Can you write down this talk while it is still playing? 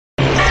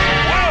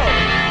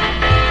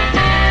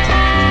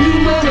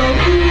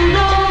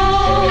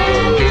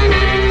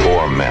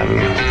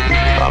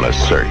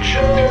search.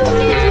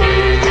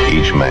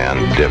 Each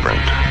man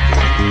different,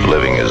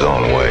 living his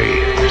own way,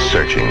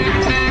 searching,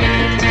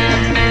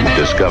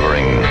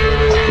 discovering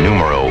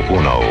numero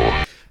uno.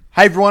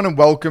 Hey everyone, and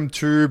welcome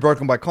to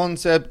Broken by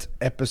Concept,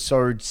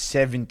 episode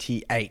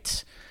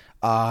 78.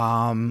 We're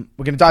going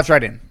to dive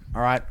straight in,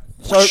 all right?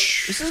 So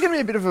this is going to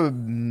be a bit of a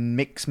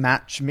mix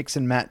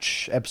and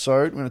match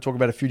episode. We're going to talk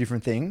about a few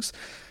different things.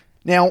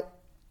 Now,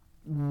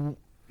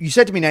 you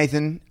said to me,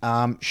 Nathan,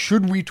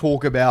 should we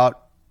talk about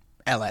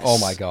LS? Oh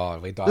my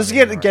God, we dive. Let's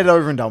get it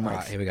over and done with.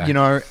 Right, here we go. You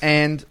know,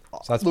 and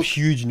so that's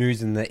huge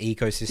news in the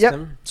ecosystem.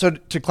 Yep. So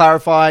to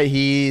clarify,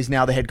 he is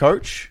now the head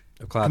coach.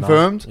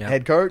 Confirmed, Yep.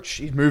 Head coach.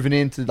 He's moving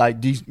into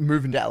he's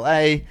moving to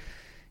LA.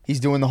 He's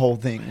doing the whole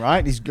thing,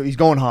 right? He's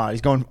going hard.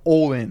 He's going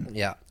all in.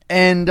 Yeah.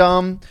 And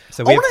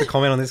so we have to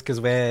comment on this because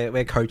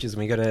we're coaches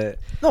and we got to.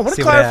 No, I want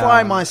to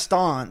clarify my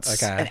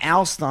stance and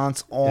our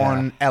stance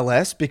on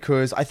LS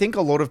because I think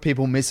a lot of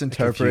people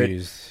misinterpret.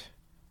 Confused.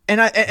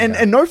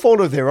 And no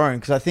fault of their own,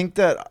 because I think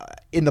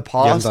that in the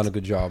past... You haven't done a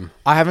good job.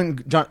 I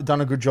haven't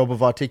done a good job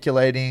of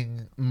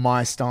articulating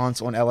my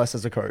stance on LS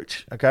as a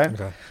coach, okay?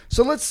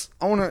 So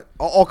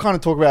I'll kind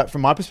of talk about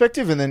from my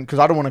perspective, and then, because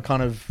I don't want to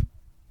kind of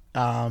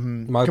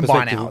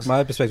combine ours.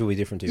 My perspective will be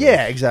different to yours.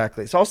 Yeah,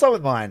 exactly. So I'll start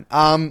with mine.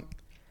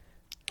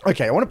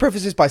 Okay, I want to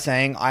preface this by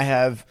saying I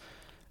have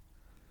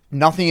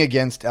nothing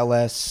against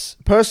LS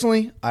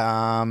personally.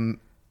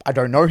 I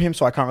don't know him,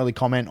 so I can't really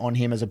comment on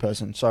him as a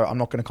person. So I'm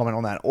not going to comment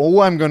on that. All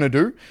I'm going to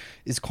do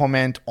is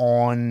comment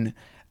on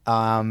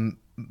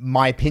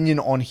my opinion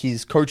on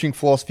his coaching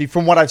philosophy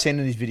from what I've seen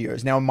in his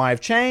videos. Now, it might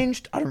have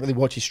changed. I don't really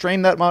watch his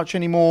stream that much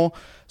anymore.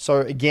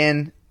 So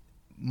again,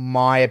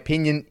 my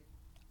opinion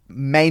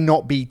may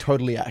not be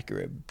totally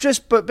accurate.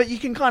 But you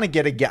can kind of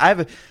I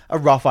have a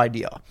rough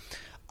idea.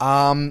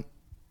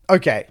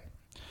 Okay.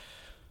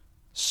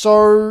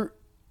 So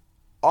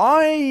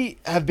I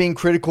have been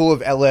critical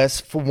of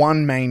LS for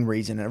one main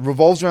reason, and it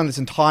revolves around this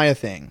entire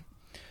thing.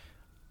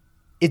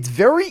 It's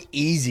very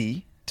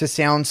easy to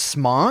sound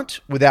smart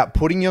without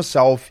putting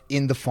yourself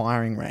in the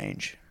firing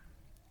range.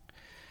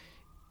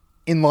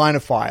 In line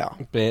of fire.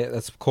 But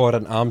that's called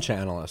an armchair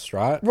analyst,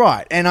 right?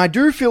 Right. And I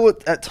do feel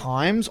it at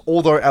times,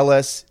 although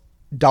LS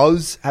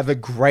does have a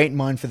great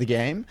mind for the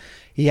game,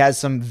 he has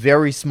some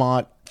very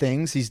smart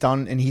things he's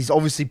done, and he's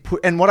obviously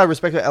and what I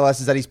respect about LS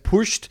is that he's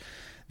pushed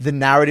the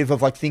narrative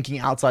of thinking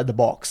outside the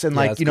box and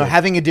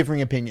having a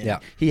differing opinion. Yeah.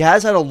 He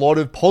has had a lot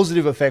of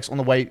positive effects on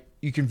the way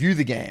you can view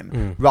the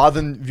game rather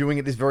than viewing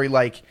it this very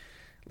like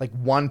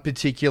one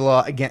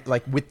particular, again,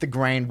 with the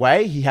grain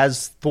way. He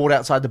has thought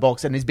outside the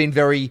box and has been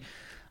very,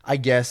 I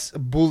guess,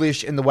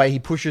 bullish in the way he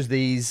pushes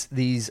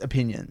these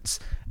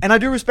opinions. And I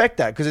do respect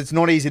that because it's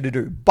not easy to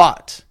do.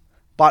 But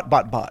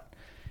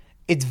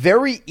it's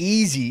very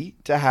easy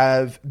to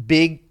have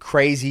big,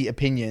 crazy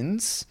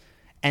opinions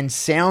and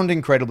sound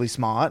incredibly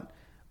smart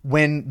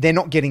when they're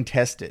not getting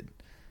tested.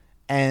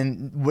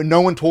 And when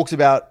no one talks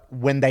about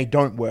when they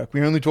don't work.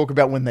 We only talk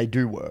about when they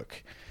do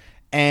work.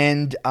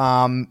 And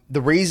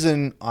the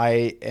reason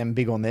I am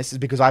big on this is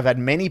because I've had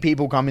many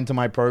people come into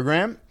my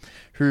program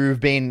who've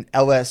been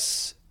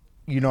LS,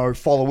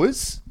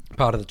 followers.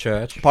 Part of the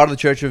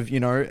church of,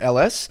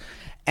 LS.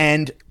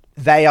 And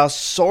they are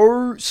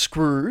so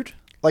screwed.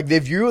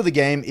 Their view of the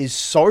game is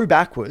so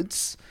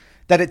backwards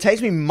that it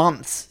takes me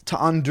months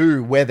to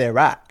undo where they're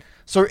at.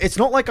 So it's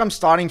not like I'm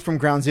starting from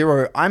ground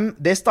zero.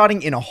 They're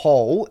starting in a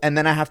hole, and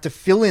then I have to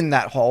fill in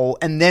that hole,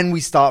 and then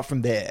we start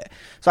from there.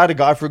 So I had a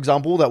guy, for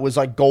example, that was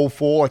gold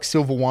 4,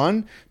 silver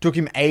 1. Took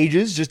him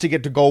ages just to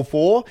get to gold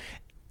 4,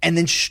 and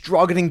then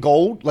struggled in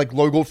gold,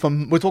 low gold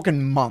we're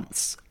talking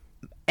months.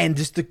 And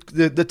just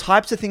the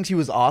types of things he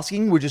was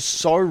asking were just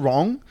so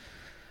wrong.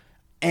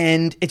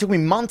 And it took me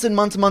months and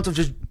months and months of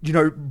just,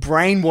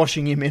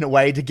 brainwashing him in a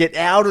way to get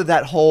out of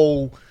that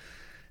whole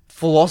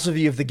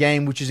philosophy of the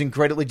game, which is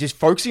incredibly just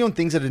focusing on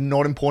things that are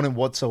not important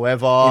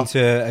whatsoever.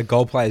 Into a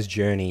goal player's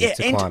journey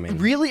to climbing.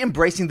 Really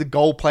embracing the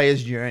goal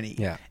player's journey.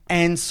 Yeah.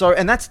 And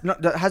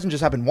that hasn't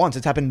just happened once.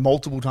 It's happened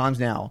multiple times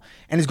now.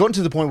 And it's gotten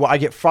to the point where I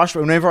get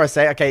frustrated whenever I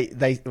say, okay,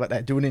 they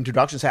do an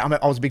introduction, say,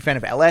 I was a big fan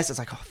of LS. It's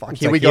like, oh, fuck,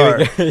 here we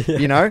go.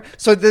 Yeah.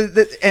 So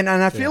and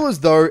I feel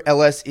as though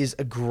LS is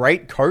a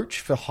great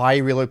coach for high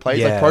elo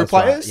players, pro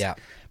players. Right. Yeah.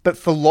 But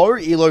for low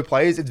elo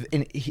players,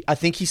 I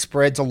think he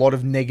spreads a lot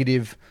of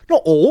negative,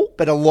 not all,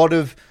 but a lot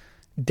of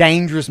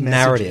dangerous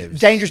messages.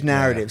 Dangerous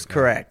narratives,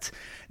 correct.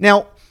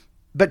 Now,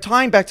 but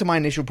tying back to my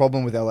initial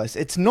problem with LS,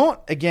 it's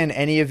not, again,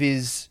 any of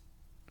his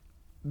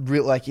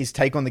his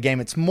take on the game.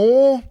 It's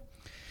more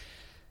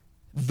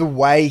the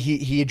way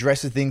he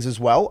addresses things as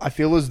well. I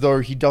feel as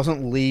though he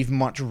doesn't leave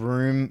much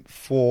room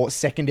for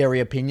secondary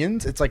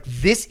opinions. It's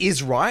this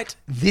is right,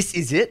 this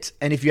is it,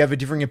 and if you have a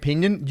differing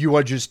opinion, you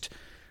are just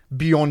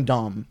beyond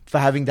dumb for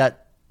having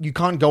that. You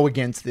can't go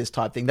against this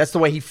type thing. That's the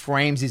way he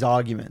frames his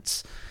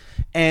arguments.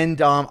 And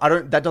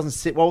that doesn't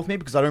sit well with me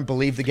because I don't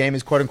believe the game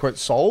is quote unquote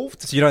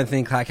solved. So you don't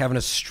think having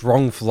a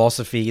strong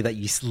philosophy that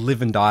you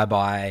live and die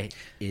by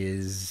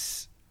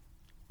is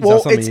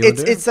Well,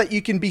 it's that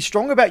you can be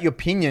strong about your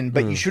opinion,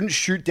 but you shouldn't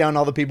shoot down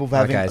other people for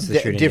having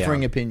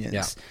differing opinions.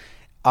 Yeah.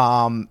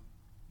 and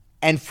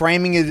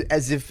framing it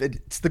as if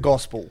it's the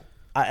gospel.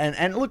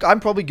 And look, I'm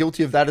probably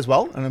guilty of that as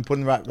well, and I'm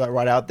putting that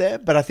right out there.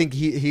 But I think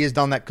he has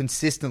done that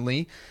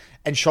consistently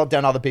and shot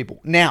down other people.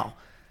 Now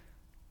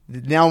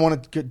I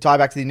want to tie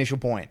back to the initial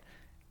point.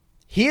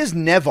 He has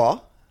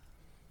never,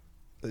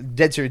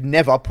 dead serious,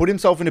 never put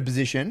himself in a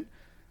position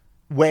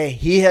where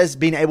he has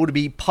been able to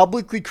be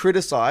publicly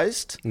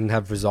criticized and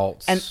have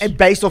results, and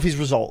based off his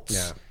results.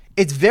 Yeah.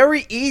 It's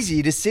very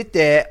easy to sit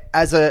there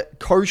as a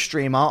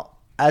co-streamer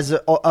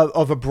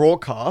of a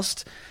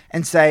broadcast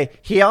and say,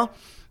 here,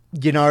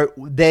 you know,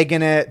 they're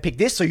going to pick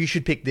this, so you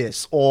should pick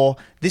this. Or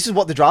this is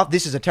what the draft,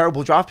 this is a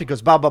terrible draft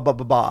because blah, blah, blah,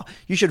 blah, blah.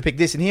 You should pick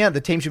this in here.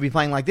 The team should be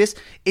playing like this.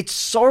 It's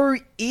so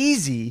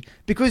easy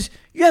because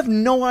you have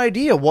no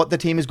idea what the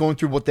team is going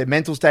through, what their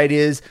mental state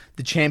is,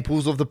 the champ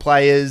pools of the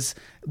players,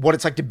 what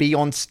it's like to be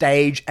on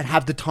stage and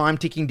have the time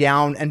ticking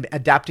down and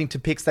adapting to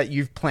picks that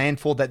you've planned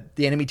for that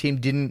the enemy team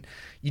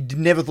you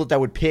never thought they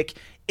would pick.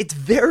 It's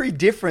very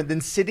different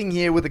than sitting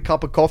here with a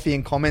cup of coffee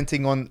and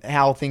commenting on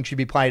how things should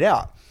be played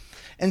out.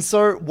 And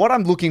so what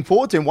I'm looking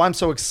forward to and why I'm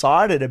so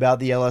excited about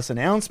the LS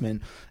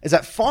announcement is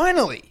that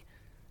finally,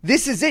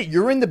 this is it.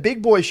 You're in the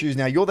big boy shoes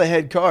now. You're the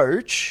head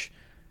coach.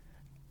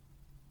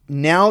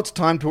 Now it's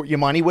time to put your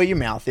money where your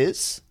mouth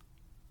is.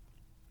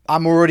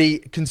 I'm already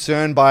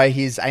concerned by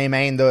his AMA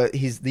and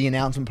the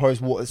announcement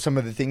post, some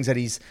of the things that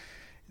he's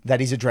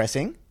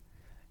addressing.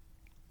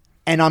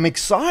 And I'm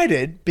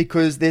excited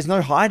because there's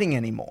no hiding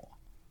anymore.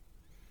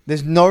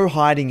 There's no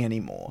hiding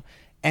anymore.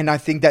 And I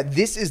think that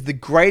this is the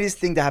greatest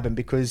thing to happen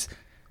because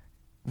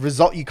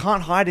you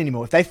can't hide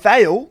anymore. If they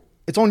fail,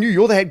 it's on you.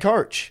 You're the head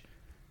coach.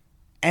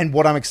 And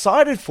what I'm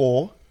excited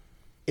for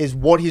is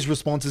what his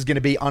response is going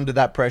to be under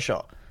that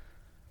pressure.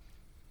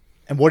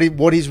 And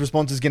what his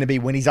response is going to be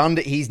when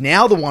he's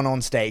now the one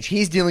on stage.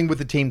 He's dealing with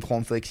the team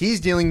conflicts. He's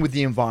dealing with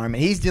the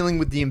environment. He's dealing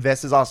with the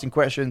investors asking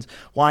questions.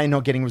 Why are you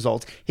not getting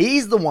results?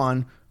 He's the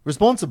one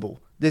responsible.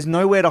 There's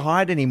nowhere to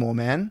hide anymore,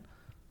 man.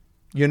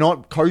 You're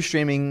not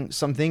co-streaming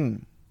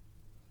something.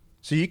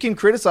 So you can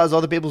criticize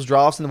other people's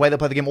drafts and the way they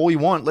play the game all you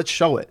want. Let's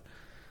show it.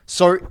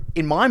 So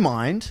in my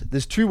mind,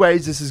 there's two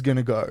ways this is going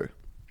to go.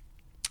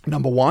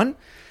 Number one,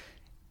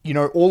 you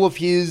know, all of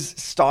his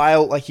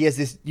style, like he has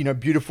this, you know,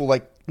 beautiful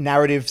like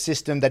narrative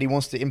system that he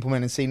wants to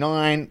implement in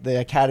C9, the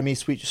academy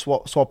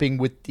swapping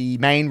with the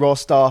main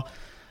roster.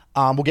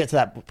 We'll get to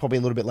that probably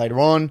a little bit later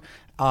on.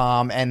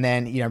 And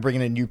then, you know,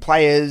 bringing in new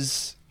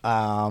players.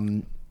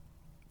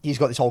 He's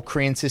got this whole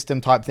Korean system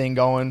type thing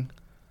going.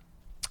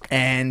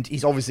 And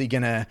he's obviously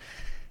going to,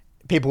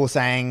 people are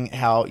saying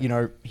how, you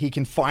know, he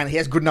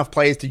has good enough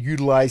players to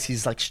utilize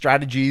his like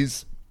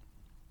strategies.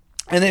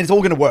 And then it's all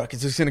going to work.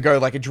 It's just going to go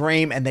like a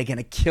dream and they're going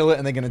to kill it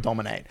and they're going to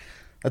dominate.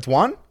 That's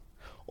one.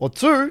 Or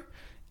two,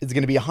 it's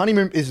going to be a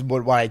honeymoon, is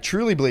what I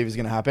truly believe is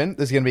going to happen.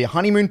 There's going to be a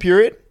honeymoon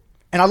period.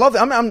 And I love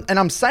that.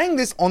 I'm saying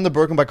this on the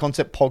Broken by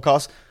Concept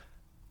podcast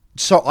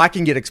so I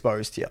can get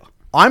exposed here.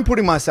 I'm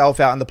putting myself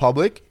out in the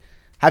public,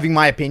 having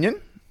my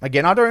opinion.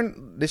 Again,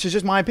 this is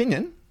just my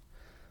opinion.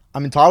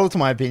 I'm entitled to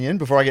my opinion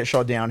before I get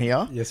shot down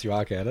here. Yes, you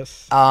are,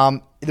 Curtis.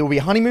 There will be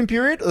a honeymoon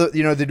period.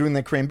 You know, they're doing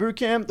their Korean boot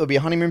camp. There'll be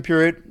a honeymoon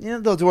period. Yeah,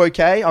 they'll do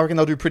okay. I reckon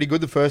they'll do pretty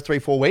good the first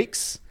 3-4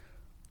 weeks.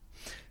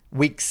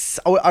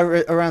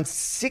 Around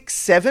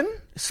 6-7,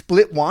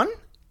 split one,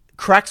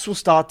 cracks will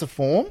start to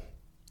form.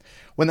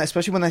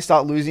 Especially when they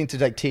start losing to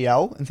like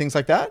TL and things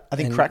like that. I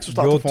think cracks will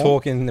start to form. You're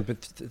talking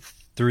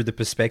through the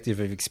perspective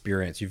of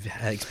experience. You've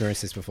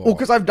experienced this before. Well,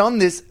 because I've done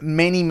this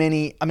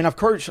I've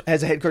coached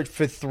as a head coach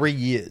for 3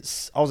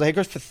 years. I was a head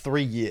coach for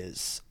 3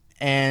 years.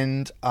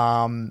 And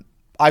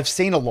I've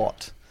seen a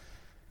lot.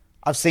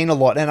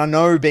 And I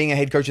know being a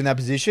head coach in that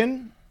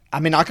position, I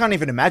mean, I can't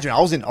even imagine. I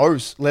was in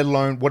OS, let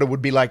alone what it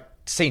would be like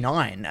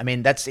C9. I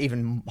mean, that's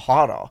even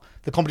harder.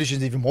 The competition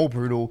is even more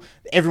brutal.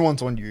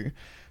 Everyone's on you.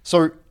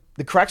 So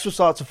the cracks will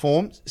start to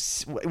form.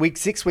 Week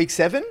 6, week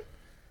 7,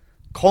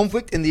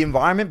 conflict in the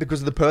environment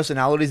because of the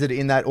personalities that are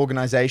in that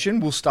organization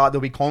will start.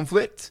 There'll be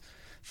conflict.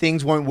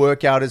 Things won't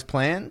work out as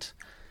planned.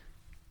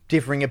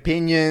 Differing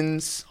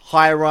opinions,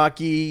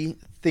 hierarchy,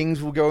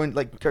 things will go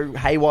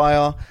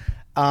haywire.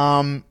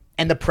 And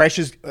the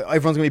pressures,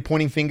 everyone's going to be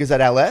pointing fingers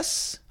at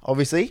LS,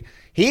 obviously.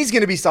 He's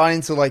going to be starting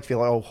to feel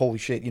like, oh, holy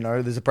shit, you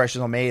know, there's the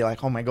pressures on me.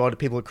 Like, oh my God,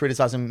 people are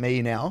criticizing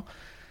me now.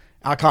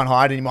 I can't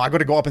hide anymore. I got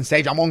to go up on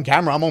stage. I'm on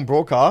camera. I'm on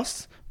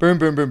broadcast. Boom,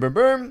 boom, boom, boom,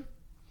 boom.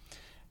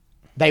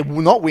 They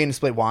will not win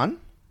split one.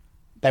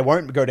 They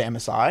won't go to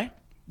MSI.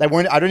 They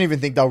won't. I don't even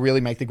think they'll really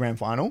make the grand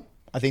final.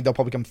 I think they'll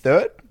probably come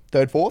third,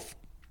 fourth.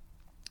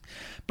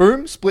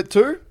 Boom, split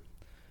 2.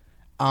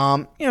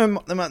 You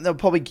know, they'll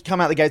probably come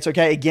out the gates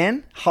okay.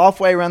 Again,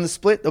 halfway around the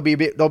split, they'll be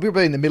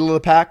really in the middle of the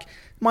pack.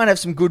 Might have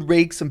some good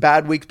weeks, some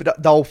bad weeks,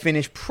 but they'll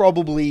finish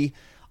probably,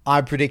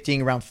 I'm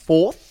predicting, around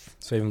 4th.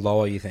 So even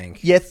lower, you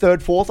think? Yeah,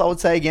 3rd, 4th, I would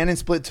say again in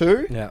split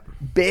 2. Yeah.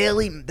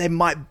 They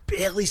might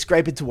barely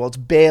scrape it towards,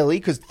 barely,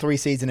 because 3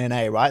 seeds in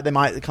NA, right? They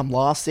might come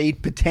last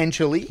seed,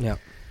 potentially. Yeah.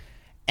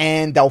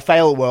 And they'll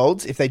fail at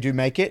Worlds if they do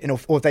make it,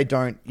 or if they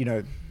don't, you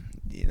know,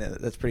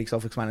 that's pretty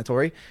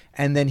self-explanatory.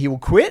 And then he will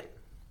quit.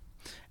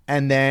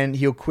 and then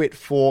he'll quit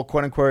for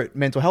quote unquote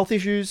mental health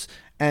issues,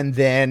 and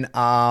then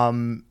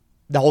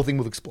the whole thing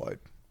will explode,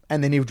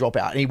 and then he'll drop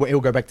out, and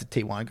he'll go back to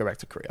T1 and go back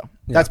to Korea.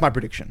 That's my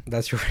prediction.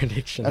 That's your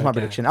prediction. That's my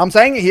prediction. I'm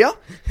saying it here,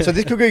 so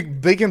this could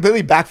be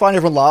completely backfire and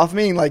everyone laugh at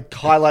me and like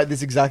highlight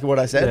this exactly what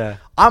I said. Yeah.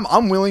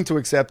 I'm willing to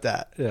accept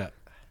that. Yeah.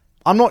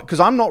 I'm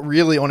not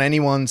really on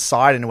anyone's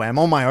side in a way. I'm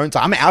on my own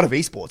side. I'm out of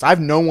esports. I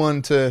have no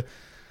one to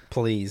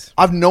please.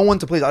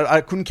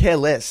 I couldn't care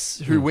less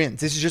who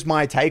wins. This is just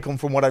my take on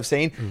from what I've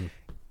seen,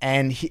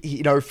 and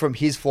from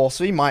his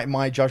philosophy,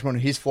 my judgment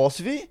on his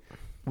philosophy.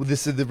 Well,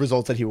 this is the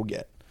results that he will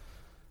get.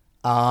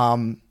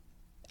 And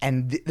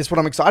that's what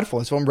I'm excited for.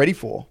 That's what I'm ready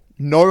for.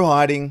 No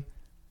hiding.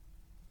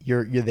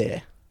 You're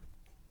there.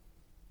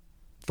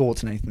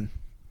 Thoughts, Nathan?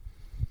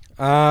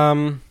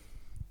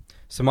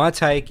 So my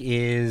take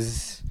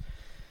is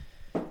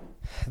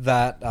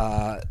that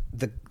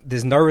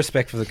there's no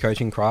respect for the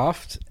coaching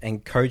craft,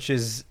 and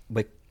coaches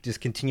just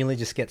continually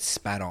just get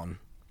spat on,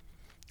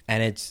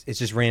 and it's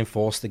just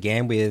reinforced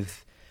again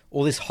with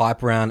all this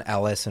hype around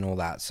LS and all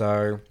that.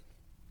 So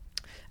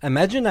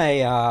imagine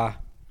an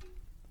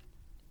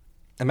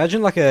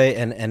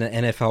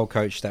NFL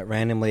coach that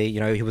randomly,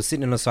 he was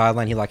sitting on the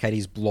sideline, he had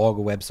his blog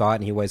or website,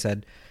 and he always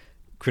had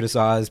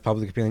criticized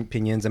public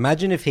opinions.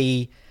 Imagine if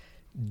he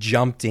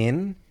jumped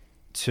in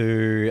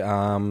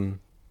to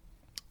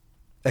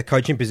a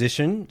coaching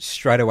position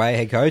straight away,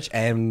 head coach,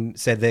 and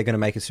said they're going to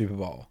make a Super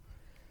Bowl.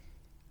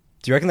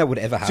 Do you reckon that would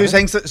ever happen? So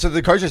you're saying so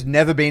the coach has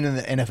never been in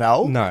the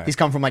NFL? No. He's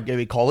come from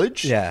maybe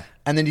college? Yeah.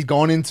 And then he's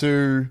gone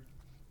into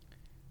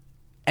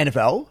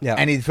NFL? Yeah.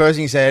 And the first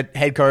thing he said,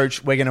 head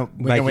coach, we're gonna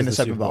win the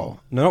Super Bowl.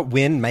 No, not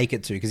win, make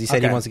it to, because he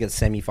said he Okay. wants to get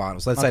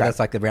semi-finals. Let's say Okay.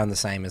 that's around the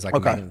same as Okay.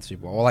 making the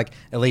Super Bowl, or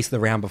at least the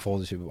round before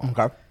the Super Bowl.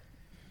 Okay.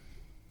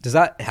 Does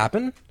that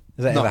happen?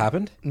 Has that No. ever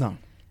happened? No.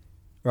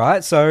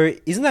 Right, so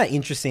isn't that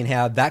interesting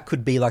how that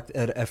could be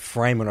a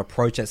frame or an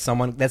approach that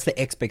that's the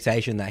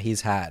expectation that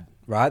he's had,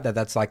 right?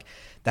 That's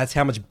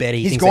how much better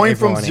he He's thinks going that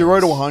from everyone 0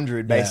 to is.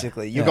 100,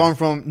 basically. Yeah, You're yeah. going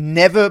from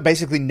never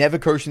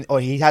coaching,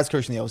 or he has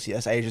coached in the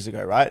LCS ages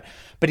ago, right?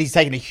 But he's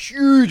taken a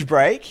huge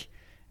break,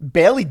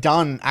 barely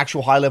done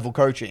actual high-level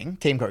coaching,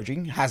 team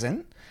coaching,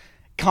 hasn't.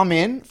 Come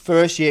in,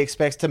 first year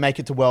expects to make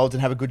it to Worlds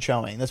and have a good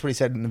showing. That's what he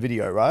said in the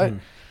video, right?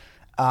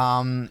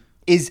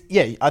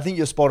 I think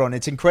you're spot on.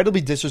 It's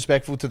incredibly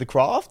disrespectful to the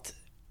craft.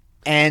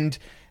 And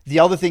the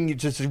other thing,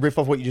 just to riff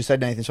off what you just said,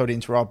 Nathan, sorry to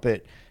interrupt,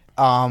 but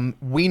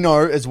we know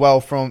as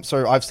well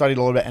so I've studied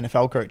a lot about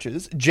NFL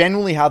coaches.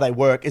 Generally how they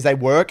work is they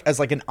work as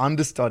an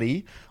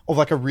understudy of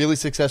a really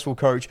successful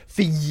coach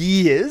for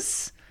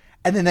years.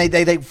 And then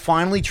they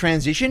finally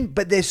transition,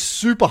 but they're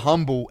super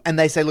humble. And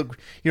they say, look,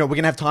 we're going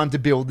to have time to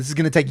build. This is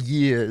going to take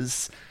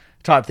years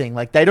type thing.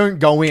 They don't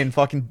go in,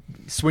 fucking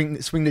swing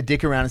the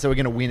dick around and say we're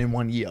going to win in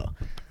 1 year.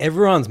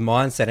 Everyone's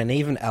mindset, and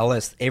even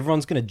Ellis,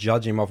 everyone's going to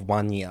judge him off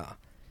 1 year.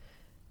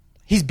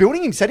 He's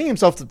setting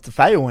himself to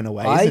fail in a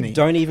way, isn't he? I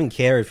don't even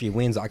care if he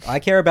wins. I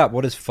care about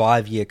what does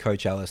 5-year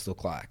Coach Ellis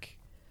look like.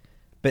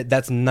 But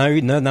that's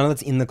none of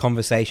that's in the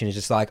conversation. It's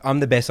just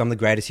I'm the best, I'm the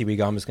greatest, here we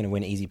go, I'm just going to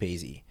win easy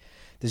peasy.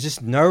 There's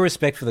just no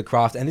respect for the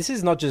craft. And this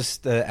is not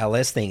just the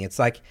LS thing. It's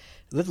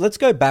let's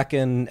go back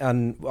and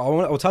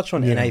I'll touch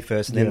on NA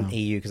first and then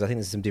EU, because I think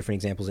there's some different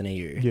examples in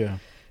EU. Yeah.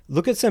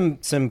 Look at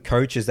some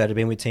coaches that have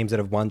been with teams that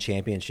have won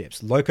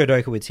championships. Loco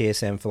Doka with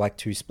TSM for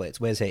 2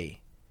 splits. Where's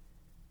he?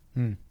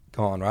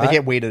 Gone, right? They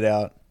get weeded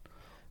out.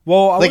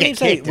 Well, I They wouldn't get even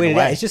say kicked in a weird.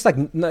 way. It's just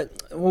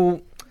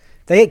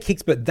they get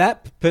kicked, but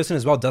that person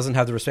as well doesn't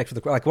have the respect for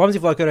the what happens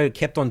if Loco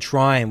kept on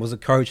trying, was a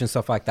coach and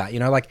stuff like that?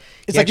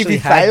 It's if you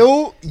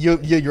fail,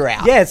 you're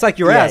out. Yeah, it's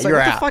you're out. It's you're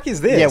what out. the fuck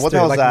is this? Yeah, what the dude?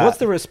 hell's that? What's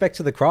the respect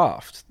to the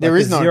craft? There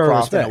is no zero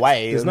craft in respect. a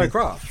way. There's no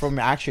craft. From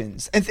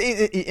actions. And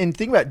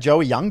think about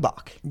Joey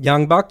Youngbuck.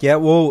 Young Buck, yeah.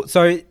 Well,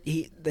 so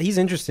he's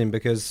interesting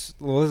because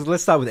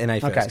let's start with NA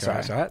first, Okay, guys,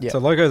 sorry. right? Yeah. So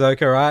Loco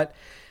Doka, right?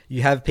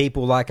 You have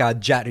people like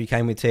Jat who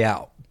came with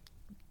TL.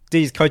 Did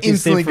his coaching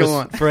Instantly stint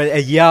gone. for a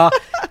year.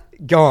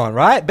 Gone,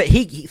 right? But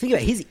think about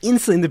it, he's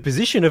instantly in the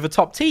position of a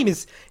top team.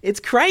 It's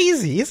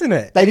crazy, isn't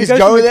it? They He just goes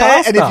go from there,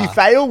 and if Macaster. you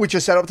fail, which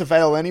you're set up to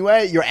fail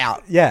anyway, you're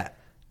out. Yeah.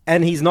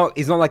 And he's not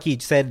like he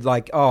said,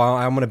 oh,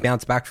 I'm going to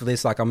bounce back for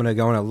this. I'm going to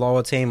go on a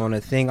lower team on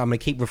a thing. I'm going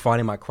to keep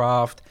refining my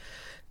craft.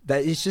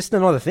 That it's just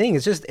another thing.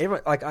 It's just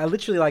everyone, I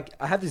literally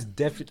I have this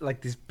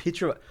this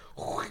picture of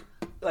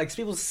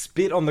people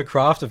spit on the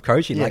craft of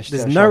coaching. Yeah,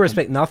 There's so no shocking.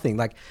 respect, nothing.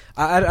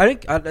 I'm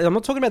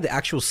not talking about the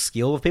actual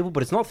skill of people,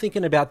 but it's not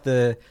thinking about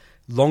the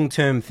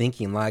long-term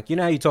thinking.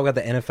 You talk about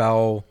the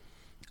NFL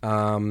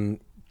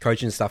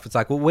coaching stuff. It's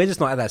we're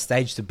just not at that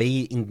stage to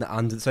be in the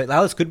under. So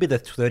Alice could be the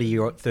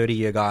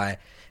 30-year guy,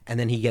 and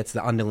then he gets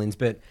the underlings,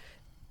 but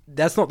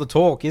that's not the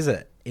talk, is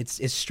it?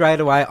 It's straight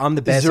away. I'm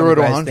the best. 0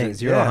 to 100. 100.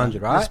 0 to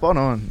 100, right? You're spot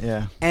on.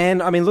 Yeah. And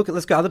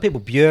let's go other people.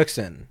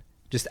 Bjergsen,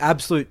 just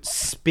absolute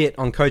spit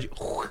on coach.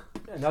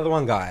 Another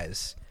one,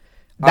 guys.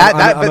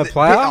 I'm a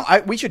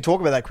player. We should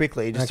talk about that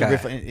quickly, just to Okay.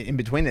 riff in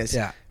between this.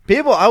 Yeah.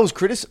 People, I was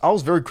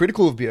very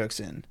critical of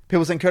Bjergsen.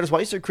 People saying, Curtis, why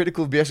are you so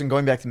critical of Bjergsen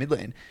going back to mid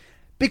lane?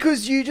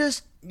 Because you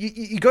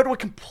go to a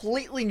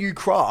completely new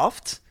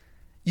craft.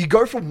 You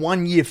go for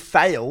 1 year,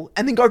 fail,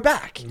 and then go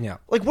back. Yeah.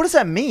 Like, what does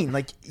that mean?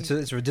 Like, It's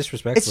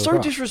disrespectful. it's so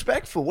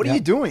disrespectful. What are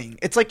you doing?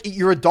 It's like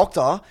you're a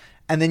doctor,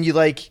 and then you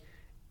like,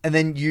 and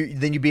then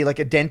you be like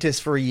a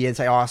dentist for a year and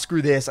say, "Oh,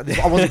 screw this. I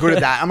wasn't good at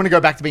that. I'm gonna go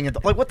back to being a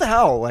like." What the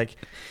hell? Like,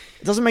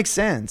 it doesn't make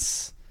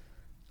sense.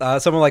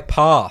 Someone like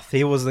Path,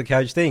 he was the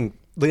coach thing.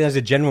 Looking as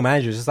a general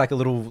manager, it's just like a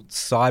little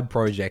side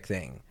project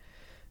thing.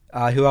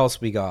 Who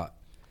else we got?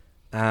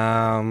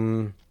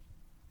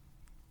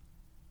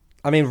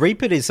 I mean,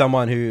 Reapert is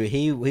someone who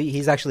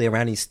he's actually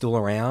around. He's still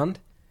around,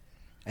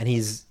 and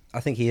I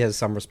think he has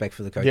some respect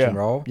for the coaching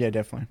role. Yeah,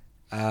 definitely.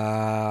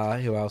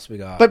 Who else we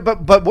got?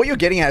 But what you're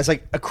getting at is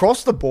like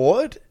across the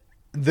board,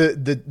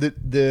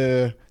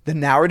 the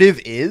narrative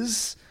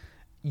is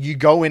you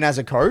go in as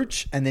a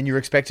coach and then you're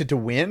expected to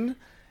win,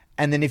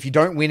 and then if you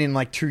don't win in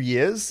like 2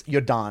 years, you're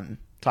done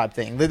type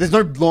thing. There's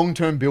no long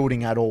term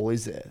building at all,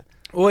 is there?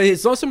 Well,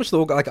 it's not so much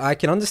like I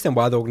can understand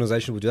why the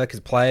organization would do that because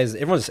players,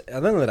 everyone's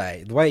at the end of the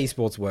day, the way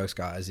esports works,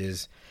 guys,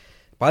 is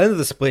by the end of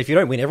the split, if you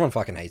don't win, everyone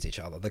fucking hates each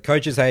other. The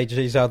coaches hate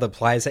each other, the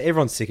players,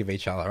 everyone's sick of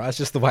each other. Right? It's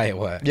just the way it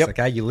works. Yep.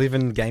 Okay, you live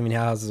in gaming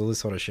houses, all this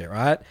sort of shit,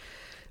 right?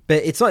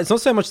 But it's not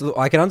so much.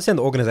 I can understand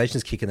the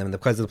organization's kicking them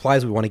because the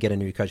players would want to get a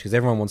new coach because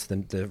everyone wants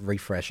them to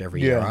refresh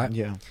every year, right?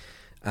 Yeah.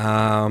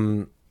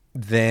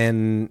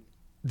 Then.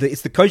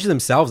 It's the coaches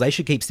themselves. They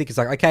should keep sticking. It's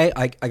like, okay,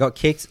 I got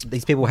kicked.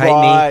 These people hate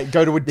me.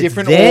 Go to a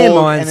different their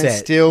org mindset. and then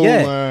still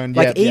learn.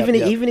 Like Yep,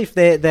 even if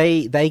they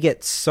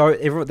get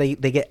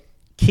they get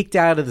kicked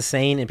out of the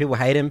scene and people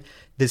hate him,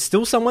 there's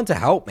still someone to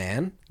help,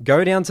 man.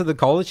 Go down to the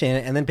college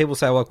and then people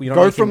say, well, you don't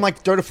go from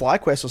like go to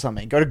FlyQuest or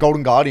something. Go to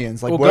Golden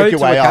Guardians. Like work your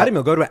way up. Academy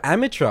or go to an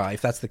amateur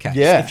if that's the case.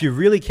 Yeah. If you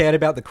really cared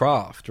about the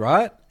craft,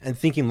 right? And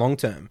thinking long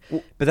term.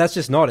 But that's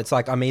just not. It's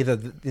like I'm either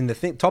in the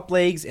top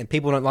leagues and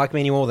people don't like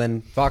me anymore,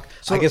 then fuck.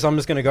 So I guess I'm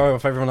just going to go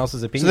off everyone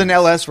else's opinion. So then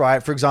LS,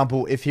 right, for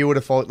example, if he would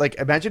have followed, like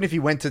imagine if he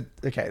went to,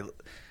 okay,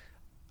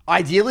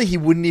 ideally he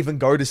wouldn't even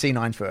go to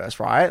C9 first,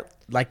 right?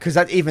 Like, because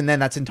even then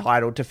that's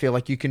entitled to feel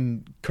like you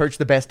can coach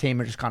the best team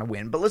and just kind of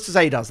win. But let's just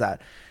say he does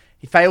that.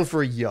 He failed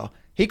for a year.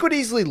 He could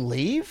easily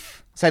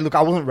leave, say, look,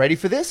 I wasn't ready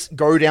for this,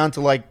 go down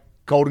to like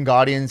Golden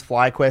Guardians,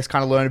 FlyQuest,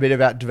 kind of learn a bit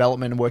about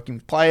development and working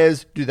with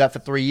players, do that for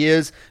 3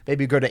 years,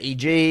 maybe go to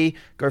EG,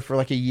 go for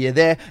like a year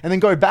there, and then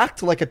go back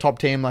to like a top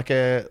team, like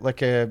a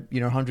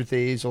 100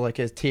 Thieves or like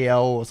a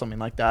TL or something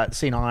like that,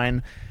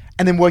 C9,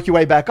 and then work your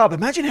way back up.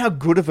 Imagine how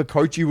good of a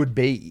coach you would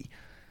be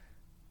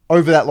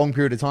over that long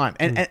period of time.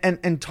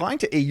 And tying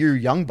to EU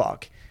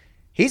Youngbuck,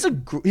 he's a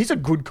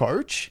good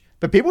coach.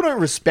 But people don't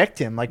respect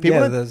him. Like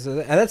people, and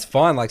that's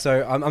fine. Like,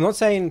 so I'm not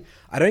saying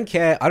I don't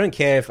care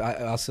if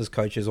us as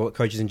coaches or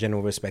coaches in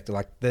general respect it.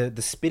 Like the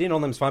spitting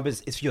on them is fine, but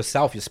it's for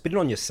yourself. You're spitting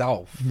on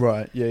yourself,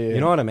 right? Yeah.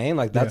 You know what I mean?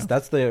 Like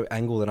that's the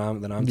angle that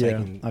I'm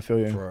taking. I feel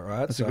you. For it,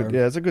 right? That's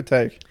it's a good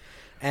take.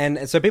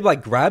 And so people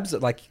like Grabs,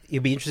 like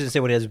it'll be interesting to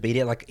see what he does with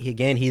BD. Like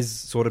again, he's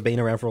sort of been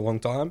around for a long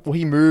time. Well,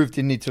 he moved,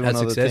 didn't he, to had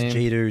another success,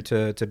 team?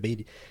 G2 to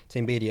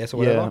Team BDS or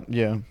whatever.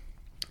 Yeah.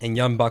 And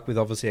Young Buck with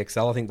obviously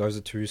Excel. I think those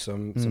are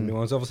some new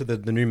ones. Obviously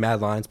the new Mad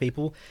Lions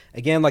people.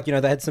 Again, like, you know,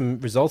 they had some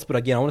results, but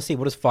again, I want to see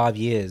what does 5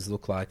 years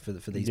look like for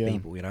these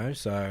people, you know?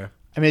 So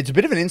I mean, it's a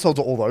bit of an insult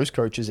to all those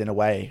coaches in a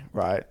way,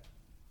 right?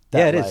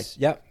 It is.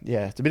 Yep.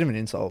 Yeah, it's a bit of an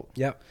insult.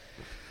 Yep.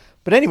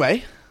 But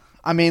anyway,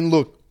 I mean,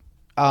 look,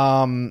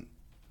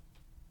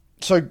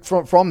 so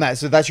from that,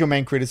 so that's your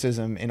main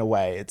criticism in a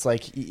way. It's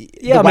like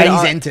the way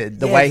he's entered,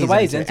 the way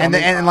he's entered,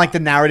 and like the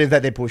narrative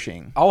that they're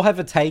pushing. I'll have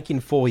a take in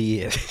 4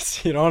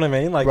 years. You know what I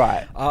mean? Like,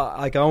 right.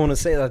 Like I want to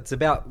say that's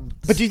about.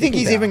 But do you think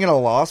he's even going to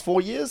last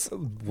 4 years?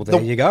 Well,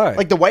 there you go.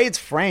 Like the way it's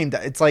framed,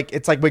 it's like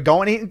we're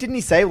going here. Didn't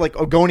he say like,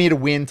 going here to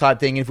win type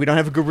thing? If we don't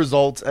have a good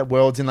result at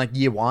Worlds in like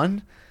year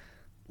one,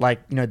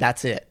 like, you know,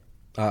 that's it.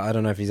 I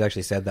don't know if he's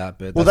actually said that,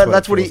 but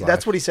that's what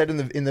he said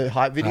in the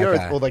hype video,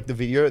 Okay. or like the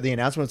video, the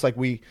announcement. It's like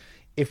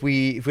if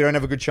we don't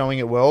have a good showing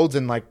at Worlds,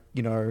 and like,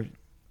 you know,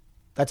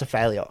 that's a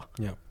failure.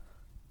 Yeah.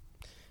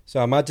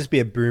 So I might just be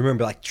a boomer and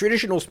be like,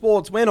 traditional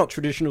sports, we're not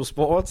traditional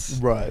sports.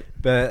 Right.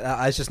 But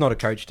it's just not a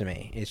coach to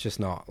me. It's just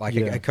not. Like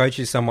Yeah. a coach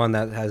is someone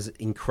that has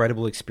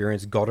incredible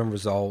experience, gotten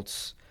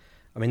results.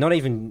 I mean,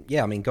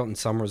 gotten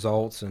some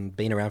results and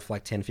been around for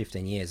like 10,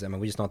 15 years. I mean,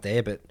 we're just not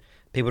there, but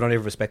people don't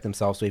even respect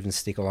themselves to even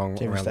stick around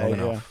long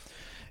enough.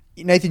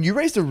 Nathan, you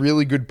raised a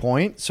really good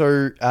point. So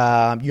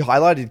you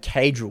highlighted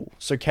Cadrel.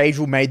 So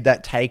Cadrel made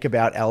that take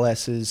about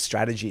LS's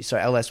strategy. So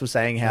LS was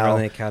saying how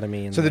the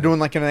academy. So they're doing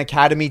like an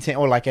academy team,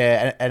 or like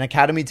an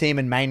academy team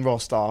and main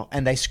roster,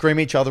 and they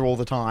scrim each other all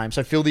the time.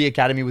 So fill the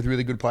academy with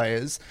really good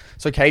players.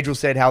 So Cadrel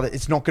said how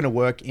it's not going to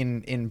work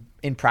in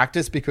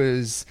practice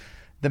because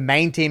the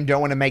main team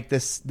don't want to make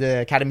the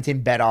academy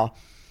team better,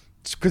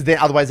 because then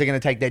otherwise they're going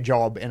to take their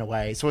job in a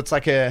way. So it's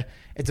a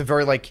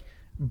very like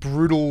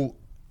brutal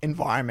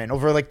environment, or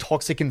very like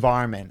toxic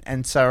environment.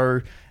 And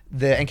so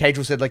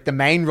Cadrel said like the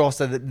main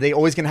roster, that they're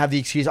always going to have the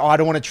excuse, I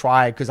don't want to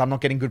try because I'm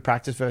not getting good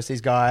practice versus these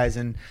guys,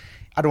 and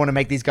I don't want to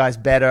make these guys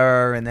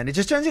better. And then it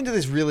just turns into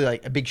this really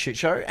like a big shit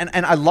show.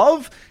 And I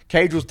love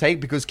Cadrel's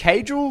take, because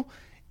Cadrel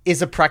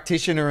is a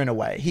practitioner in a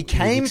way. He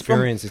came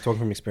Experience. He's talking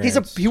from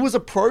experience. He was a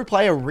pro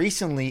player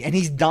recently, and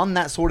he's done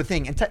that sort of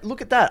thing. And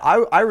look at that.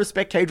 I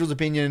respect Caedrell's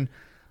opinion,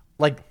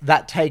 like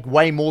that take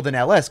way more than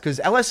LS, because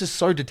LS is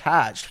so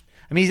detached.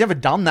 I mean, he's never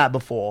done that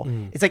before.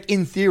 It's like,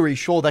 in theory,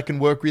 sure, that can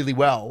work really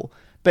well.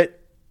 But,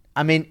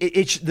 I mean,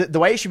 the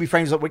way it should be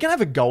framed is like, we're going to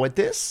have a go at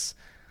this.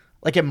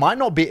 Like, it might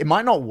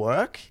not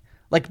work,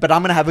 like, but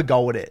I'm going to have a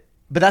go at it.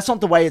 But that's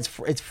not the way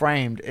it's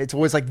framed. It's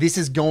always like, this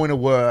is going to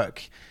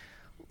work.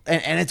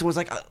 And it's always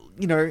like,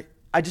 you know,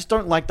 I just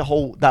don't like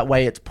that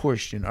way it's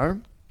pushed, you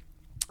know?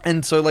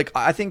 And so, like,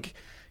 I think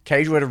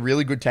Caedrell had a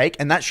really good take,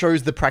 and that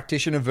shows the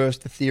practitioner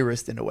versus the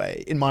theorist in a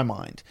way, in my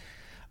mind.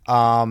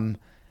 Now,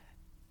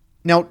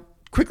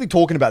 quickly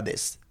talking about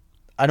this,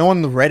 I know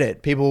on the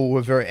Reddit, people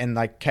were and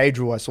like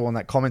Caedrell, I saw in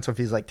that comments of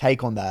his like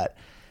take on that,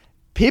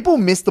 people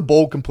miss the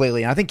ball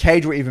completely. And I think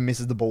Caedrell even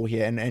misses the ball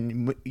here.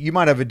 And you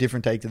might have a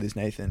different take to this,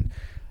 Nathan.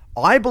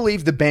 I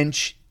believe the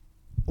bench,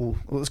 or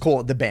let's call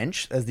it the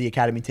bench as the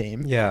academy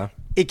team. Yeah.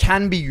 It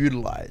can be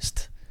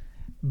utilized,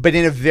 but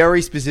in a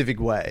very specific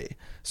way.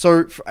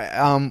 So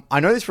I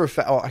know this for a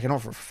fact. Oh, okay,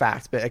 not for a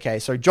fact, but okay.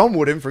 So John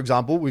Wooden, for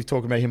example, we've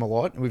talked about him a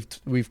lot.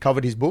 We've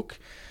covered his book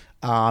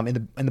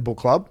in the book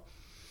club.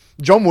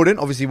 John Wooden,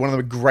 obviously one of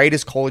the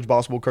greatest college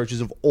basketball coaches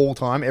of all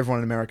time. Everyone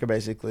in America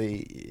basically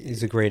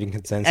is agreed in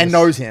consensus and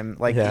knows him.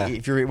 Like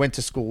if you went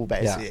to school,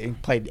 basically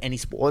played any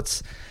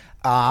sports,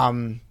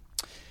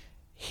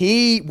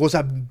 he was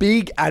a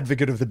big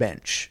advocate of the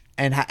bench.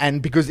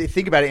 And because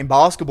think about it, in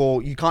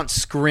basketball, you can't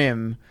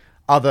scrim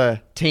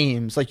other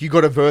teams. Like, you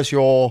got to verse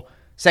your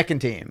second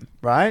team,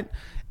 right?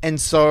 And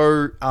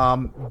so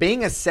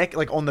being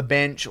on the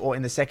bench or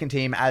in the second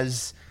team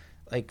as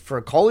like for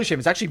a college team,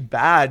 it's actually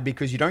bad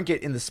because you don't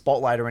get in the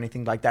spotlight or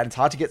anything like that. It's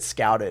hard to get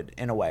scouted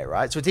in a way,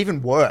 right? So it's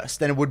even worse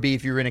than it would be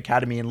if you're in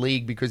academy and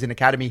league, because in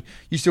academy,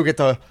 you still get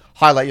to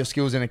highlight your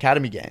skills in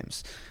academy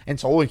games and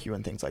solo queue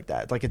and things like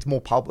that. Like, it's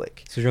more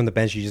public. So you're on the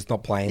bench, you're just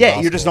not playing. Yeah,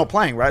 basketball. You're just not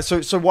playing, right?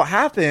 So what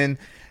happened,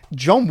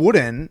 John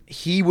Wooden,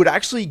 he would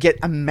actually get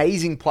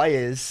amazing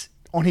players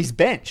on his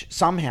bench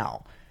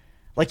somehow.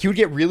 Like, he would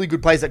get really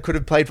good players that could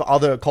have played for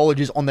other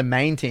colleges on the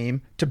main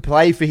team to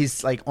play for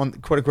his, like, on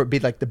quote unquote, be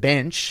like the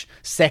bench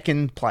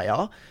second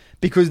player,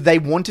 because they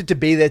wanted to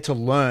be there to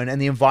learn,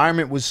 and the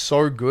environment was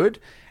so good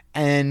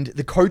and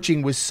the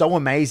coaching was so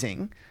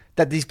amazing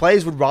that these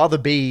players would rather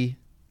be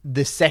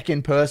the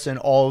second person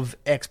of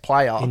X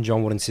player in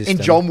John Wooden's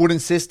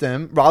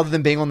system rather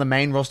than being on the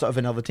main roster of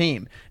another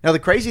team. Now, the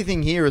crazy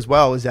thing here as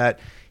well is that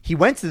he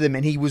went to them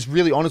and he was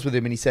really honest with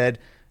him, and he said,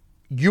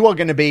 you are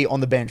going to be on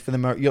the bench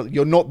for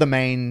you're not the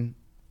main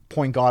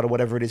point guard or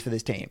whatever it is for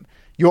this team.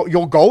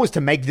 Your goal is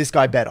to make this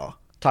guy better,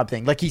 type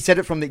thing. Like, he said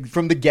it from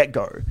the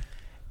get-go.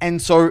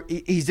 And so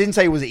he didn't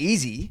say it was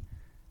easy.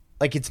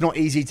 Like, it's not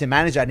easy to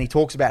manage that. And he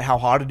talks about how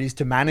hard it is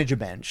to manage a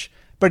bench,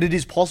 but it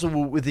is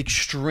possible with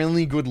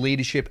extremely good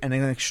leadership and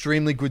an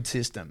extremely good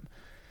system.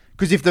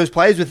 Because if those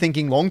players were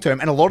thinking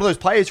long-term, and a lot of those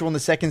players who are on the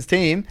seconds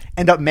team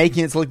end up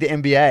making it to like the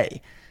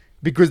NBA,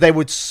 because they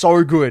were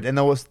so good and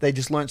they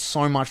just learned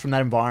so much from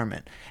that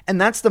environment.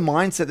 And that's the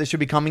mindset that should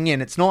be coming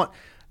in. It's not,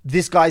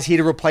 this guy's here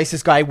to replace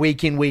this guy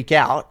week in, week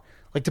out.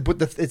 Like,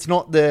 it's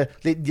not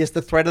just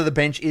the threat of the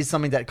bench is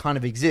something that kind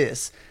of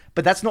exists,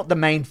 but that's not the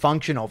main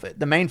function of it.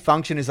 The main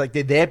function is like,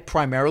 they're there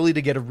primarily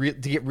to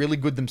get really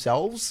good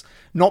themselves,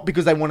 not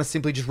because they want to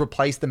simply just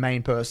replace the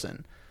main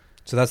person.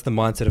 So that's the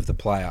mindset of the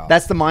player.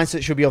 That's the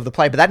mindset should be of the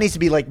player, but that needs to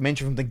be like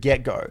mentioned from the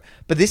get-go.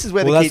 But this is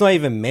where that's not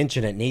even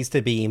mentioned. It needs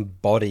to be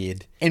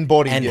embodied and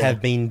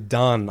have been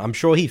done. I'm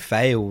sure he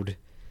failed.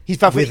 He's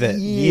failed with it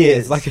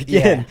years. Like,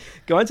 again,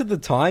 go into the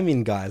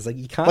timing, guys. Like,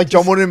 you can't. Like,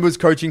 John Wooden was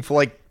coaching for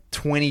like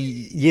 20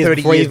 years,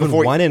 30 before years he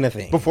even won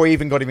anything. Before he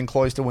even got even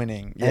close to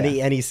winning. Yeah.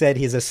 And he said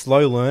he's a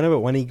slow learner, but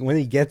when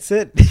he gets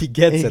it, he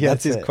gets it.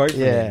 That's his quote from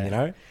him, you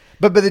know?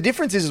 But the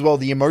difference is as well,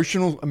 the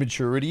emotional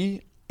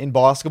maturity in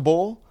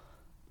basketball,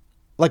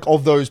 like,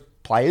 of those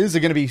players are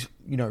going to be,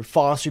 you know,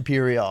 far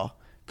superior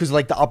because,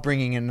 like, the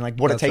upbringing and like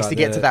what it takes to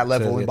get to that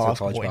level in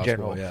basketball in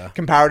general,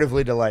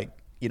 comparatively to, like,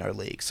 you know,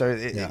 league. So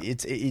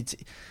it's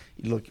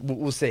look,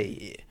 we'll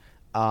see.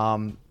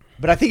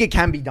 But I think it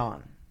can be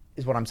done,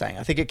 is what I'm saying.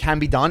 I think it can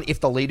be done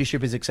if the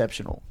leadership is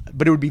exceptional,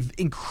 but it would be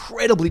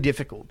incredibly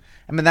difficult.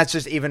 I mean, that's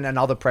just even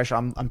another pressure.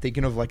 I'm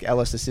thinking of like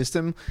LS's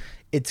system.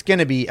 It's going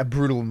to be a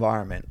brutal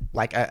environment,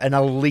 like an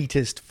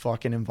elitist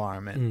fucking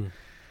environment.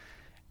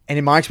 And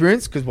in my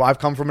experience, because I've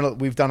come from it,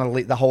 we've done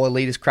the whole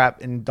elitist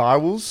crap in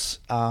Direwolves.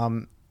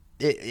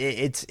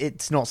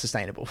 It's not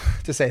sustainable,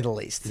 to say the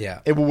least. Yeah,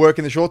 it will work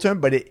in the short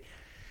term, but it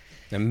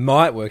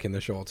might work in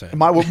the short term. It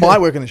might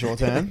work in the short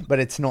term, but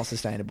it's not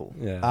sustainable.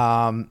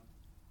 Yeah.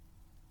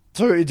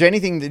 So, is there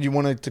anything that you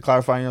wanted to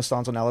clarify in your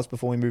stance on Ellis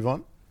before we move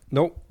on?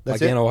 Nope.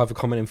 Again, I'll have a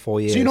comment in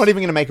 4 years. So you're not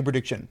even going to make a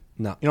prediction?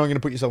 No. You're not going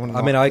to put yourself on.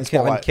 I mean, I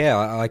don't care.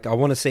 I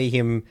want to see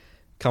him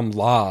come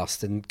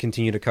last and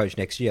continue to coach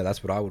next year.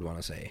 That's what I would want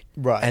to see.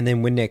 Right. And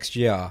then win next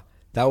year.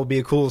 That would be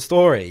a cool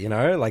story, you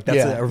know? Like,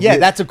 that's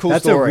that's a cool story.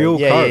 That's a real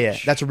coach. Yeah.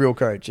 That's a real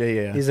coach.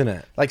 Yeah. Isn't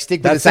it? Like,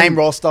 stick with the same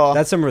roster.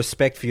 That's some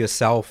respect for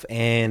yourself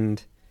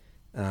and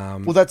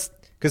Well, that's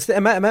Because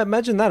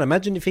imagine that.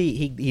 Imagine if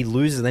he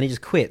loses and then he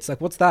just quits.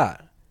 Like, what's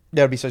that?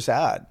 that would be so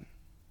sad.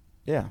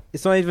 Yeah,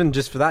 It's not even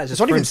just for that. It's it's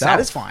just not for even himself.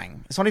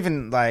 satisfying. It's not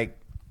even like,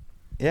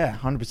 yeah,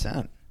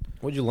 100%.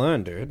 What'd you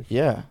learn, dude?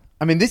 Yeah.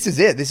 I mean, this is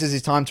it. This is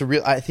his time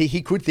to I think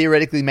he could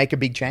theoretically make a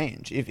big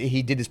change if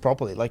he did this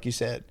properly, like you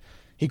said.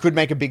 He could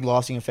make a big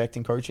lasting effect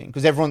in coaching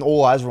because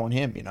all eyes are on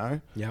him, you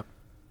know? Yep.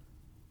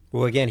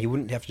 Well, again, he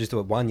wouldn't have to just do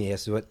it 1 year. He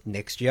has to do it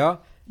next year.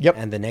 Yep.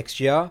 And the next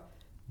year,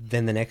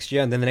 then the next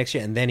year, and then the next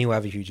year, and then he'll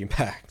have a huge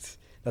impact.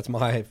 That's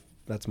my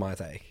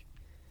take.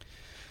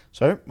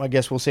 So I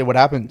guess we'll see what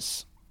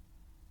happens.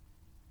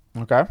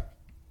 Okay.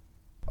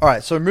 All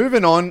right. So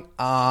moving on.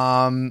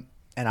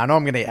 And I know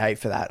I'm going to get hate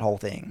for that whole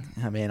thing.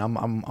 I mean,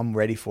 I'm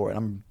ready for it.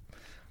 I'm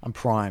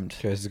primed.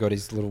 Curse has got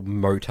his little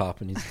moat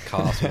up and his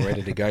castle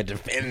ready to go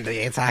defend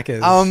the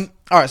attackers. All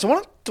right. So I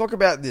want to talk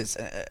about this.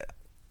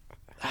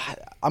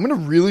 I'm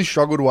going to really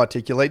struggle to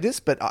articulate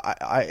this, but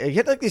I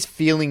get like this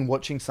feeling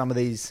watching some of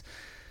these.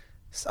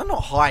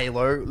 Not high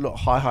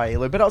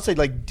elo, but I would say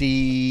like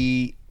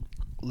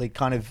like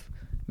kind of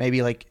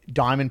maybe like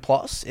Diamond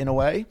Plus in a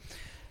way.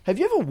 Have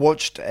you ever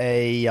watched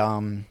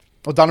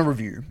or done a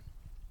review,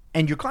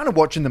 and you're kind of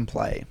watching them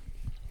play,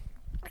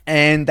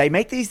 and they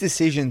make these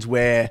decisions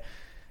where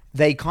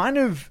they kind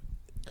of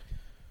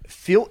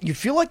feel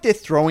like they're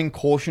throwing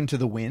caution to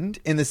the wind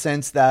in the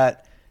sense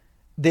that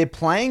they're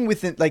playing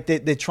with it, like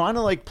they're trying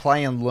to like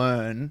play and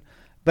learn.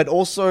 But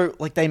also,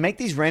 like, they make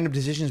these random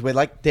decisions where,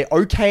 like, they're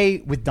okay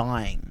with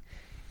dying,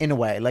 in a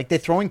way. Like, they're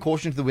throwing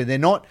caution to the wind.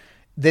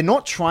 They're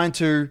not trying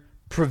to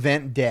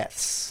prevent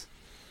deaths.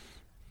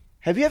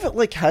 Have you ever,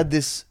 like, had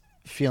this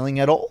feeling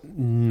at all?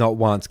 Not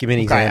once. Give me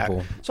an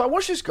example. So I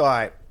watched this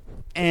guy,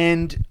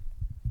 and,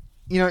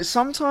 you know,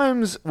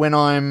 sometimes when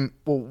a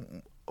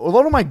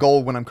lot of my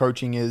goal when I'm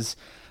coaching is,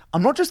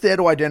 I'm not just there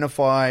to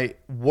identify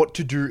what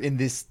to do in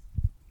this.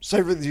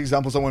 Say, for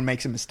example, someone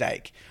makes a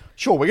mistake.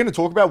 Sure, we're going to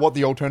talk about what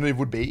the alternative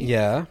would be.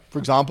 Yeah. For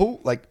example,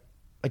 like,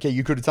 okay,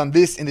 you could have done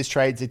this in this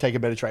trade to take a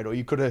better trade, or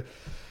you could have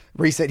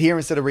reset here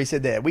instead of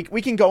reset there. We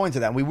can go into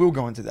that, and we will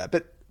go into that.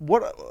 But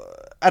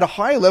at a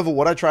higher level,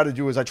 what I try to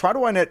do is I try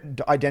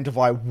to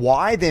identify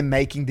why they're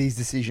making these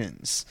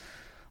decisions.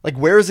 Like,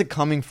 where is it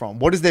coming from?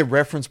 What is their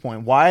reference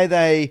point?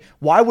 Why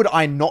would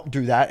I not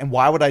do that? And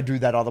why would I do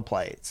that other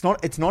play? It's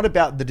not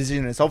about the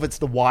decision itself. It's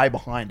the why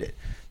behind it.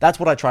 That's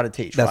what I try to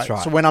teach. That's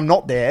right. So when I'm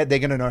not there, they're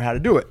going to know how to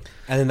do it.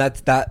 And then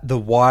the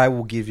why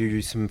will give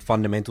you some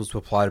fundamentals to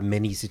apply to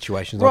many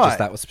situations, not just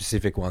that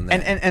specific one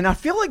there. And I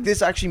feel like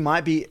this actually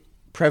might be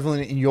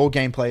prevalent in your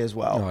gameplay as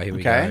well. Oh, here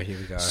we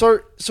go.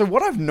 So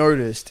what I've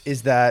noticed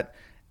is that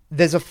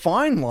there's a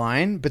fine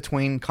line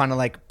between kind of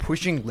like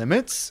pushing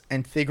limits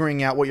and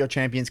figuring out what your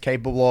champion's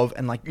capable of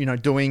and like, you know,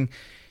 doing,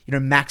 you know,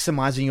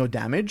 maximizing your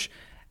damage,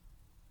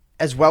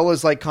 as well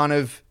as like kind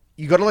of,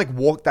 you got to like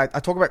walk that. I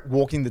talk about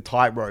walking the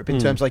tightrope in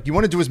terms like you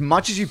want to do as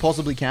much as you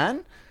possibly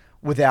can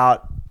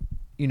without,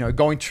 you know,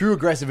 going too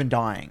aggressive and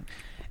dying.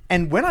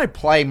 And when I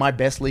play my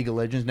best League of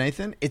Legends,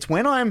 Nathan, it's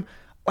when I'm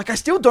like, I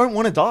still don't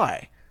want to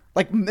die.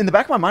 Like, in the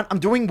back of my mind, I'm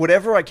doing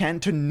whatever I can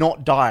to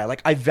not die.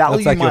 Like, I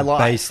value like my your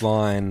life.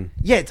 baseline.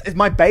 Yeah, it's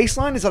my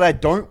baseline is that I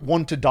don't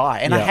want to die.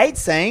 And I Yeah. hate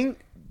saying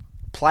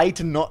play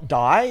to not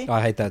die. I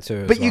hate that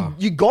too. But as well.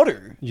 you got to.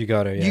 You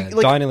got to, yeah.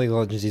 like, Dying in League of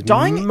Legends is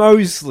dying-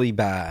 mostly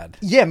bad.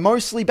 Yeah,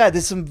 mostly bad.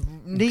 There's some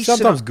niche...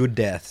 Sometimes good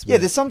deaths. Yeah,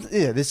 but-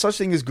 there's such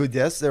thing as good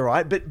deaths, they're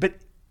right. But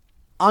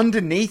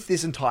underneath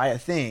this entire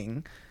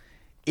thing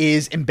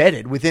is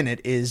embedded within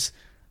it is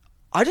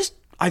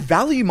I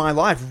value my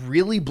life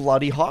really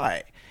bloody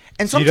high.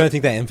 And you don't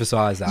think they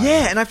emphasize that?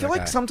 Yeah, and I feel Okay.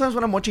 like sometimes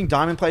when I'm watching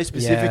Diamond play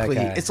specifically,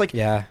 okay. it's like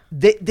Yeah.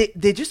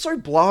 they're just so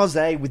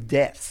blasé with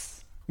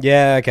deaths.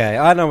 Yeah, okay.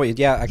 I know what you...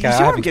 Yeah, okay. You see I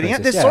what have I'm getting at?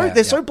 experienced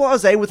They're this. so Yeah,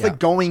 blasé with Yeah. like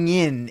going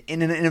in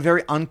a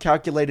very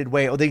uncalculated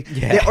way, or they're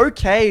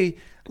okay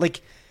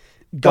like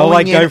They'll going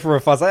like in. go for a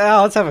fuss. Like,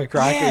 let's have a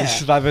crack Yeah.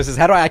 at each other versus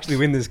how do I actually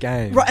win this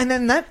game? Right, and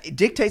then that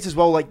dictates as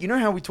well, like, you know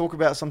how we talk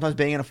about sometimes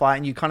being in a fight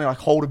and you kind of like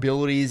hold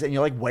abilities and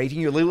you're like waiting,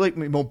 you're a little like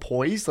more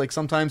poised. Like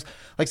sometimes,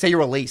 like say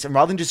you're Elise, and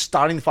rather than just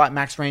starting the fight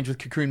max range with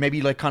Cocoon, maybe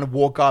you like kind of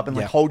walk up and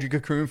like Yeah. hold your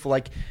Cocoon for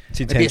like It's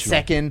maybe a intentional.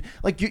 second.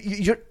 Like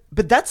you're,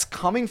 but that's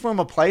coming from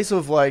a place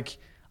of like,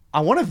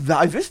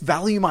 I just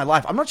value my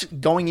life. I'm not just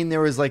going in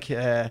there as like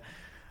a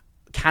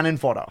cannon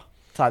fodder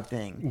type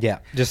thing. Yeah,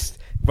 just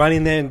run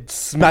in there and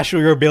smash all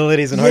your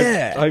abilities and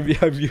Yeah.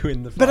 hope you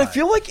win the fight. But I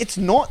feel like it's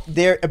not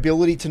their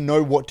ability to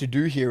know what to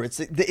do here. It's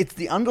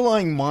the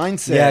underlying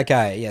mindset. Yeah,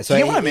 okay, yeah. So Do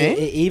you know what I mean?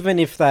 Even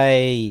if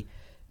they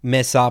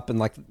mess up and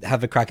like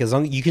have a crack, as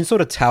long you can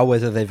sort of tell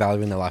whether they're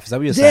valuing their life. Is that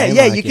what you're saying?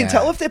 Yeah, Like, you can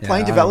tell if they're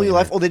playing to I value know.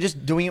 life or they're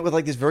just doing it with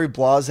like this very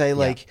blasé,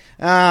 like,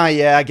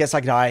 I guess I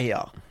could die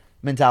here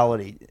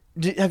mentality.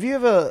 Have you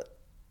ever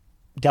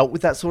dealt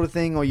with that sort of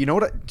thing, or you know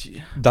what?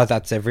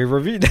 That's every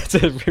review. That's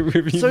every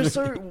review.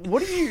 So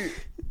what do you?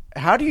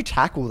 How do you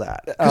tackle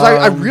that? Because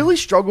I really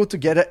struggle to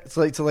get it to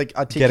like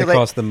articulate get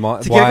across the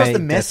why why the that's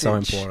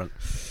message. so important.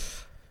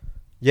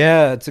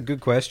 Yeah, it's a good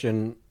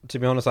question. To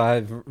be honest, I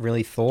haven't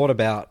really thought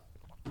about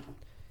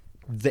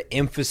the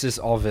emphasis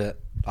of it.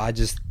 I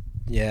just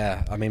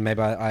Yeah, I mean,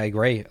 maybe I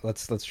agree.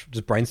 Let's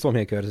just brainstorm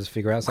here, Curtis,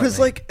 figure out something. Because,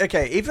 like,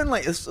 okay, even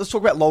like let's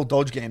talk about LoL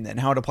Dodge game then.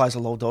 How it applies to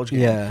LoL Dodge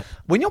game. Yeah.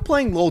 When you're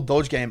playing LoL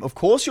Dodge game, of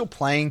course you're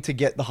playing to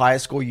get the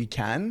highest score you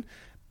can,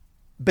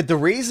 but the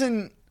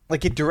reason,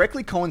 like, it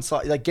directly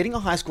coincides, like, getting a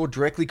high score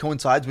directly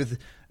coincides with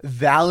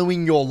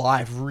valuing your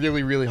life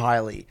really, really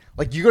highly.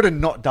 Like, you got to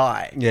not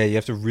die. Yeah, you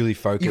have to really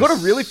focus. You got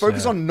to really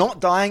focus on not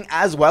dying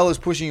as well as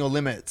pushing your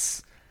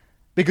limits.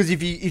 Because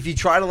if you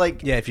try to,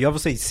 like, Yeah, if you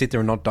obviously sit there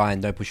and not die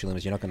and don't push your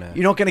limits, you're not gonna.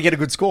 you're not going to get a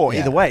good score Yeah,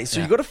 either way. So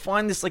yeah. you got to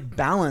find this, like,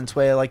 balance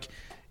where, like,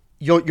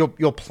 you're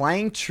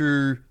playing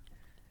to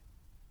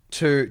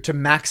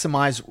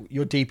maximize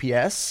your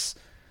DPS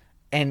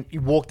and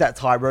you walk that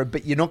tightrope,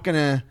 but you're not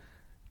gonna.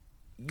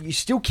 You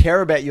still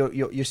care about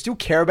you still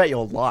care about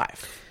your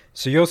life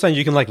So you're saying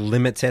you can like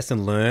limit test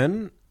and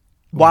learn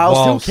while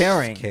whilst still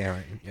caring.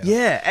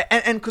 Yeah,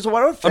 and because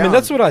what I've I found, mean,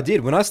 that's what I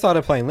did when I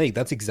started playing League.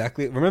 That's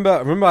exactly.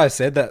 Remember, I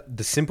said that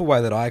the simple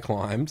way that I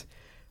climbed,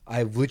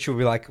 I literally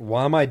be like,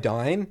 "Why am I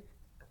dying?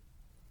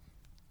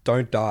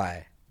 Don't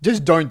die."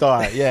 just don't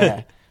die.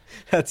 Yeah,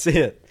 That's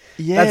it.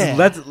 Yeah.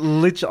 That's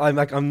literally.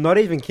 I'm not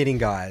even kidding,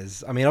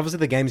 guys. I mean, obviously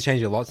the game's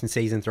changed a lot since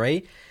season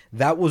 3.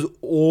 That was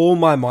all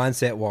my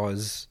mindset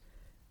was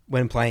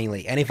when playing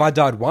League. And if I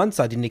died once,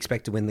 I didn't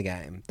expect to win the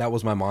game. That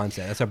was my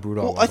mindset. That's how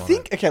brutal. well, I was I on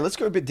think it. okay. Let's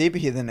go a bit deeper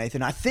here, then,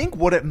 Nathan. I think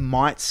what it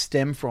might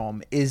stem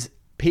from is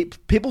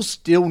people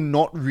still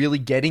not really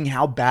getting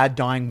how bad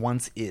dying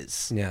once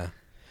is.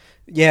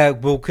 Yeah.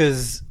 Well,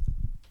 because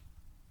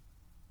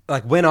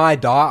like when I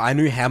die, I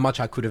knew how much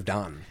I could have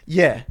done.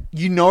 Yeah,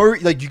 you know,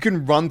 like you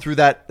can run through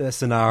that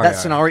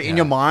Scenario in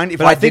your mind. If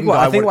But I think didn't what,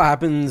 die, I think what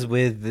happens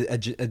with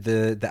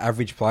the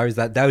average player is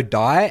that they would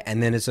die,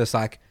 and then it's just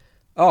like,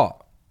 oh,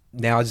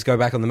 now I just go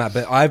back on the map.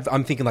 But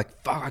I'm thinking like,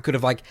 fuck, I could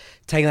have like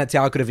taken that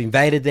tower, I could have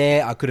invaded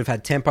there, I could have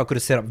had tempo, I could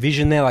have set up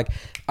vision there, like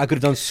I could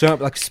have done so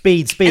like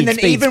speed, and then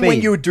speed.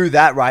 when you would do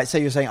that, right? Say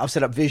you're saying I've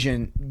set up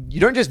vision. You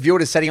don't just view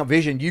it as setting up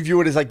vision. You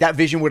view it as like that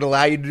vision would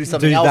allow you to do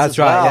something else. That's as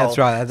right. well. That's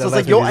right. So it's That's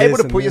like you're what it able is,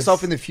 to and put yourself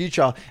this- in the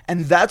future,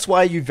 and that's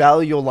why you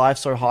value your life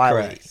so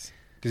highly. correct.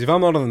 Because if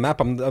I'm not on the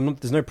map, I'm not,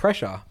 there's no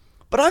pressure.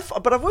 But I've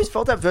always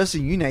felt that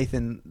versus you,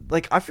 Nathan.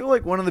 Like I feel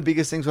like one of the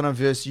biggest things when I'm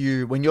versus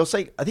you, when you're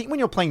saying, I think when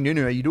you're playing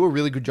Nunu, you do a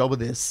really good job of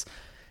this.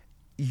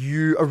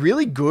 You are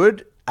really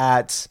good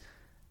at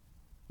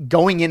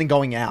going in and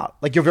going out.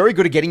 Like you're very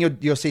good at getting your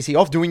CC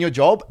off, doing your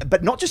job,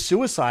 but not just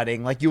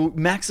suiciding. Like you'll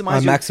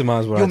maximize.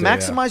 You'll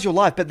maximize your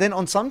life. But then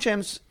on some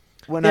champs,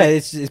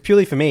 it's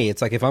purely for me.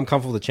 It's like if I'm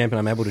comfortable with the champion,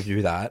 I'm able to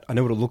do that. I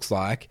know what it looks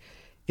like.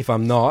 If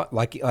I'm not,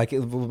 like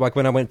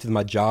when I went to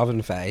my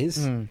Jarvan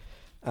phase,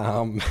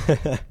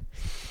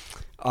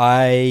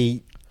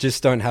 I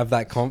just don't have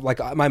that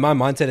my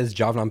mindset is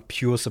Jarvan. I'm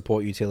pure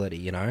support utility,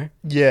 you know.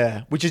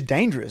 Yeah, which is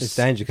dangerous. It's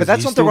dangerous, but 'cause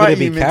that's you not the still gotta right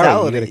be mentality.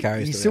 carrying, you gotta carry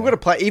You still, still yeah. got to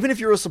play, even if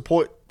you're a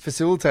support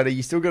facilitator.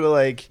 You still got to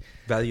like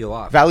Value your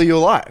life. value your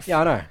life.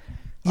 Yeah, I know.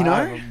 You know?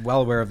 I'm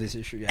well aware of this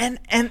issue. Yeah.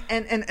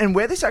 And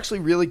where this actually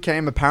really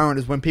came apparent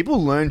is when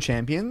people learn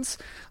champions.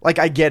 Like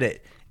I get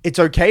it. It's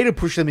okay to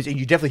push limits, and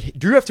you definitely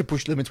do have to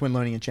push limits when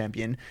learning a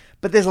champion.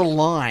 But there's a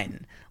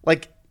line.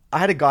 Like I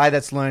had a guy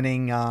that's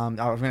learning. I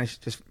was going to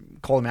just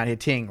call him out here,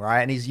 Ting,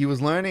 right? And he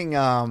was learning.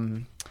 I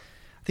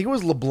think it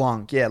was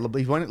LeBlanc. Yeah,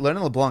 he was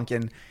learning LeBlanc,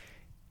 and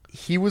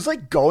he was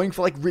like going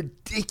for like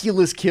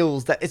ridiculous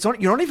kills. That it's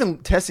not. You're not even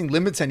testing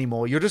limits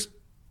anymore. You're just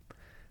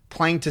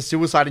playing to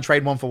suicide and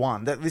trade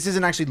 1-for-1. This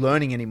isn't actually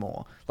learning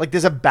anymore. Like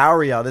there's a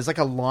barrier. There's like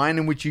a line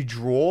in which you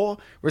draw.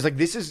 Whereas like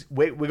this is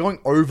we're going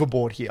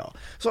overboard here.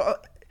 So.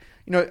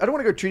 You know, I don't want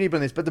to go too deep on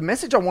this, but the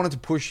message I wanted to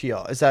push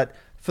here is that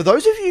for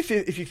those of you,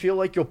 if you feel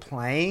like you're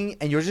playing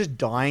and you're just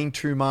dying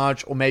too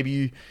much, or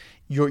maybe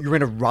you're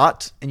in a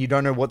rut and you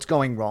don't know what's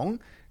going wrong,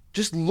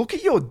 just look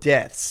at your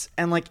deaths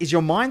and like, is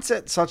your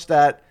mindset such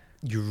that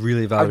You're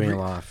really valuing your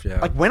life.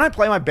 Yeah. like when I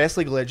play my best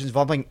League of Legends, if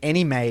I'm playing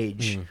any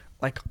mage,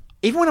 like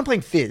even when I'm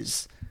playing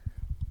Fizz,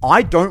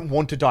 I don't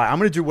want to die. I'm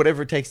going to do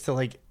whatever it takes to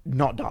like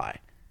not die,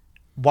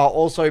 while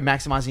also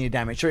maximizing your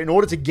damage. So in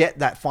order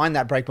to find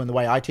that breakpoint, the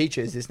way I teach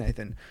it is this,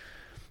 Nathan.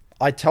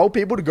 I tell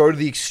people to go to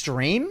the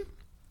extreme.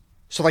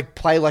 So like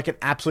play like an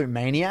absolute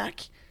maniac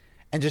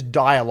and just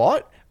die a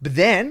lot. But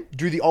then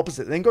do the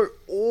opposite. Then go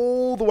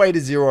all the way to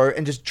 0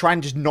 and just try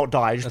and just not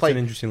die. Just That's play an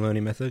interesting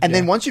learning method. and yeah.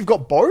 then once you've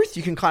got both,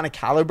 you can kind of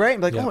calibrate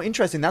and be like, Yeah. oh,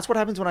 interesting. That's what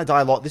happens when I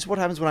die a lot. This is what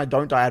happens when I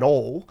don't die at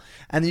all.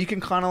 And then you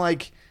can kind of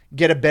like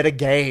get a better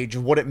gauge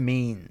of what it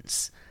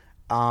means.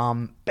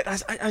 But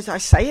I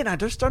say it, and I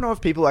just don't know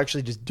if people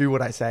actually just do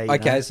what I say. You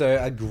Okay, know?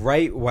 so a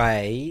great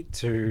way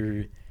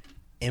to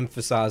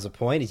emphasize a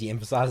point is you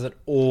emphasize it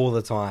all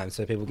the time,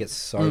 so people get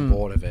so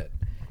bored of it.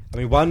 I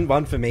mean,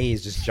 one for me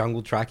is just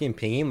jungle tracking,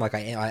 pinging. Like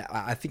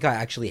I think I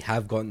actually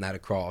have gotten that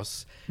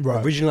across.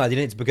 Right. Originally, I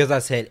didn't. It's because I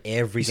said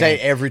every. You say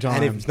game. it every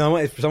time. And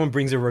if someone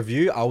brings a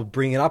review, I'll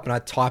bring it up and I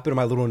type it on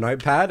my little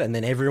notepad, and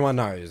then everyone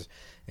knows.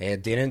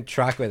 It didn't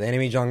track with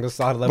enemy jungle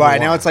started level Right,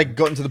 1. now it's like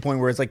gotten to the point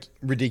where it's like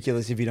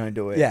ridiculous if you don't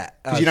do it. Yeah.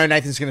 Because you know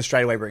Nathan's going to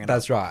straight away bring it up.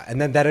 That's right.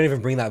 And then they don't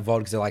even bring that VOD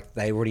because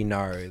they already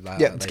know.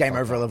 Yeah, it's game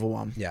over at level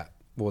 1. Yeah.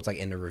 Well, it's like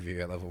end of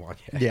review at level 1.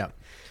 Yeah.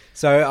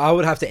 So I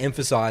would have to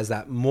emphasize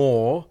that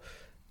more.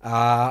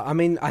 I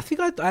mean, I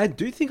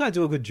do think I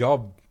do a good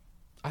job.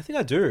 I think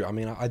I do. I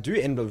mean, I do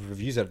end of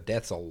reviews at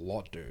deaths a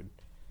lot, dude.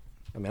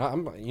 I mean,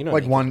 I'm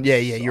like one, yeah.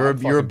 You're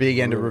a big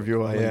end of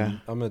reviewer, yeah.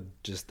 I'm a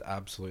just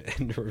absolute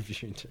end of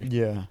review, dude.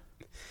 Yeah.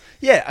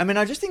 Yeah, I mean,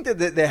 I just think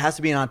that there has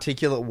to be an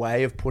articulate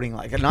way of putting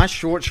like a nice,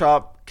 short,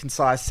 sharp,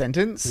 concise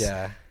sentence.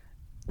 Yeah.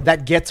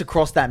 That gets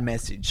across that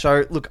message.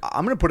 So, look,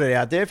 I'm going to put it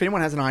out there. If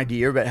anyone has an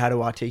idea about how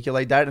to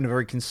articulate that in a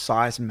very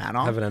concise manner,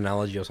 Have an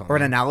analogy or something. or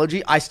an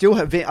analogy,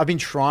 I've been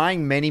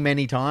trying many,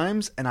 many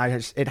times, and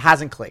it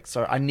hasn't clicked.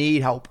 So, I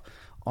need help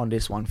on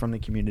this one from the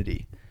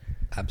community.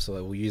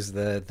 Absolutely, we'll use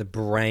the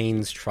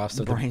brains trust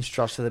of the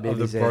BBZ.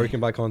 of the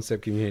Broken by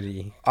Concept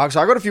community. So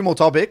I got a few more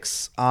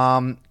topics.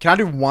 Can I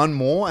do one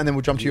more and then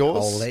we'll jump to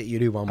yours? I'll let you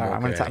do one more.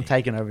 All right, I'm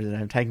taking over today.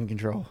 I'm taking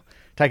control,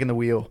 taking the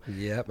wheel.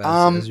 Yep,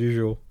 as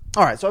usual.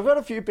 All right, so I've got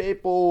a few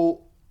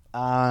people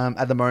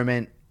at the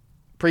moment,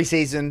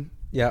 preseason.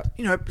 Yeah,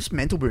 just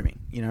mental booming.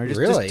 Really?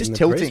 Just In the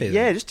tilting. preseason?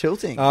 Yeah, just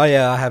tilting. Oh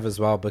yeah, I have as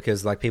well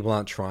because like people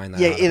aren't trying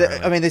that. Yeah,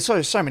 I mean,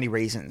 there's so many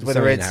reasons.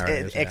 Whether many it's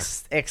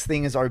narratives, X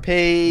thing is OP,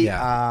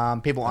 Yeah.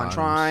 people aren't Guns,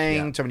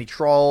 trying, yeah. so many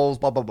trolls,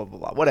 blah blah blah blah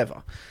blah,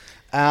 whatever.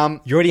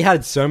 You already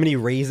had so many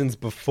reasons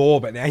before,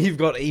 but now you've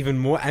got even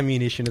more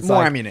ammunition. It's More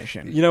like,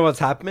 ammunition. You know what's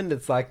happened?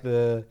 It's like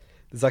there's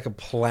like a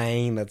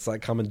plane that's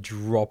like come and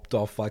dropped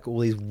off like all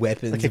these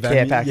weapons. Like a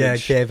care package. Yeah,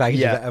 care package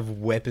Yeah. that have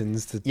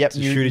weapons to Yep,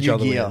 shoot each new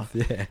other gear.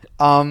 with.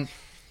 Yeah.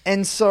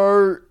 And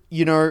so,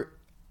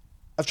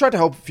 I've tried to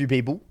help a few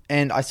people,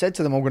 and I said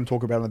to them, I'm going to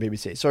talk about it on the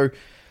BBC. So,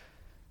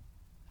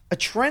 a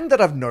trend that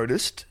I've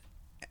noticed,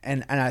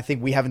 and I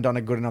think we haven't done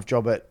a good enough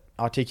job at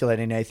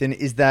articulating, Nathan,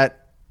 is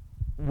that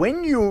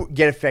when you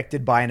get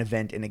affected by an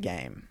event in a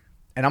game,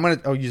 and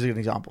I'll use an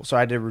example. So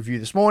I did a review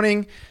this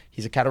morning.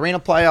 He's a Katarina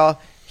player.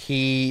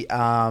 He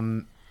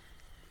was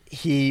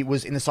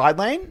in the side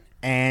lane,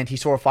 and he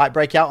saw a fight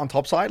break out on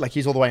top side, like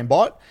he's all the way in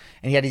bot,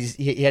 and he had his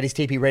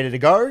TP ready to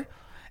go.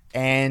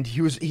 And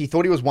he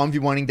thought he was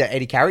 1v1ing the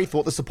AD carry. He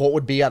thought the support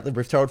would be at the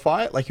Rift Herald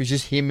fight. Like, it was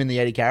just him and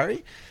the AD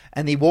carry.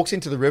 And he walks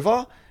into the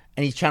river,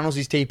 and he channels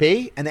his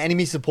TP. And the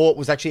enemy support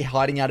was actually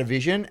hiding out of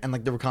vision. And,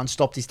 like, the Rakan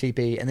stopped his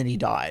TP, and then he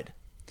died.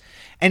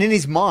 And in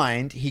his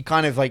mind, he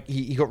kind of, like,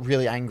 he got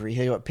really angry.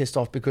 He got pissed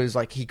off because,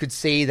 like, he could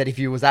see that if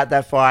he was at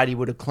that fight, he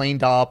would have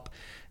cleaned up.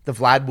 The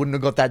Vlad wouldn't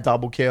have got that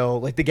double kill.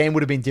 Like, the game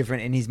would have been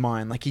different in his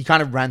mind. Like, he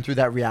kind of ran through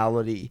that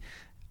reality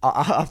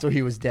after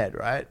he was dead,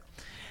 right?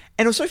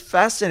 And it was so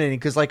fascinating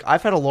because, like,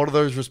 I've had a lot of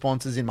those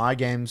responses in my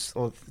games,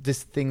 or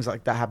just things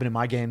like that happen in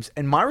my games,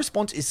 and my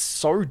response is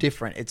so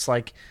different. It's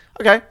like,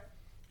 okay,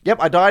 yep,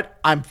 I died.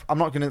 I'm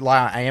not going to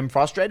lie. I am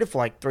frustrated for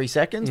like 3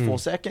 seconds, 4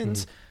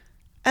 seconds,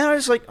 and I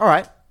was like, all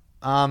right,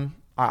 I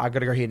got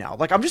to go here now.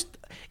 Like,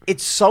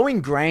 it's so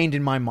ingrained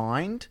in my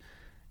mind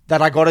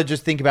that I got to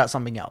just think about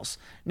something else.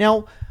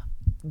 Now,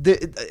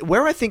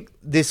 where I think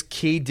this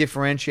key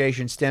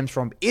differentiation stems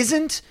from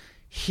isn't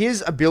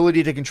his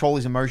ability to control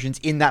his emotions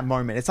in that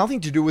moment. It's nothing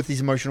to do with his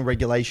emotional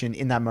regulation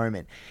in that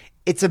moment.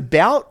 It's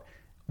about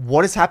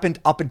what has happened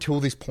up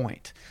until this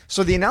point.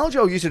 So the analogy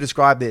I'll use to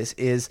describe this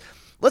is,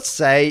 let's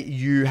say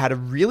you had a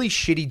really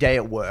shitty day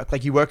at work.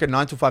 Like, you work a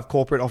 9 to 5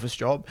 corporate office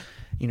job,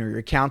 you're an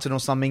accountant or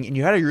something, and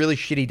you had a really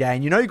shitty day,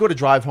 and you've got to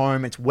drive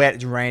home, it's wet,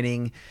 it's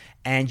raining,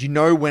 and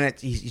when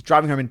he's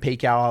driving home in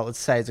peak hour, let's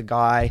say it's a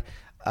guy,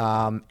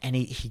 and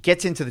he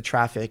gets into the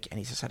traffic, and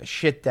he's just had a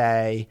shit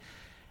day,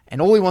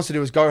 and all he wants to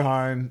do is go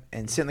home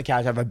and sit on the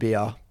couch, have a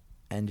beer,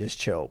 and just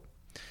chill.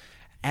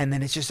 And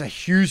then it's just a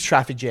huge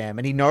traffic jam.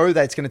 And he knows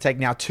that it's going to take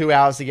now 2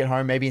 hours to get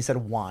home, maybe instead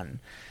of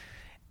 1.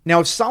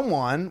 Now, if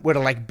someone were to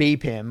like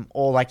beep him,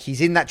 or like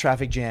he's in that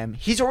traffic jam,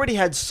 he's already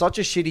had such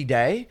a shitty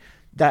day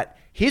that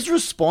his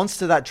response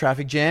to that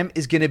traffic jam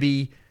is going to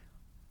be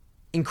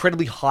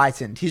incredibly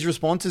heightened. His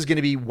response is going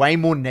to be way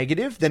more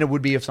negative than it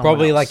would be if someone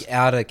Probably else. like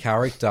out of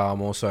character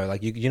more so.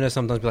 Like,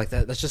 sometimes be like,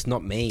 that's just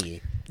not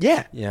me.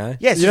 Yeah. Yeah.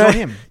 Yeah, it's just not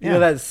him. You know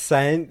that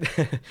saying,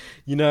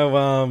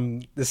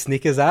 the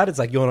Snickers ad? It's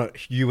like, you're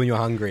not you when you're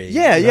hungry.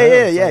 Yeah, You know?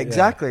 It's like,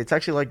 exactly. It's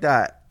actually like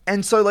that.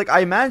 And so, like,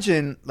 I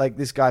imagine like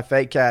this guy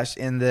Fake Cash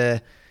in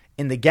the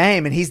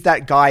game, and he's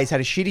that guy. He's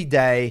had a shitty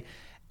day,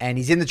 and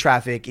he's in the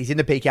traffic. He's in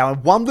the peak hour,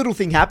 and one little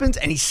thing happens,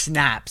 and he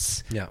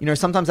snaps. Yeah.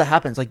 Sometimes that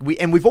happens. Like,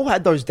 we've all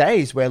had those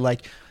days where,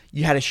 like,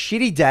 you had a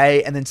shitty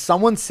day, and then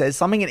someone says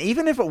something, and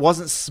even if it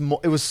wasn't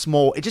small, it was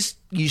small. It just,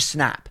 you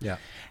snap. Yeah.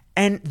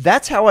 And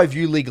that's how I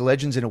view League of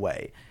Legends in a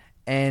way.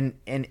 And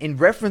in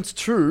reference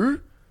to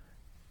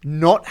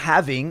not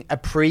having a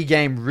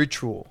pre-game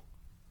ritual.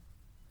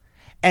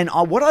 And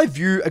what I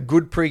view a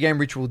good pre-game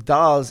ritual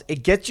does,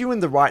 it gets you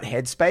in the right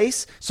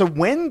headspace. So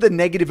when the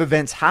negative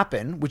events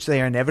happen, which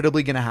they are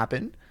inevitably going to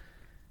happen,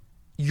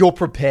 you're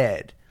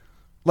prepared.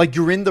 Like,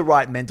 you're in the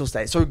right mental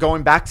state. So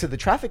going back to the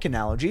traffic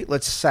analogy,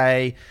 let's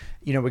say,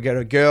 we got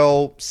a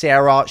girl,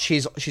 Sarah,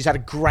 she's had a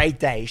great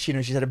day.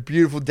 She's had a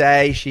beautiful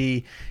day.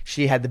 She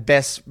had the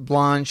best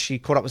lunch. She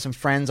caught up with some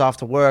friends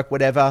after work,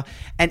 whatever.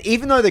 And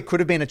even though there could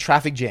have been a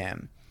traffic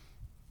jam,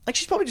 Like,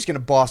 she's probably just going to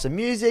blast some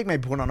music,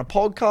 maybe put on a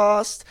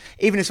podcast.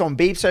 Even if someone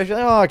beeps her, she'll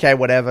be like, oh, okay,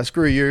 whatever,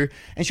 screw you.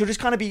 And she'll just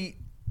kind of be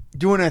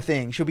doing her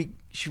thing.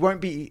 She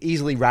won't be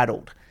easily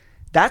rattled.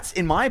 That's,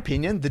 in my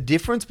opinion, the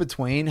difference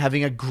between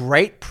having a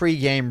great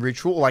pre-game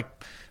ritual, like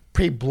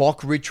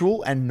pre-block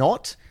ritual, and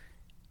not,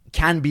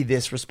 can be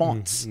this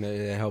response.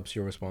 It helps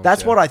your response.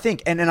 That's what I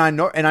think. And I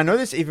know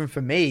this even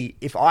for me.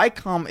 If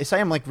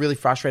say I'm like really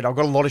frustrated, I've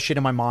got a lot of shit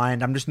in my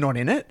mind, I'm just not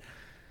in it.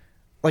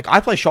 Like,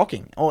 I play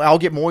shocking, or I'll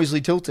get more easily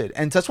tilted.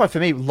 And that's why for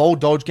me, LOL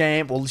Dodge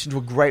Game, or listen to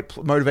a great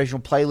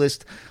motivational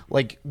playlist,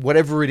 like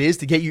whatever it is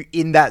to get you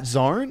in that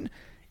zone,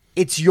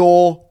 it's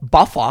your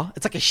buffer.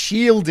 It's like a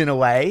shield in a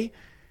way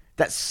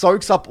that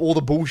soaks up all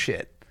the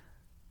bullshit.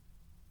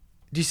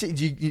 Do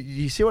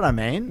you see what I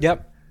mean?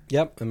 Yep.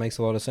 It makes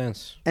a lot of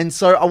sense. And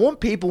so I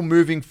want people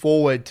moving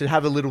forward to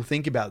have a little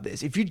think about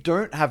this. If you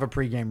don't have a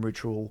pre-game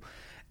ritual,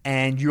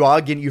 and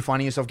you're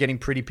finding yourself getting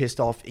pretty pissed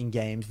off in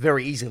games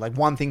very easily. Like,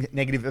 one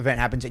negative event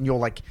happens and you're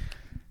like,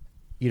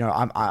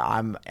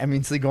 I'm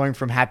instantly going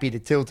from happy to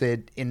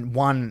tilted in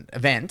one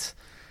event.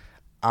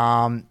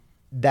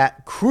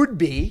 That could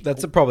be...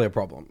 That's probably a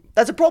problem.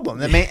 That's a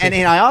problem. I mean, and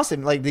I asked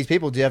them, like, these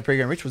people, do you have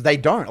pre-game rituals? They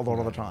don't a lot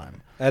of the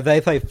time. Do they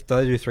do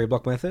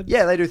 3-block method?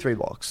 Yeah, they do 3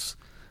 blocks.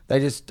 They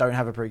just don't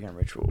have a pre-game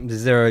ritual.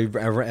 Is there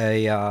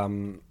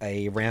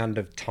a round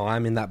of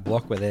time in that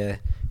block where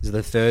is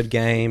the third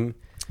game...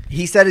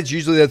 He said it's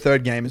usually the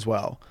third game as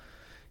well.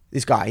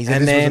 This guy, he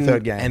said this was the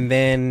third game. And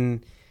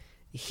then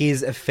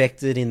he's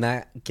affected in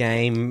that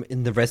game,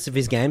 in the rest of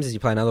his games, as you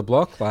play another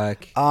block?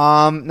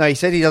 No, he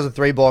said he does a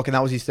 3 block, and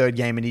that was his third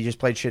game, and he just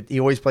played shit.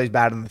 He always plays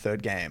bad in the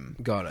third game.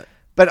 Got it.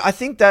 But I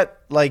think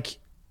that, like,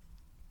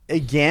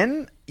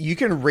 again, you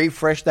can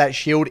refresh that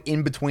shield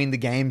in between the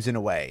games in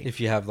a way. If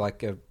you have,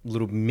 like, a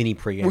little mini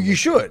pre-game. Well, you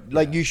should.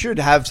 Like, you should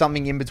have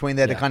something in between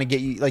there to kind of get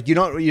you... Like, you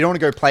don't want to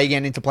go play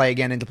again into play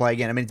again into play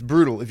again. I mean, it's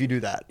brutal if you do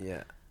that.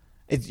 Yeah.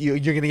 You're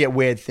going to get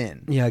weird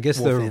thin. Yeah, I guess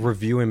the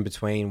review in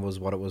between was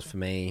what it was for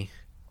me.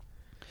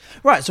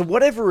 Right, so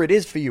whatever it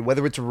is for you,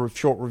 whether it's a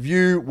short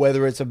review,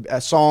 whether it's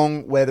a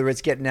song, whether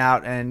it's getting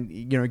out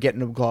and,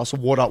 getting a glass of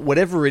water,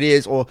 whatever it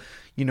is, or,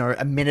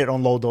 a minute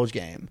on LOL Dodge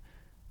Game,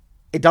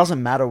 it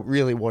doesn't matter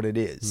really what it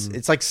is.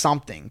 It's like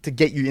something to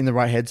get you in the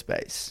right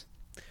headspace.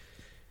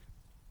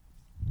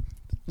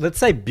 Let's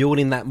say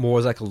building that more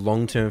as like a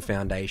long-term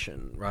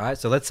foundation, right?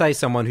 So let's say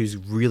someone who's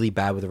really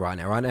bad with it right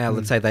now,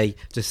 let's say they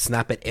just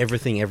snap at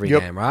everything every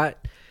game, right?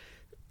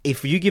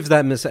 If you give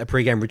them a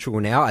pre-game ritual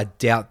now, I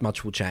doubt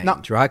much will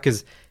change, right?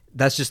 Because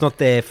that's just not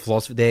their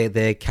philosophy,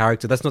 their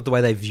character. That's not the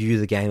way they view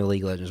the game of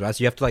League of Legends, right?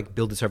 So you have to like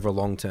build this over a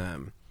long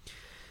term.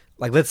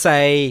 Like let's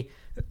say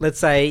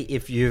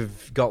if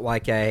you've got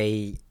like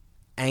a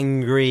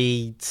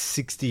angry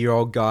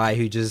 60-year-old guy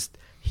who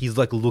he's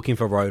like looking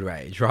for road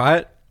rage,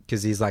 right?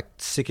 Because he's like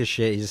sick of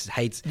shit. He just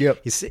hates.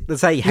 Yep.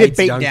 Let's say he hates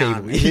young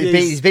people.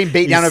 He's been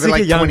beat down over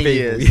like 20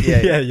 years.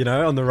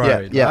 Yeah, on the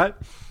road,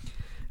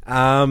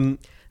 right?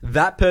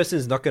 That person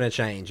is not going to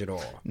change at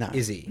all,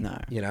 is he? No.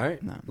 No.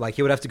 Like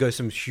he would have to go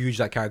some huge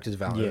like character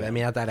development. Yeah. I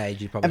mean, at that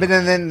age, you probably. But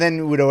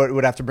then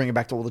would have to bring it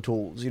back to all the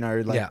tools,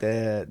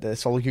 the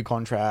solo queue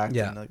contract,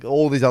 and like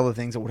all these other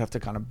things that would have to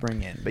kind of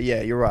bring in. But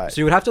yeah, you're right.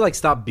 So you would have to like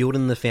start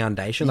building the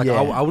foundation. Like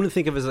I wouldn't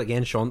think of it as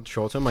again short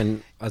term,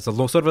 and as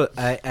a sort of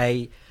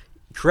a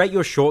create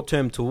your short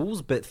term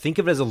tools, but think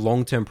of it as a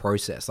long term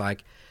process,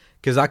 like.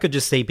 Because I could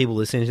just see people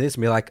listening to this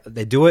and be like,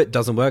 they do it,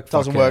 doesn't work.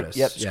 Doesn't work.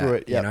 Yep, screw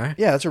it. Yep.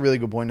 Yeah, that's a really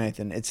good point,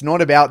 Nathan. It's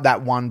not about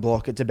that one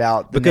block. It's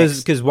about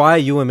because why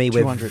you and me,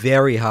 we're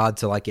very hard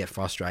to like get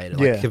frustrated,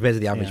 compared to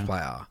the average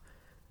player.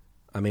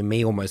 I mean,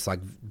 me almost like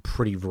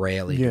pretty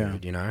rarely,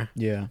 dude,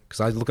 Yeah. Because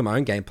I look at my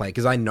own gameplay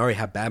because I know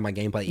how bad my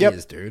gameplay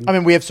is, dude. I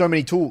mean, we have so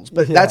many tools,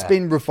 but that's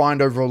been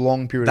refined over a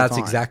long period of time.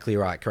 That's exactly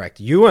right. Correct.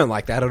 You weren't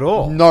like that at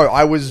all. No,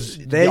 I was.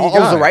 I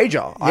was a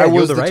rager. I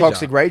was the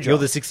toxic rager. You're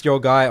the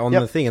 60-year-old guy on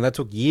the thing, and that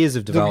took years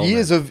of development.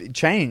 Years of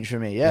change for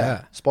me.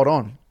 Yeah. Spot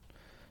on.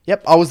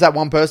 Yep, I was that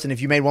one person.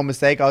 If you made one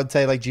mistake, I would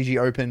say like GG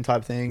open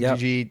type thing.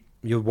 GG.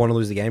 You want to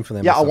lose the game for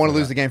them. Yeah, I want to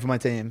lose the game for my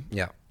team.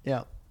 Yeah.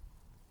 Yeah.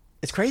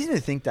 It's crazy to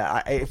think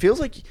that. It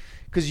feels like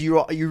because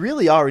you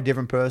really are a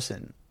different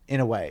person in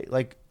a way.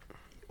 Like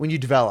when you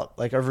develop,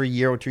 like over a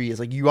year or 2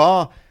 years, like you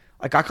are.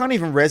 Like I can't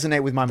even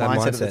resonate with my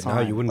mindset at the time.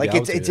 No, you wouldn't. Like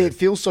it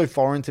feels so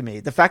foreign to me.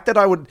 The fact that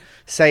I would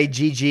say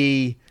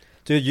GG.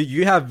 Dude, you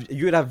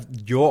would have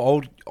your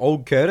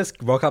old Curtis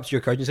rock up to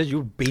your coaching session. You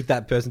would beat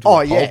that person to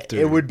a pulp,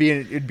 dude.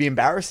 It'd be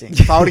embarrassing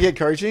if I were to get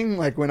coaching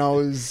like when I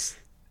was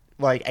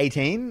like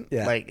 18.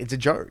 Yeah. Like it's a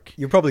joke.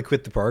 You'll probably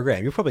quit the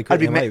program. You'll probably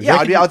quit MLA.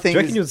 Do you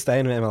reckon you'd stay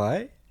in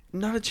MLA?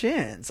 Not a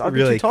chance. I'd be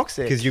too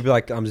toxic. Because you'd be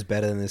like, I'm just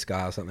better than this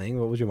guy or something.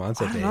 What would your mindset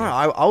be? I don't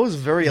know. I was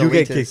very elitist. You'd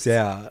get kicked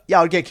out. Yeah,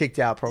 I would get kicked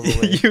out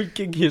probably. You'd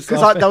kick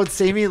yourself. Because they would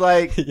see me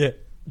like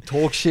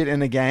talk shit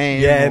in a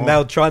game. Yeah, and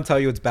they'll try and tell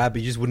you it's bad,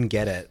 but you just wouldn't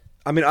get it.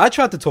 I mean, I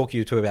tried to talk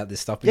you two about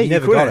this stuff, but you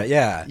never got it.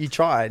 Yeah. You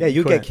tried. Yeah,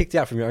 you'd get kicked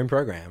out from your own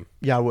program.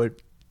 Yeah, I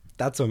would.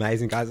 That's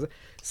amazing, guys.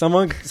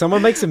 Someone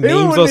makes some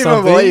People memes or wouldn't even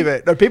something. believe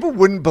it. No, people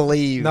wouldn't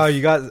believe. No,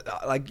 you guys,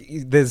 like,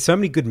 there's so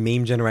many good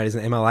meme generators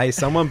in MLA.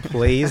 Someone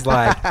please,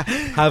 like,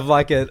 have,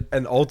 like,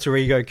 an alter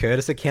ego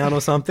Curtis account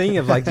or something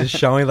of, like, just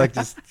showing, like,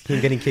 just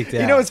him getting kicked out.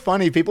 You know, it's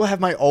funny. People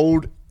have my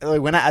old, like,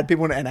 when I add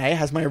people to NA, it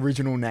has my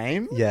original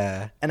name.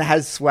 Yeah. And it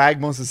has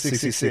Swag Monster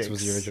 666. 666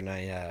 was the original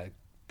name, yeah.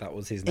 That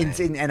was his name. It's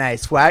in NA.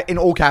 Swag, in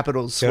all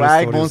capitals. Curtis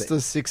Swag thought he was- Monster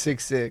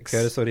 666.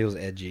 Curtis thought he was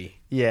edgy.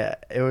 Yeah,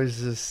 it was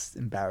just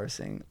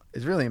embarrassing.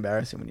 It's really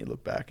embarrassing when you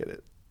look back at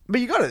it. But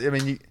you got it. I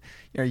mean, you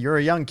know, you're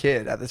a young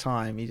kid at the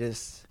time. You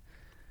just,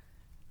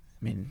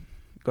 I mean,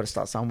 you got to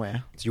start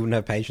somewhere. So you wouldn't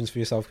have patience for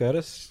yourself,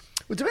 Curtis?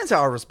 Well, it depends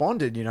how I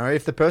responded. You know,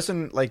 if the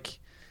person like,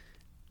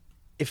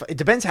 if it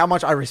depends how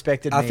much I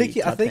respected. I me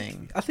think type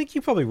thing.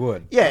 you probably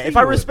would. Yeah, think if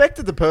I you would.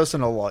 respected the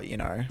person a lot, you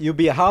know, You'll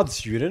be a hard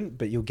student,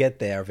 but you'll get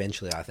there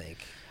eventually, I think.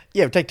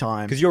 yeah, it would take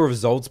time. Because you're a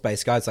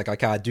results-based guy. It's like,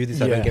 okay, I do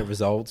this, I Yeah. don't get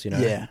results, you know?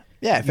 Yeah,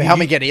 yeah. If it You- helped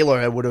me you- get Elo,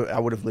 I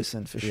would have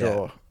listened for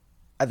sure.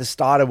 At the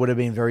start, I would have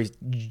been very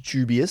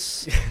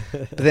dubious,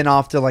 but then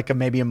after like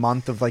maybe a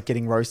month of like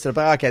getting roasted,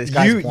 I'm like, okay, this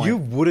guy's a point. You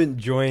wouldn't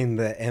join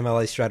the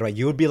MLA straight away.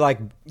 You would be like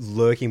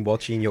lurking,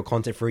 watching your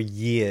content for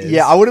years.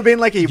 Yeah, I would have been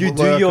like a You do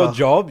lurker. your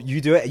job, you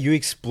do it, you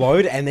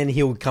explode, and then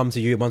he'll come to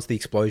you once the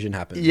explosion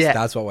happens. Yeah,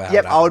 That's what would happen.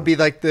 Yep, I would be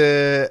like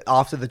the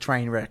after the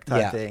train wreck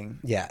type yeah. thing.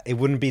 Yeah, it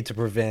wouldn't be to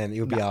prevent. It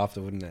would be No.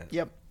 after, wouldn't it?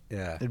 Yep,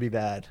 Yeah. it'd be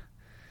bad.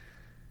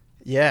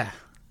 Yeah,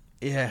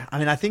 yeah. I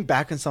mean, I think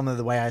back on some of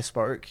the way I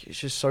spoke. It's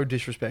just so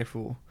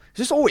disrespectful. It's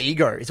just all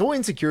ego. It's all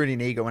insecurity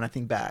and ego when I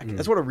think back.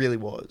 That's what it really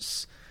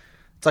was.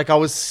 It's like I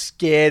was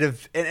scared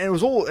of, and it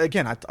was all,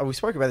 again, we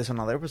spoke about this on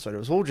another episode. It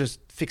was all just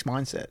fixed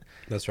mindset.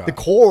 That's right. The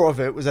core of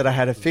it was that I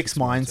had a fixed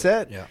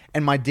mindset, yeah.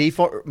 and my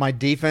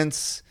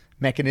defense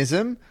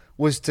mechanism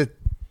was to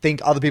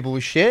think other people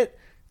were shit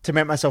to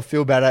make myself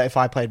feel better if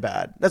I played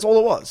bad. That's all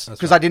it was. That's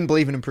Because right. I didn't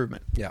believe in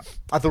improvement. Yeah.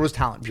 I thought it was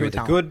talent, You're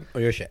pure either talent. good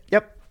or you're shit.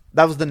 Yep.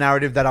 That was the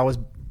narrative that I was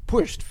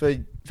pushed for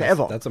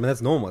forever. That's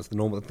normal. It's the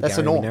normal. That's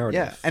the Gary norm. narrative.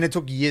 Yeah. And it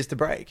took years to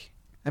break.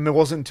 I mean, it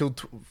wasn't until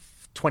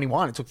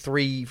 21. It took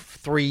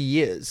three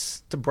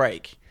years to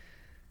break,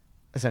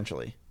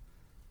 essentially.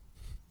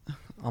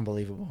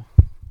 Unbelievable.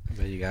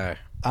 There you go.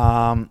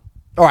 All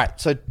right.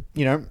 So,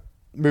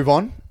 move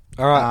on.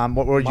 All right.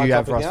 What would My you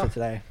have for topic us now? for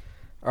today?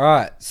 All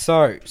right.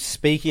 So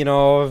speaking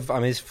of,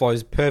 this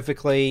flows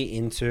perfectly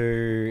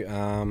into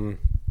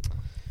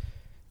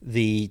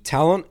the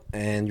talent,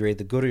 and you're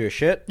either good or you're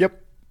shit. Yep.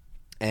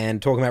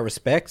 And talking about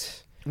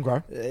respect.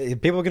 Okay.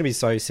 People are going to be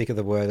so sick of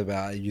the word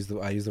about I use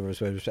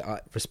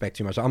the respect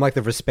too much. I'm like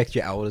the respect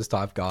your elders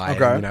type guy.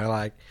 Okay. And,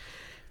 like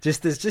there's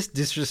just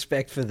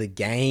disrespect for the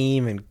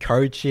game and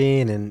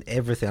coaching and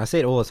everything. I see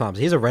it all the time.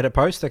 So here's a Reddit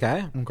post.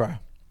 Okay. Okay.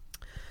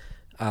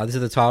 This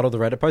is the title of the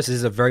Reddit post. This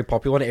is a very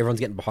popular one. Everyone's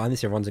getting behind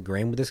this. Everyone's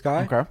agreeing with this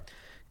guy. Okay.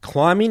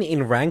 Climbing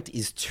in ranked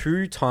is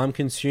too time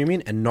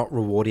consuming and not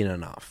rewarding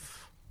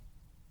enough.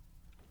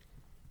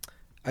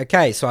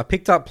 Okay, so I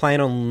picked up playing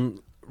on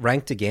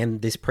ranked again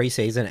this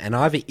preseason, and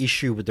I have an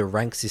issue with the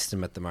rank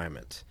system at the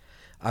moment.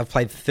 I've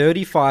played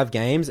 35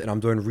 games and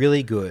I'm doing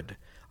really good.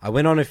 I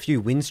went on a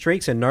few win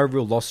streaks and no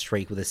real loss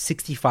streak with a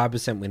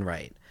 65% win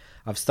rate.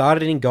 I've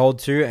started in gold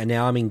 2 and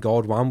now I'm in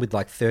gold 1 with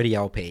like 30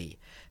 LP.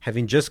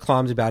 Having just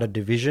climbed about a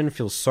division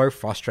feels so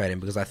frustrating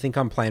because I think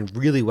I'm playing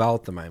really well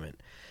at the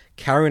moment.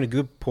 Carrying a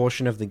good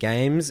portion of the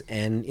games,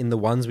 and in the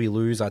ones we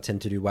lose I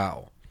tend to do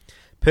well.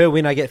 Per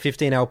win I get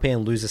 15 LP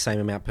and lose the same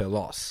amount per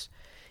loss.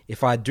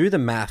 If I do the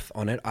math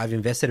on it, I've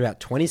invested about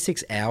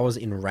 26 hours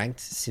in ranked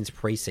since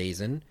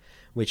preseason,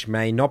 which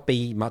may not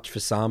be much for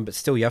some, but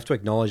still you have to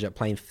acknowledge that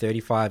playing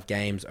 35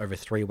 games over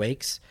 3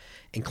 weeks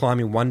and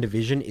climbing one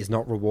division is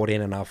not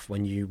rewarding enough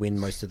when you win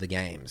most of the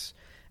games.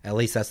 At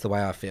least that's the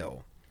way I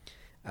feel.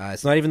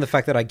 It's not even the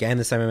fact that I gain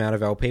the same amount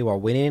of LP while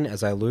winning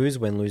as I lose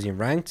when losing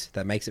ranked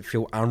that makes it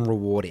feel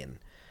unrewarding.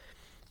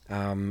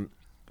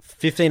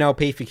 15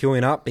 LP for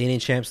queuing up, being in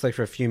Champ Select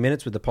for a few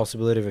minutes with the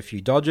possibility of a few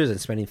dodges and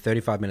spending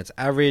 35 minutes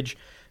average,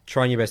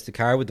 trying your best to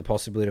carry with the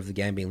possibility of the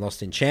game being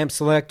lost in Champ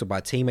Select or by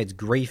teammates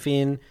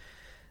griefing.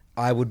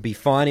 I would be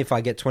fine if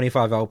I get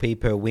 25 LP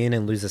per win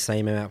and lose the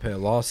same amount per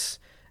loss,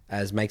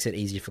 as makes it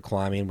easier for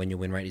climbing when your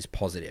win rate is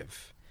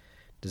positive.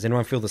 Does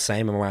anyone feel the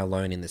same, or am I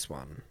alone in this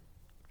one?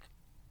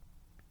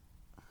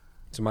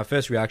 So my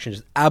first reaction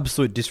is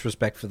absolute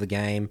disrespect for the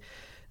game.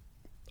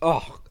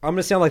 Oh, I'm going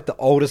to sound like the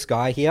oldest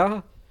guy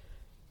here.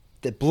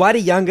 The bloody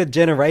younger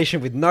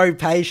generation with no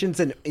patience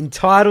and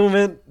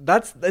entitlement.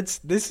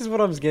 This is what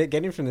I'm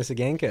getting from this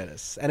again,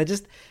 Curtis. And it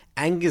just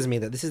angers me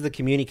that this is the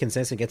community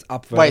consensus gets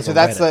upvoted. Wait, so on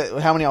that's Reddit.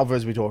 how many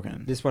upvotes are we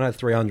talking? This one had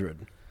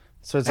 300.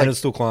 So it's And like, it's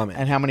still climbing.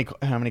 and how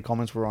many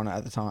comments were on it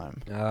at the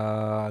time?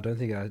 I don't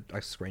think I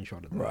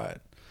screenshotted that. Right.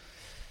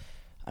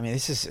 I mean,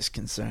 this is just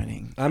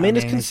concerning. I mean,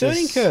 it's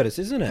concerning, Curtis,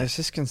 isn't it? It's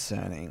just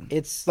concerning.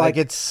 It's like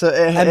like it's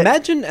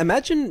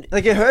imagine.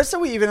 like it hurts that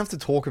we even have to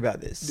talk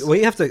about this.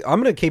 We have to.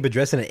 I'm going to keep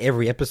addressing it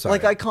every episode.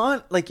 Like I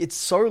can't. Like it's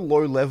so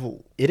low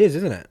level. It is,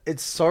 isn't it?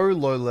 It's so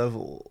low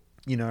level.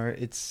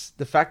 It's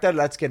the fact that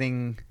that's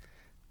getting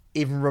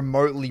even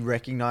remotely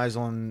recognized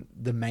on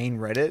the main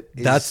Reddit.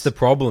 That's the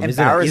problem,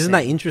 isn't it? Isn't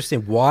that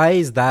interesting? Why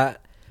is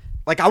that?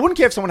 Like, I wouldn't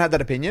care if someone had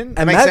that opinion.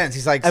 It makes sense.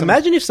 He's like,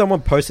 imagine if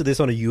someone posted this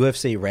on a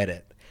UFC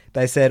Reddit.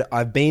 They said,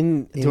 "I've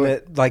been in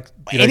the, like,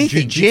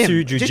 anything,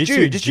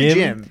 jiu-jitsu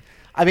gym.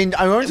 I mean,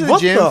 I went to the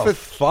What gym the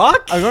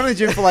fuck? I went to the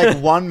gym for like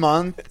 1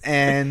 month,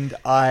 and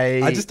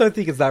I just don't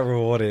think it's that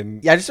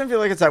rewarding. Yeah, I just don't feel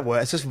like it's that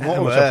worth. It's just more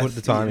How much worth, I put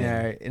the time in.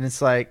 And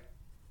it's like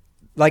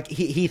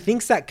he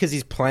thinks that because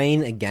he's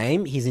playing a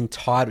game, he's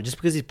entitled. Just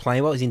because he's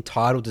playing well, he's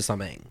entitled to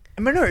something.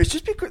 I mean, no, it's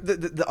just because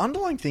the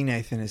underlying thing,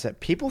 Nathan, is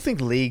that people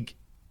think League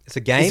It's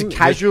a game. is a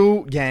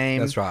casual game.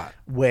 That's right.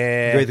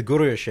 Where You're either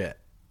good or you're shit.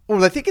 well,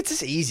 they think it's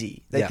just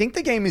easy. They think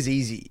the game is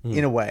easy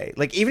in a way.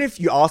 Like, even if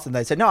you ask them,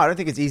 they say, "No, I don't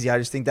think it's easy. I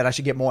just think that I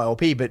should get more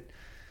LP." But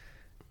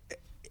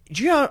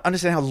do you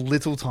understand how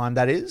little time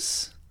that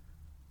is?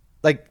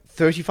 Like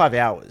 35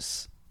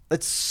 hours.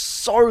 That's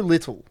so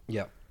little.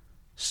 Yeah.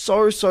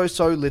 So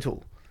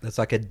little. That's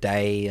like a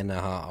day and a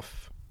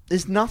half.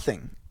 There's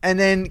nothing. And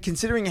then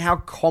considering how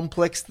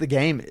complex the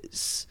game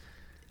is.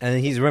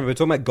 And remember, we're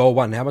talking about goal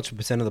one. How much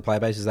percent of the player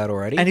base is that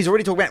already? And he's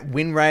already talking about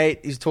win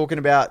rate. He's talking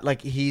about,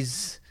 like,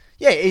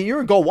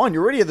 you're in goal one.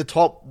 You're already at the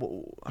top.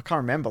 I can't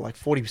remember, like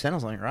 40% or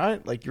something,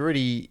 right? Like, you're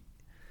already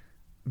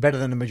better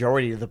than the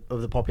majority of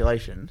the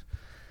population.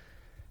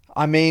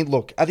 I mean,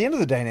 look, at the end of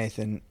the day,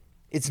 Nathan,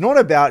 it's not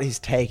about his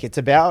take. It's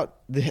about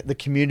the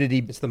community.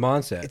 It's the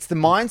mindset. It's the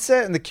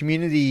mindset and the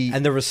community.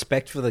 And the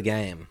respect for the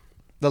game.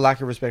 The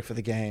lack of respect for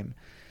the game.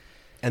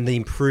 And the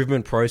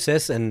improvement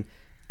process and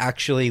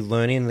actually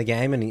learning the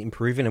game and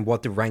improving and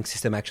what the rank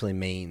system actually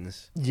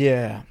means.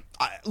 Yeah.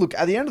 Look,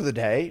 at the end of the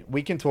day,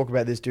 we can talk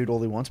about this dude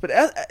all he wants, but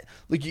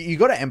look, you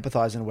got to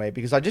empathize in a way,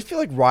 because I just feel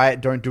like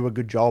Riot don't do a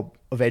good job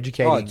of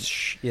educating. Oh,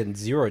 it's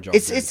zero job.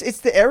 It's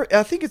the error.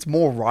 I think it's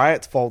more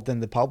Riot's fault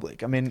than the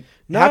public. I mean,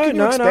 no,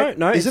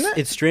 isn't it?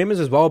 It's streamers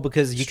as well,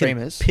 because you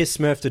Streamers. can piss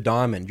Smurf to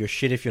Diamond. You're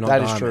shit if you're not That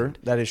Diamond. is true.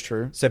 That is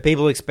true. So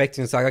people are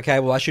expecting, it's like, okay,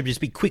 well, I should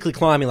just be quickly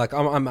climbing. Like,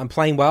 I'm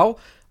playing well,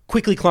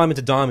 quickly climb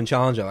into Diamond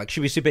Challenger. Like,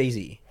 should be super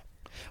easy.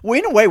 Well,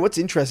 in a way, what's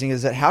interesting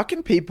is that how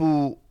can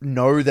people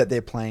know that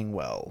they're playing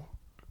well?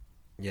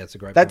 Yeah, it's a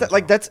great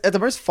That's at the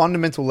most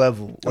fundamental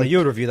level. Well, you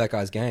would review that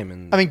guy's game,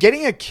 and I mean,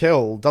 getting a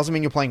kill doesn't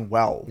mean you're playing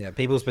well. yeah,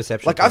 people's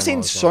perception. Like, I've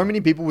seen so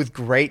many people with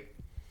great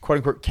quote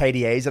unquote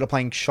KDAs that are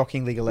playing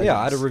shocking League of Legends. Yeah,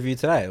 I had a review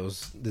today.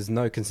 There's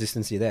no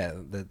consistency there.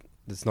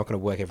 That's not going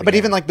to work every But game.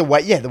 even like the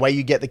way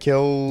you get the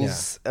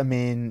kills. Yeah. I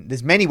mean,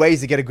 there's many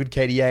ways to get a good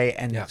KDA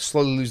and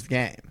slowly lose the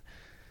game.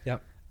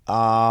 Yep.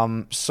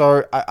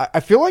 So I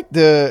feel like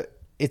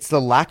it's the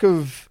lack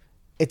of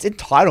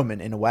entitlement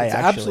in a way. It's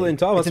actually. absolute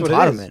entitlement. It's That's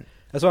entitlement. What it is.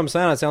 That's what I'm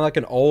saying. I sound like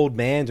an old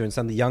man doing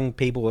something. Young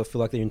people that feel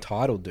like they're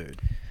entitled,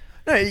 dude.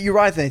 No, you're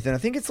right, Nathan. I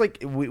think it's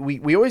like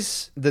we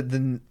always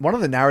the one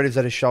of the narratives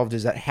that is shoved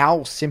is that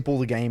how simple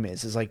the game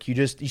is. Is like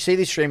you see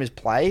these streamers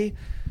play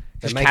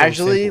just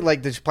casually,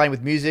 like they're just playing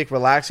with music,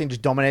 relaxing,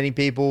 just dominating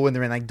people, and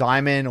they're in like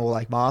Diamond or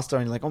like Master,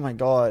 and you're like, oh my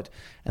god,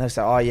 and they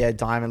say, oh yeah,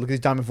 Diamond. Look at this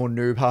Diamond for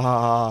noob, ha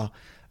ha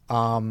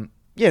ha.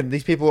 Yeah,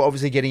 these people are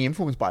obviously getting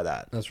influenced by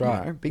that. That's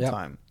right, you know, big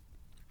time.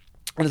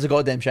 And it's a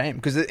goddamn shame,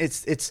 because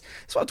it's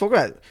what I talk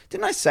about.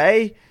 Didn't I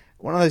say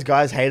one of those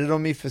guys hated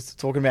on me for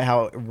talking about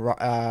how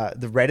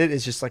the Reddit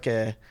is just like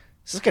it's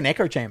like an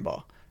echo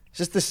chamber. It's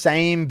just the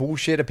same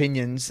bullshit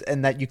opinions,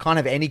 and that you can't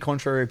have any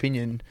contrary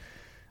opinion,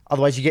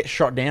 otherwise you get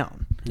shot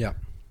down. Yeah.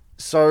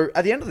 So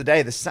at the end of the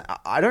day, I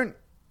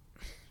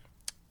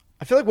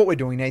feel like what we're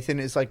doing, Nathan,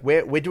 is like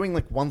we're doing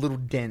like one little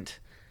dent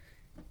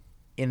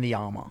in the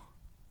armor.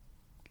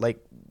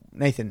 Like,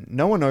 Nathan,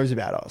 no one knows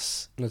about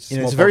us. It's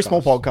a very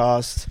small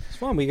podcast. It's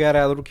fine. We got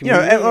our little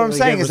community. And what I'm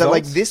saying is that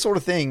like this sort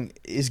of thing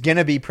is going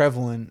to be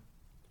prevalent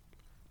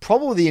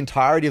probably the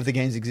entirety of the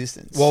game's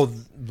existence. Well,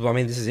 I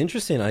mean, this is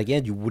interesting.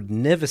 Again, you would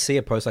never see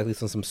a post like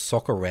this on some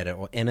soccer Reddit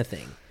or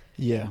anything.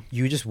 Yeah.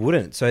 You just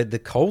wouldn't. So the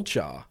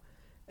culture,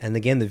 and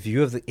again, the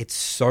view of it's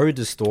so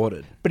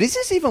distorted. But is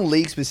this even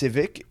league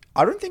specific?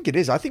 I don't think it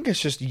is. I think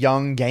it's just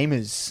young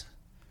gamers.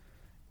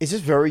 It's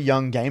just very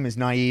young gamers,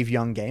 naive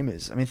young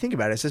gamers. I mean, think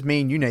about it. It's just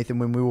me and you, Nathan,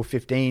 when we were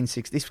 15,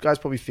 16. This guy's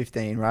probably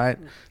 15, right?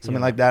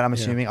 Something like that, I'm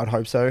assuming. I'd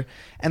hope so.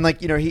 And,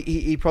 like, you know,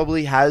 he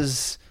probably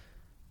has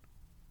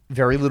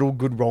very little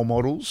good role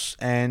models,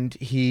 and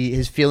he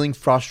is feeling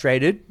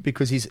frustrated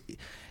because he's...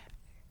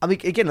 I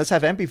mean, again, let's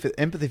have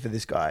empathy for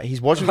this guy.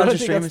 He's watching a bunch of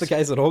streamers. That's the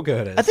case at all,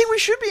 Curtis. I think we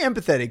should be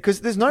empathetic,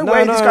 because there's no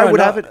way this guy would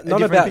have it.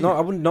 I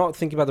would not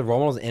think about the role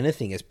models or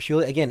anything. It's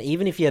purely, again,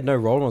 even if he had no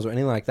role models or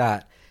anything like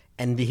that,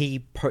 and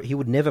he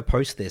would never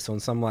post this on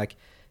some like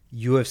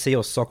UFC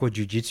or soccer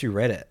jiu-jitsu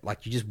Reddit.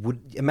 Like, you just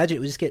would imagine it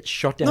would just get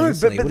shot down.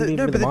 But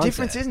the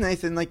difference is,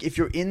 Nathan, like, if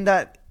you're in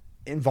that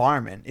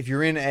environment, if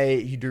you're in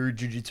you do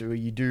jiu-jitsu or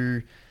you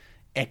do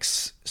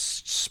X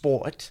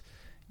sport,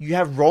 you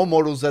have role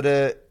models that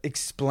are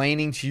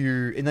explaining to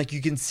you, and like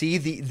you can see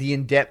the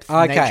in-depth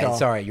nature. Okay,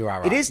 sorry, you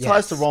are right. It is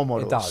ties to role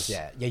models. It does,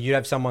 yeah. You'd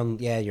have someone,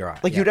 you're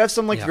right. Like, you'd have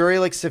some very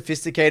like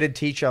sophisticated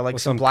teacher, like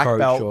some black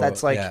belt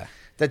that's like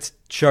that's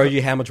Show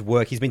you how much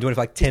work he's been doing it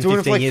for like 10, doing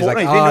it 15 for like years. 40,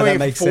 Like, he's been doing that it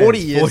makes for 40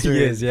 sense. years, 40 dude.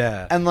 years,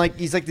 yeah. And like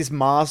he's like this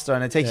master,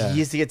 and it takes Yeah.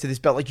 years to get to this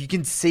belt. Like you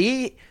can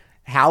see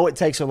how it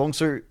takes so long.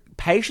 So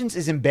patience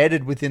is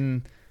embedded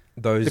within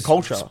Those the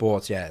culture.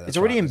 sports, yeah. that's it's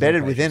already right. There's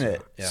embedded no within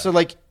patience it. Yeah. So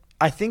like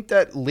I think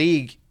that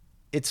league,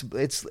 it's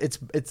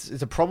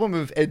a problem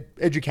of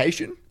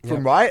education from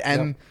Yep. Riot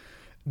and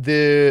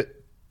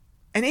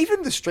and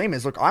even the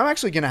streamers. Look, I'm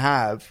actually going to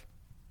have,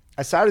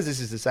 as sad as this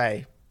is to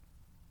say,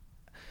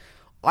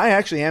 I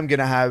actually am going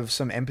to have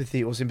some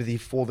empathy or sympathy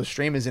for the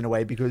streamers in a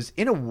way, because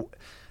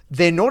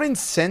they're not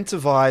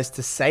incentivized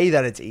to say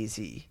that it's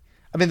easy.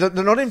 I mean, they're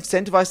not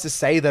incentivized to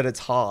say that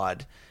it's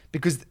hard,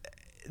 because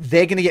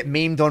they're going to get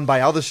memed on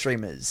by other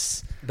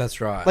streamers.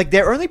 That's right. Like,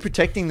 they're only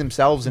protecting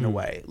themselves in a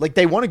way. Like,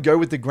 they want to go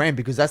with the grain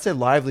because that's their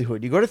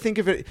livelihood. You got to think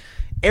of it.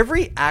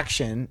 Every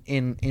action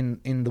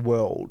in the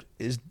world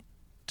is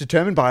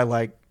determined by,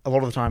 like, a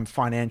lot of the time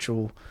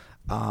financial,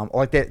 or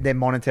like their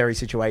monetary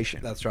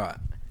situation. That's right.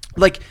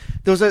 Like,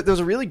 there was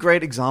a really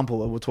great example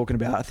that we're talking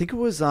about. I think it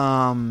was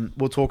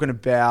we're talking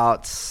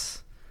about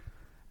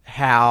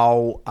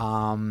how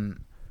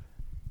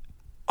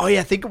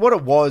I think what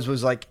it was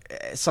like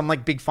some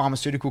like big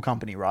pharmaceutical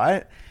company,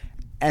 right?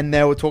 And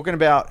they were talking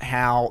about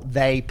how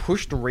they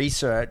pushed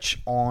research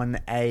on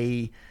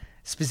a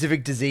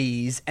specific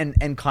disease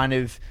and kind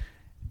of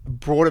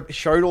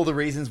showed all the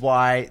reasons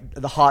why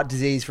the heart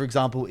disease, for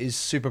example, is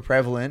super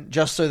prevalent,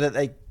 just so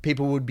that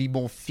people would be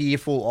more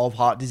fearful of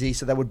heart disease,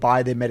 so they would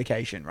buy their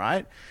medication,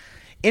 right?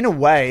 In a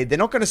way, they're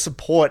not going to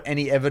support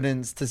any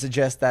evidence to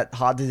suggest that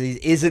heart disease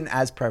isn't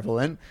as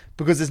prevalent,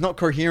 because it's not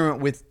coherent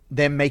with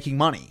them making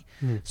money.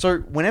 So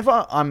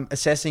whenever I'm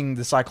assessing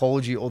the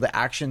psychology or the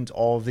actions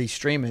of these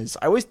streamers,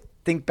 I always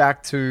think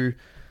back to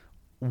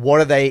what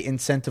are they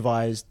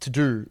incentivized to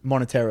do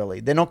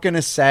monetarily. They're not going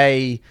to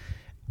say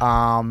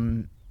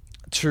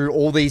to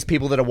all these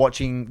people that are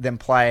watching them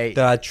play,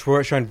 That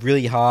are trying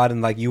really hard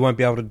and like, you won't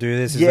be able to do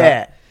this. Is yeah.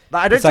 that-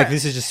 I don't it's like, think-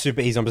 this is just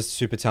super easy. I'm just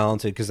super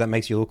talented, because that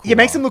makes you look cool. Yeah, it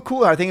makes them look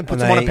cooler. I think it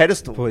puts them on a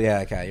pedestal. Yeah,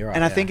 okay, you're right.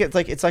 And I yeah. think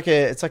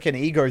it's like an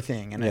ego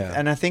thing, and Yeah.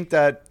 and I think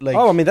that like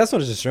Oh, I mean, that's not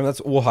just a stream. That's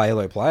all high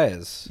elo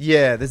players.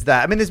 yeah, there's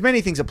that. I mean, there's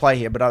many things at play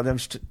here, but I'm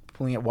just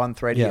pulling at one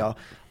thread Yeah.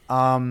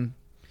 here.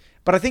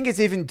 But I think it's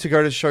even to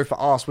go to show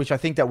for us, which I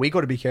think that we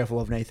got to be careful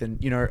of, Nathan.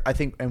 You know, I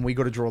think, and we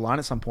got to draw a line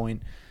at some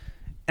point.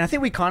 And I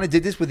think we kind of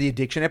did this with the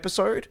addiction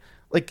episode.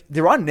 Like,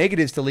 there are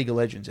negatives to League of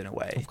Legends in a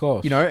way, Of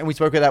course. You know, and we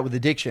spoke about that with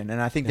addiction.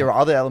 And I think there are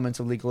other elements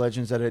of League of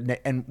Legends that are,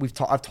 and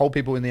I've told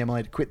people in the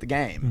MLA to quit the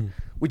game,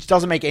 which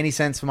doesn't make any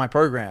sense for my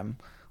program.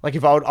 Like,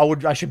 if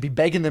I should be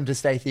begging them to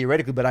stay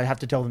theoretically, but I have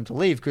to tell them to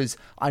leave because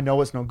I know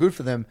it's not good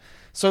for them.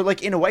 So,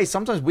 like, in a way,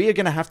 sometimes we are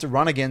going to have to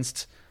run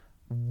against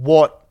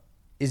what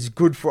is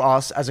good for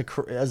us as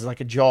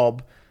like a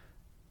job,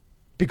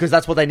 because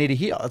that's what they need to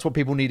hear. That's what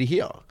people need to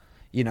hear,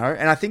 you know?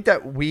 And I think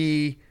that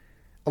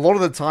a lot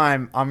of the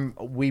time,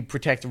 we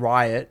protect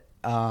Riot,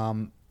 I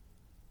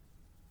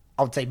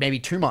would say maybe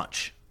too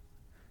much.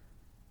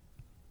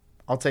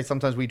 I'd say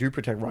sometimes we do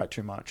protect Riot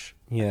too much.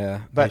 Yeah,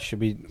 But- but should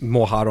be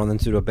more hard on them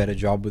to do a better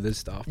job with this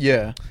stuff.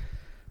 Yeah.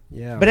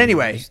 Yeah, But I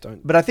anyway, just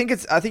don't- but I think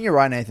you're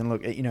right, Nathan.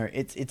 Look, you know,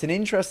 it's an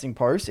interesting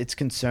post. It's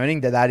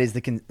concerning that is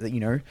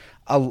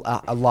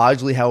a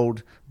largely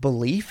held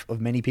belief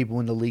of many people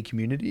in the League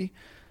community.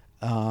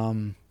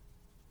 I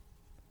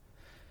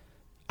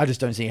just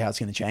don't see how it's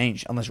going to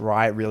change unless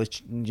Riot really,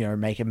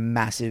 make a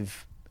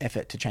massive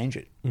effort to change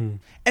it. And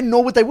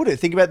nor would they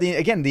think about the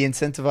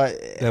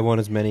incentivize. they want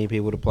as many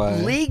people to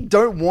play. League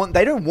don't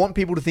want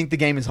people to think the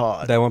game is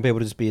hard. They want people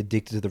to just be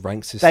addicted to the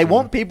rank system. They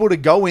want people to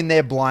go in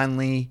there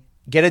blindly,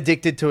 get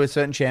addicted to a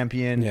certain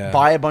champion, Yeah.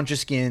 buy a bunch of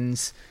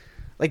skins.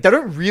 Like, they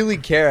don't really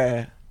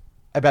care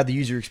about the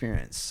user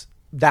experience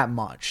that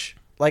much.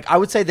 Like, I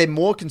would say they're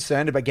more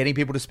concerned about getting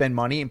people to spend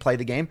money and play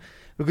the game.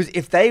 Because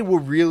if they were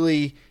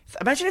really...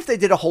 Imagine if they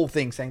did a whole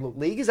thing saying, look,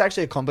 League is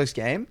actually a complex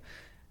game.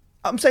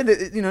 I'm saying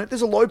that,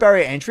 there's a low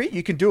barrier entry.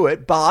 You can do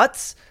it,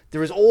 but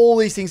there is all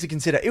these things to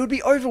consider. It would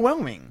be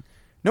overwhelming.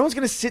 No one's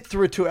going to sit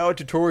through a 2-hour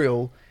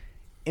tutorial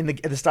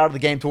at the start of the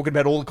game talking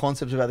about all the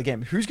concepts about the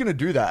game. Who's going to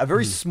do that? A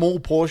very small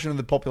portion of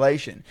the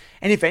population.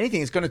 And if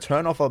anything, it's going to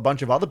turn off a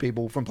bunch of other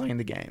people from playing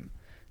the game.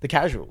 The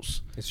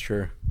casuals. It's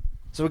true.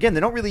 So again,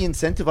 they're not really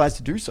incentivized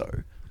to do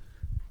so,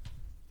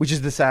 which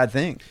is the sad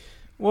thing.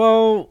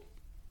 Well,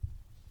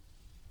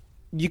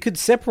 you could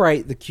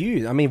separate the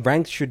queues. I mean,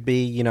 ranked should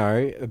be,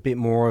 a bit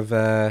more of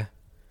a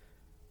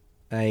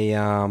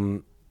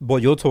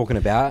what you're talking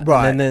about,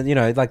 Right. And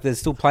then like there's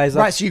still players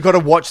Right, so you've got to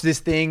watch this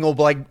thing or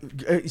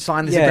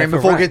sign this Yeah, agreement for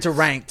before we get ranked. to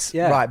ranked.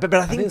 Yeah. Right, but I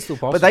I think think, it's still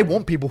but they possible.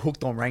 want people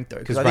hooked on ranked though,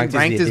 because I ranked think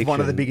ranked the is one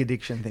of the addiction. big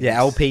addiction things. Yeah,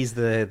 LP's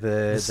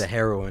the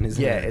heroin,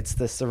 isn't Yeah, it? it's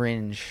the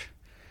syringe,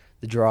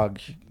 the drug.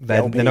 They're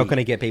LP. not going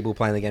to get people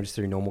playing the game just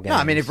through normal games. No,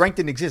 I mean, if ranked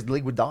didn't exist, the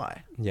league would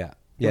die. yeah,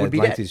 yeah, would be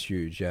ranked dead. is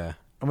huge. Yeah,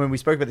 And when we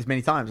spoke about this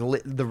many times,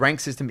 the rank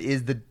system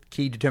is the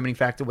key determining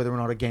factor whether or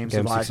not a game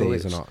game survives or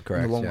succeeds lives or not.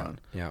 Correct. in the long yeah. run.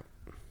 Yeah.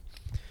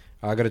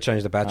 I got to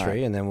change the battery,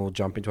 Alright. and then we'll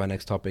jump into our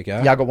next topic. Yeah,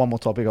 I got one more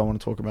topic I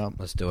want to talk about.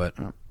 Let's do it.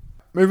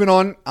 Moving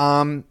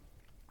on.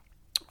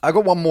 I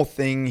got one more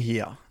thing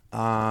here.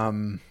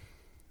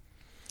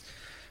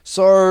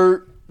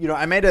 So,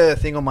 I made a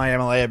thing on my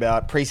MLA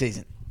about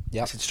preseason.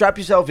 Yep. I said, strap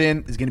yourself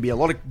in. There's going to be a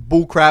lot of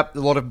bull crap, a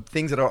lot of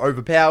things that are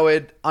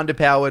overpowered,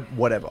 underpowered,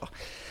 whatever.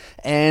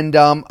 And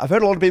I've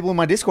heard a lot of people in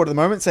my Discord at the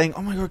moment saying,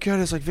 oh my God,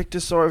 Curtis, like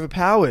Victor's so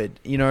overpowered.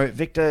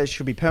 Victor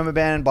should be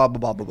permabanned, blah, blah,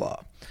 blah, blah, blah.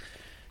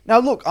 Now,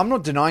 look, I'm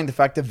not denying the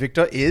fact that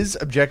Victor is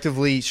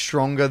objectively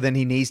stronger than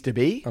he needs to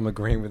be. I'm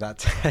agreeing with that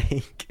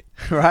take.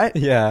 Right?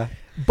 Yeah.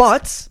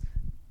 But,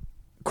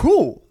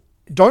 cool.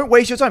 Don't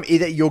waste your time.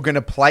 Either you're going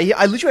to play.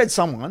 I literally had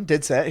someone,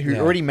 dead set, who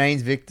already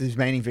mains Victor, who's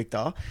maining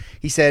Victor.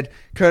 He said,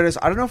 Curtis,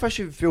 I don't know if I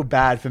should feel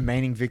bad for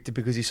maining Victor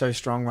because he's so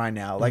strong right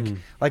now. Like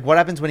what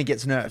happens when he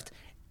gets nerfed?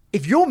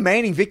 If you're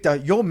maining Victor,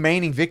 you're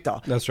maining Victor.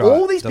 That's right.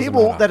 All these Doesn't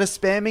people matter. that are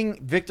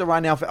spamming Victor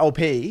right now for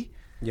LP,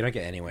 You don't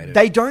get anywhere. Dude.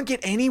 they don't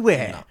get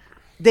anywhere. No.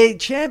 Their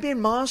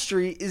champion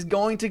mastery is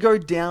going to go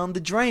down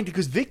the drain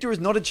because Victor is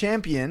not a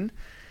champion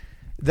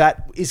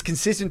that is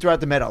consistent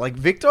throughout the meta. Like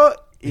Victor,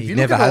 if He you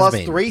look never at the has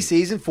last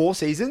been. 4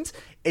 seasons,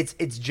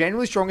 it's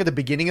generally strong at the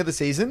beginning of the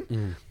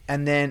season,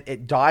 and then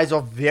it dies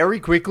off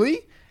very quickly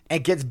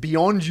and gets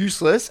beyond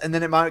useless, and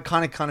then it might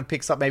kind of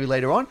picks up maybe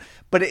later on.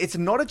 But it's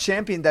not a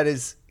champion that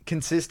is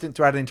consistent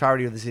throughout the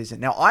entirety of the season.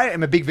 Now, I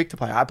am a big Victor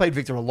player. I played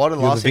Victor a lot of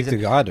the You're last the Victor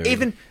season. guy, dude.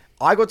 Even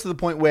I got to the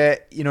point where,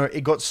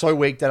 it got so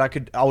weak that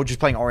I was just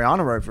playing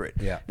Orianna over it.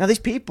 Yeah. Now, these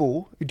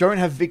people who don't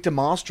have Victor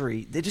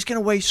mastery, they're just going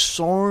to waste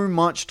so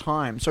much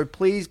time. So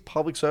please,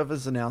 public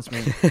service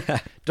announcement,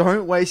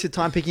 don't waste your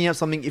time picking up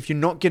something if you're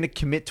not going to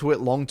commit to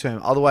it long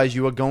term. Otherwise,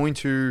 you are going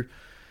to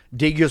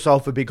dig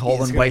yourself a big hole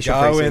It's and gonna waste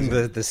your go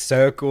preseason. in the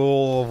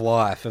circle of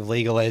life of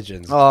League of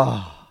Legends.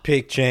 Oh,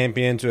 Pick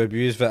champion to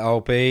abuse for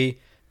LP.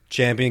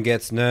 Champion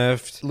gets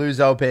nerfed. lose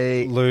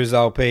LP. Lose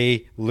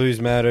LP.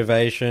 Lose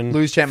motivation.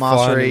 Lose champ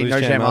mastery,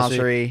 no champ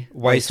mastery, Waste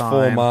waste 4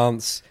 time.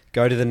 months.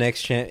 Go to the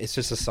next champ. It's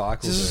just a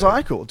cycle. It's just a dude.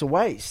 cycle. It's a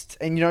waste.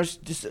 And,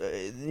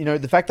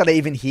 the fact that I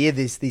even hear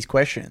these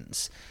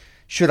questions,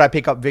 should I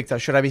pick up Victor?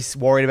 Should I be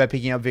worried about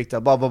picking up Victor?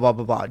 Blah, blah, blah,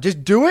 blah, blah.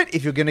 Just do it.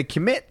 If you're going to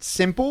commit,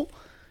 simple.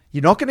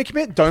 You're not going to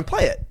commit, don't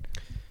play it.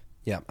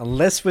 Yeah,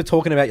 unless we're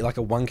talking about like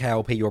a 1K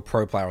LP, you're a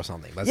pro player or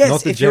something. That's Yes,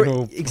 not the if you're-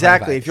 general.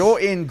 exactly. player If you're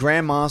in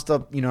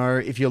Grandmaster,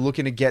 if you're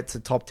looking to get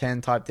to top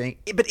 10 type thing.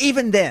 But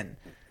even then,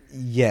 base.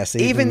 Yes,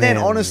 even then,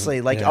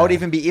 honestly, I would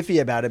even be iffy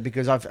about it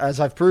because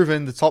as I've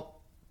proven, the top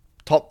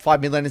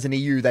 5 mid laners in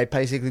EU, they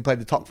basically played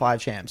the top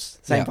 5 champs.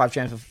 Same Yeah. 5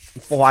 champs for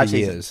 5 for seasons.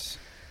 years.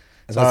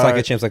 And that's like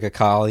a champs like a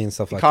Carly and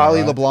stuff like that. Carly,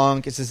 right?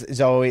 LeBlanc, it's just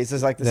Zoe, it's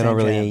just like the They're same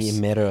not really champs.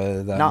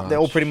 meta that No, much. they're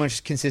all pretty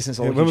much consistent.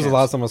 When was the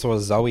last time I saw a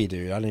Zoe,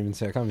 dude? I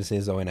can't even see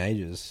a Zoe in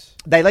ages.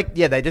 They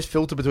they just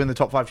filter between the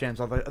top 5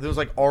 champs. There was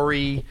like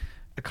Ori,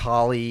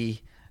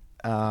 Akali,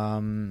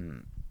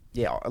 LeBlanc.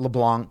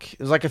 It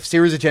was like a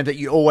series of champs that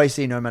you always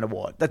see no matter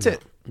what. That's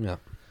it. Yeah.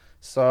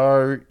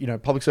 So,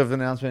 public service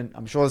announcement.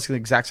 I'm sure it's the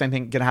exact same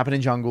thing going to happen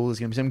in jungle. There's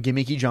going to be some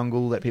gimmicky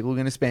jungle that people are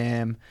going to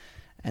spam,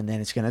 and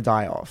then it's going to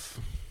die off.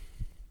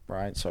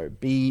 Right? So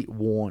be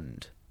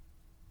warned.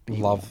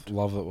 Love it,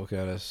 Will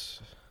Curtis.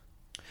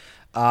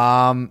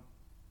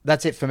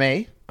 That's it for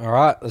me. All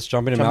right, let's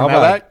jump into Jump in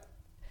mailbag. mailbag.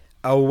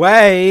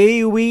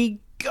 Away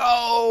we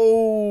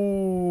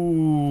go.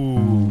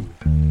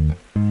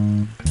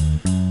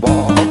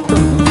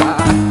 Welcome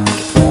back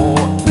for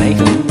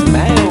Nathan's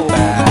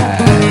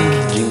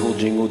mailbag. Jingle,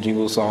 jingle,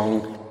 jingle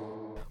song.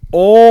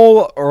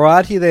 All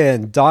righty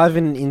then,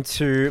 diving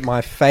into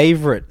my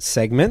favourite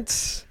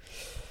segment.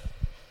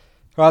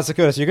 All right, so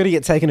Curtis, you're going to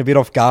get taken a bit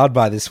off guard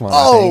by this one.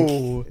 I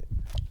think.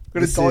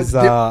 This is,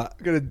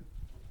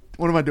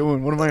 What am I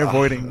doing? What am I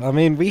avoiding? I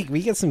mean, we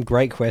get some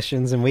great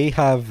questions, and we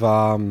have,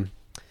 sometimes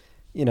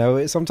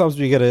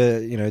we got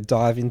to,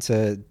 dive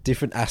into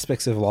different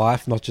aspects of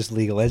life, not just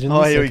League of Legends.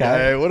 Oh, here we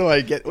go. What do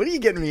I get? What are you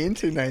getting me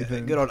into,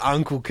 Nathan? Good old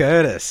Uncle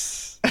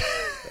Curtis.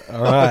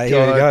 All right, here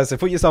we God. go. So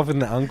put yourself in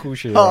the uncle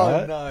shoe, Oh,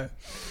 right? no.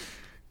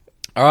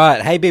 All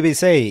right, hey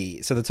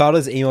BBC. So the title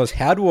is emails,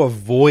 How to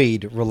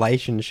Avoid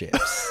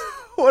Relationships.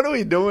 What are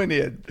we doing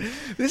here?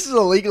 This is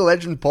a League of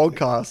Legends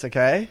podcast,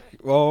 okay?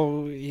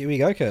 Well, here we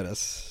go,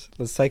 Curtis.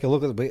 Let's take a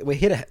look at it. We're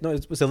here to... No,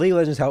 it's a League of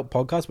Legends Help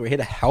podcast. We're here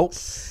to help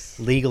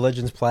League of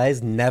Legends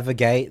players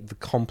navigate the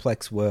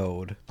complex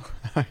world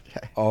Okay.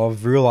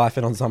 of real life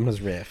and on Summoner's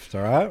Rift,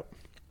 all right?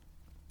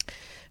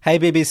 Hey,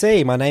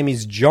 BBC. My name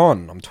is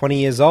John. I'm 20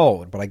 years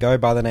old, but I go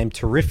by the name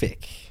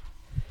Terrific.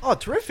 Oh,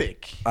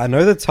 terrific. I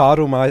know the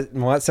title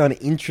might sound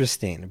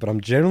interesting, but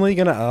I'm generally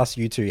going to ask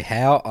you two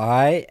how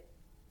I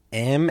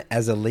am,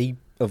 as a League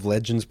of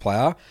Legends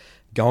player,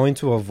 going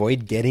to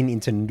avoid getting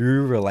into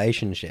new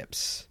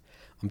relationships.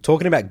 I'm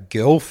talking about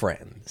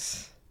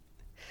girlfriends.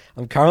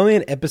 I'm currently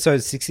in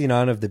episode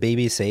 69 of the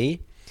BBC,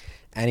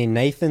 and in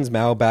Nathan's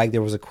mailbag,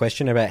 there was a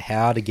question about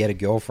how to get a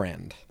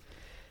girlfriend.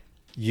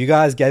 You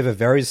guys gave a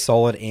very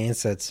solid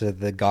answer to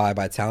the guy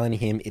by telling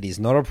him it is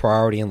not a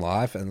priority in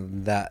life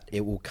and that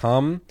it will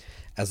come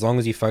as long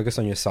as you focus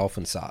on yourself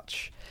and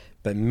such.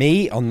 But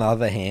me, on the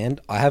other hand,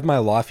 I have my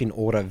life in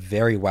order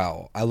very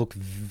well. I look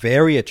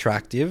very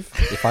attractive,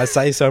 if I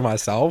say so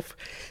myself,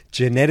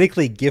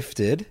 genetically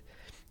gifted,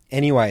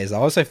 Anyways, I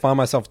also find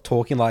myself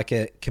talking like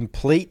a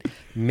complete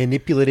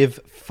manipulative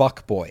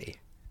fuckboy.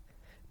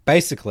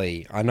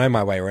 Basically, I know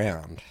my way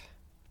around.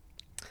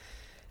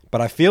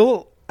 But I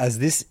feel as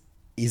this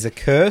is a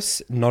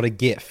curse, not a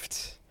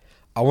gift.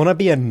 I want to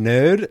be a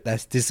nerd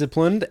that's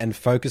disciplined and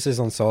focuses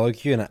on solo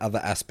queue and other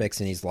aspects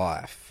in his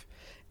life.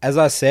 As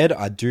I said,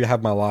 I do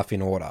have my life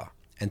in order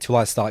until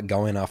I start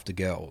going after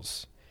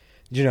girls.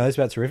 Did you know this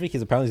about Terrific?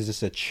 He's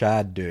just a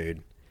Chad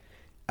dude.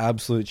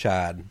 Absolute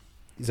Chad.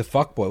 He's a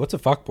fuckboy. What's a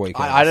fuckboy?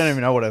 I don't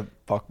even know what a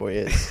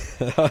fuckboy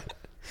is.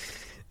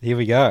 Here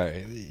we go.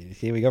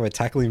 We're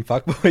tackling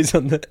fuckboys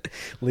on the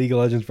League of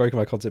Legends Broken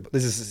by Concept.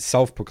 This is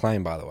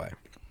self-proclaimed, by the way.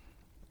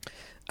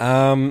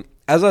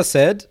 As I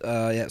said,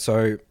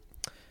 so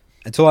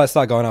until I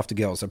start going after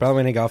girls. So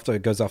probably when he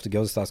goes after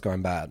girls, it starts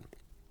going bad.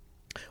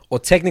 Or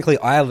technically,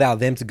 I allow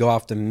them to go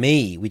after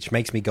me, which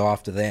makes me go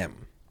after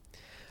them.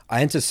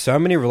 I enter so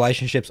many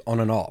relationships on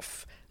and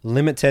off,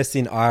 limit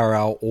testing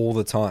IRL all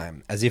the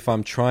time, as if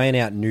I'm trying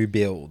out new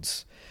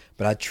builds.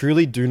 But I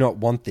truly do not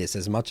want this,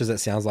 as much as it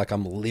sounds like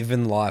I'm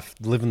living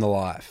the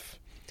life.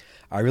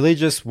 I really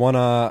just want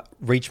to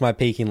reach my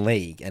peak in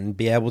League and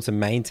be able to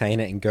maintain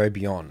it and go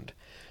beyond.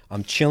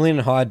 I'm chilling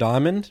in High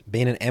Diamond,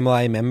 being an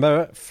MLA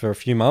member for a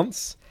few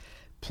months,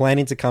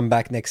 planning to come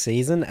back next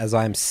season, as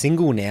I am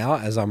single now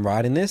as I'm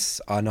writing this,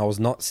 and I was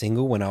not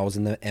single when I was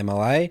in the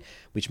MLA,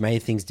 which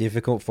made things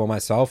difficult for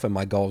myself and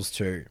my goals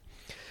too.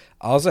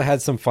 I also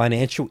had some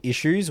financial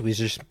issues,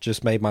 which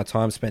just made my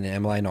time spent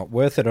in MLA not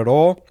worth it at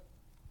all.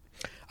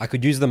 I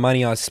could use the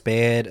money I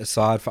spared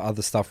aside for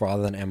other stuff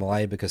rather than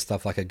MLA, because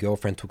stuff like a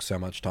girlfriend took so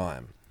much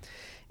time.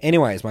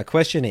 Anyways, my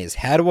question is,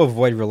 how to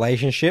avoid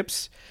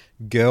relationships,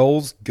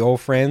 girls,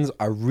 girlfriends?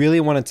 I really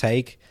want to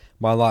take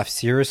my life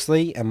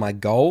seriously and my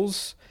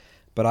goals,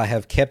 but I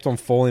have kept on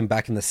falling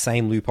back in the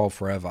same loophole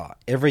forever.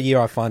 Every year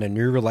I find a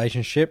new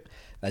relationship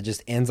that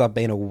just ends up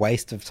being a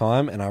waste of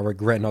time, and I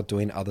regret not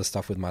doing other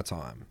stuff with my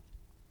time.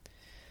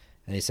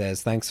 And he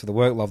says, thanks for the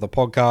work, love the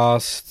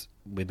podcast.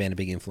 We've been a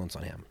big influence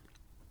on him.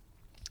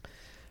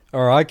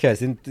 All right, Kez,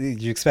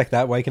 did you expect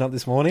that waking up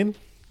this morning?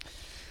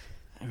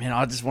 I mean,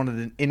 I just wanted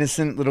an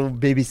innocent little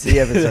BBC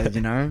episode,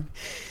 you know?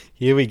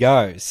 Here we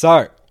go.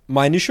 So,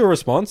 my initial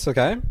response,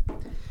 okay?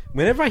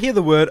 Whenever I hear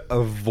the word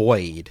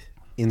avoid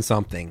in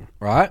something,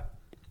 right?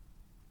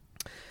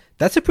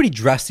 That's a pretty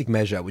drastic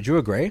measure. Would you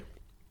agree?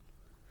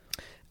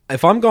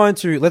 If I'm going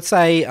to, let's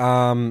say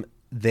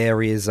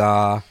there is,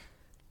 for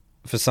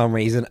some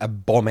reason, a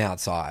bomb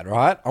outside,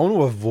 right? I want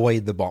to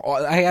avoid the bomb.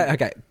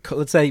 Okay,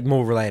 let's say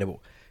more relatable.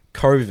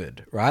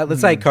 COVID, right?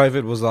 Let's say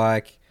COVID was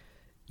like,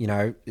 you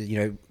know,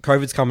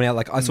 COVID's coming out.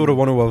 Like, I sort of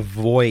want to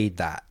avoid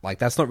that. Like,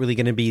 that's not really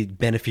going to be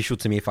beneficial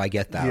to me if I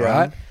get that,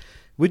 right?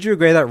 Would you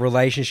agree that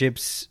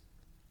relationships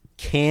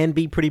can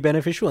be pretty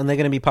beneficial and they're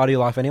going to be part of your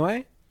life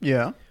anyway?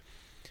 Yeah.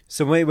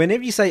 So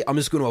whenever you say, I'm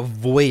just going to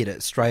avoid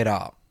it straight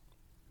up,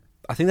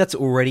 I think that's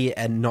already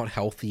a not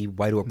healthy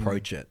way to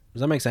approach it.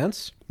 Does that make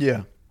sense?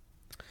 Yeah.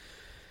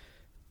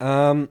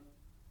 The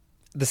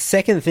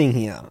second thing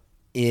here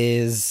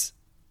is,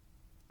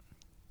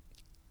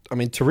 I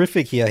mean,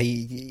 Terrific here.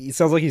 He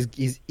sounds like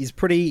he's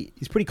pretty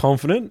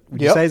confident.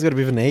 Would you say he's got a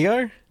bit of an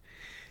ego?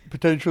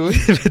 Potentially.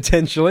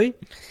 Potentially.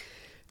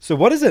 So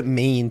what does it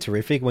mean,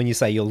 Terrific, when you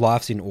say your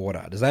life's in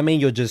order? Does that mean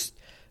you're just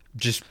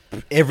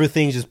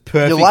everything's just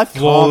perfect? Your life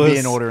flawless? Can't be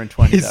in order in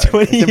 20. It's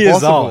 20 it's years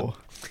impossible. old.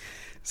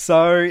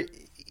 So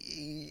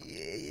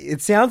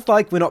it sounds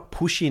like we're not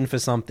pushing for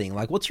something.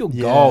 Like, what's your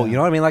goal? You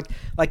know what I mean?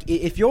 Like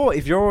if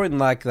you're in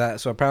like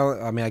that. So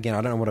apparently, I mean, again,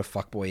 I don't know what a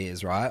fuckboy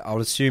is, right? I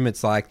would assume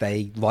it's like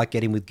they like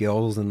getting with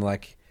girls and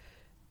like,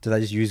 do they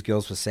just use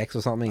girls for sex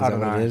or something? Is that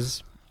what it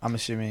is? I'm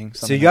assuming.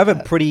 So you have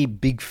a pretty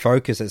big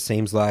focus, it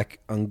seems like,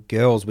 on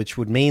girls, which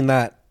would mean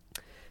that,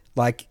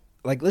 like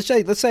let's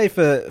say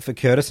for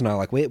Curtis and I,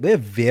 like we're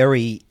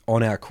very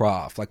on our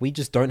craft. Like, we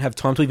just don't have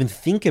time to even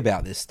think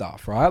about this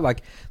stuff, right?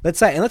 Like, let's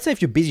say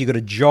if you're busy, you got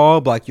a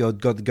job, like you've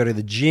got to go to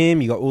the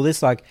gym, you got all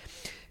this. Like,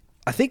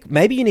 I think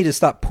maybe you need to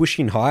start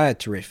pushing higher,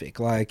 Terrific.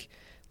 Like,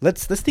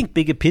 let's think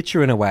bigger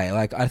picture in a way.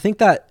 Like, I think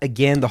that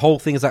again, the whole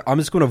thing is like, I'm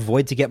just going to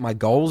avoid to get my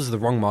goals is the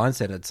wrong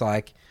mindset. It's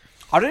like,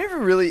 I don't even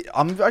really.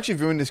 I'm actually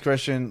viewing this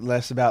question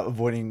less about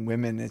avoiding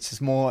women. It's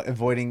just more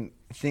avoiding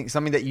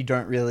something that you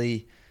don't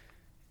really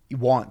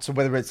want. So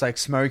whether it's like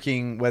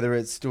smoking, whether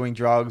it's doing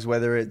drugs,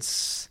 whether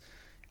it's,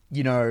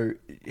 you know,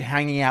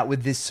 hanging out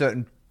with this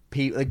certain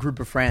group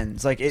of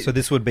friends. Like, so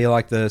this would be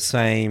like the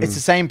same. It's the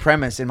same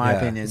premise, in my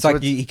opinion. It's so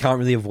like you can't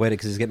really avoid it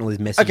because he's getting all these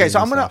messages. Okay, so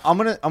I'm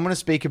and gonna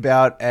speak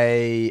about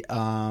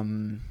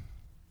an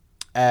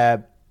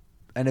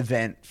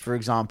event, for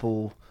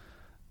example,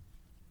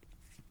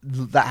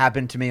 that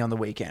happened to me on the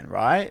weekend,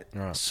 right?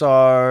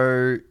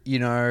 So, you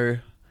know,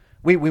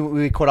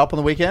 we caught up on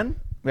the weekend.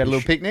 We had a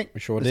little picnic. We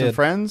sure with did. Some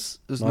friends.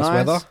 It was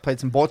nice. Weather. Played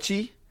some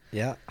bocce.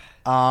 Yeah.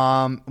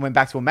 Went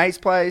back to a mate's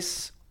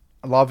place.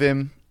 I love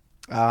him.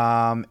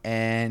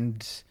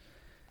 And,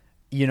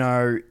 you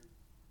know,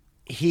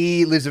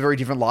 he lives a very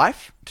different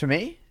life to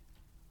me.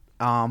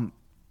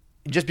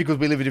 just because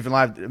we live a different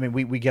life, I mean,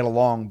 we get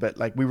along, but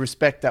like we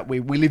respect that we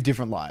live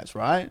different lives,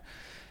 right?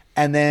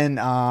 And then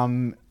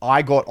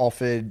I got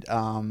offered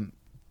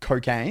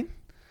cocaine.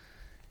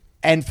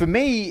 And for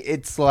me,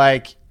 it's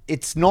like,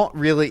 it's not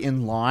really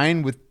in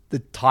line with the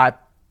type,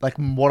 like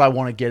what I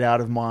want to get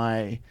out of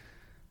my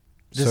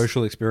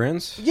Social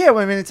experience? Yeah,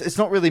 well, I mean, it's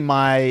not really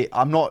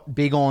I'm not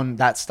big on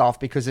that stuff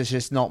because it's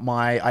just not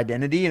my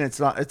identity, and it's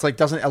like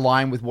doesn't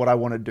align with what I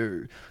want to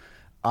do.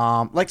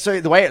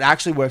 So the way it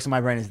actually works in my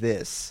brain is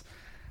this.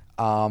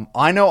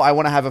 I know I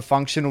want to have a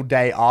functional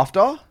day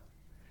after.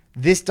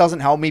 This doesn't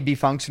help me be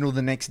functional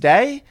the next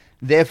day.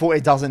 Therefore,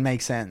 it doesn't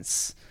make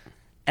sense.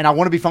 And I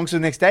want to be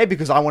functional the next day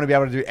because I want to be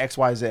able to do X,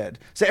 Y, Z.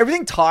 So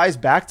everything ties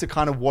back to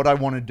kind of what I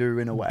want to do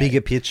in a way. Bigger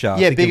picture.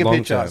 Yeah, bigger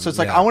picture. Term. So it's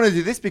like, I want to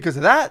do this because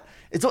of that.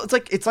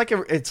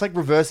 It's like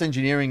reverse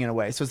engineering in a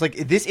way. So it's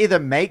like, this either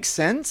makes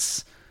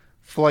sense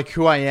for like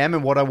who I am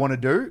and what I want to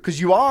do. Because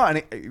you are,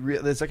 and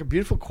there's like a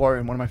beautiful quote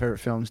in one of my favorite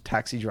films,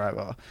 Taxi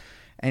Driver.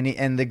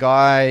 And the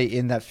guy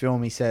in that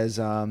film, he says,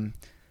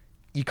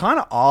 you kind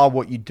of are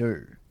what you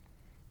do.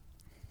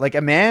 Like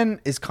a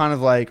man is kind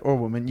of like, or a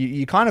woman,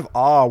 you kind of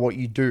are what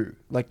you do.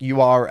 Like you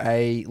are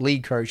a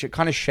lead coach. It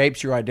kind of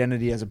shapes your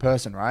identity as a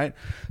person, right?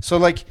 So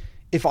like,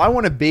 if I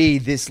want to be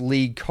this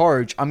lead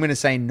coach, I'm going to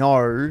say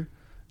no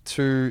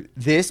to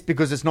this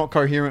because it's not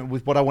coherent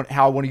with what I want,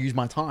 how I want to use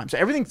my time. So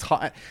everything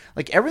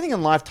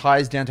in life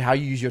ties down to how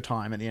you use your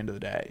time at the end of the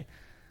day.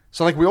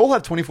 So like we all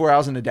have 24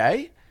 hours in a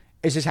day.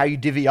 It's just how you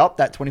divvy up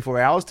that 24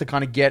 hours to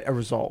kind of get a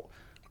result,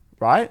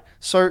 right?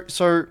 So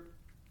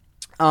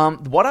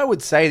what I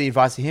would say, the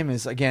advice to him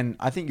is, again,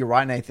 I think you're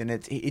right, Nathan.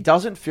 It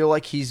doesn't feel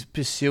like he's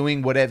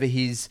pursuing whatever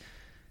he's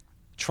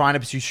trying to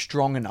pursue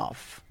strong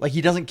enough. Like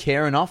he doesn't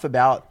care enough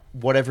about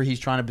whatever he's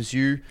trying to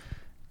pursue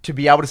to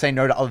be able to say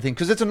no to other things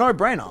because it's a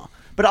no-brainer.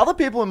 But other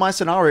people in that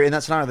scenario,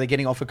 they're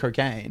getting offered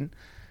cocaine.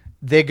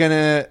 They're going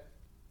to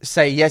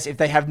say yes if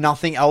they have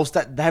nothing else,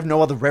 that they have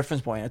no other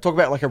reference point. I talk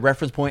about like a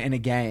reference point in a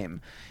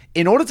game.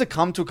 In order to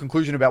come to a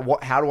conclusion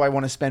about how do I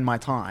want to spend my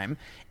time,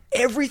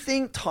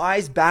 everything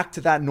ties back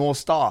to that North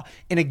Star.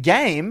 In a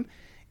game,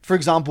 for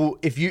example,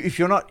 if you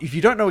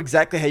don't know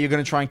exactly how you're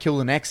going to try and kill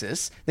the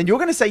Nexus, then you're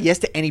going to say yes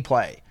to any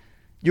play.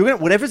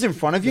 Whatever's in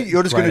front of you,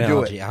 you're just going to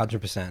do it.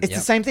 100%. It's the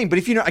same thing. But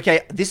if you know,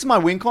 okay, this is my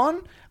win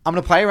con, I'm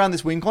going to play around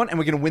this win con, and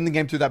we're going to win the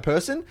game through that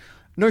person.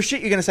 No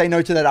shit, you're going to say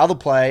no to that other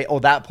play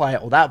or that play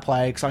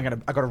because I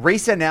got to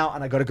reset now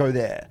and I got to go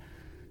there.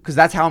 Because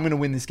that's how I'm going to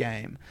win this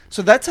game.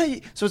 So that's how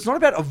so it's not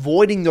about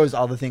avoiding those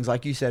other things,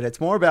 like you said.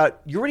 It's more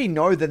about, you already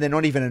know that they're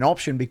not even an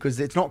option because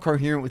it's not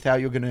coherent with how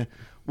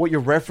what your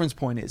reference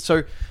point is.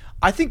 So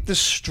I think the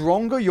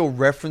stronger your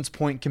reference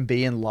point can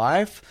be in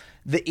life,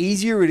 the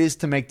easier it is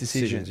to make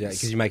decisions. Yeah,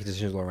 because you make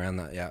decisions all around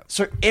that, yeah.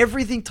 So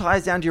everything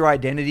ties down to your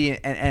identity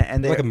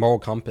and like a moral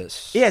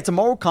compass. Yeah, it's a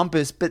moral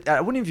compass, but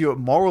I wouldn't view it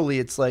morally.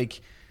 It's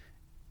like,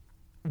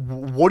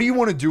 what do you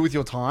want to do with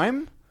your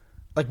time?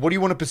 Like, what do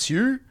you want to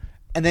pursue?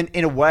 And then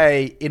in a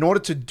way, in order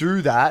to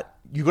do that,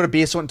 you've got to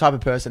be a certain type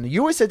of person.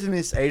 You always said to me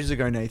this ages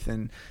ago,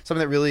 Nathan,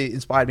 something that really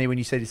inspired me when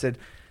you said,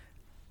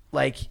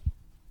 like,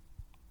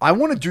 I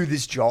want to do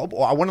this job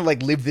or I want to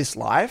like live this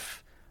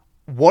life.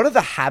 What are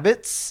the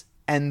habits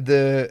and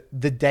the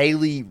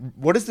daily,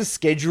 what is the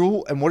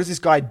schedule and what does this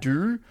guy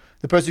do?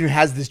 The person who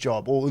has this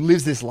job or who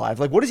lives this life,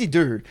 like what does he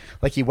do?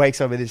 Like he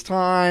wakes up at this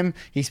time,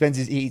 he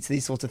eats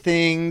these sorts of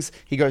things,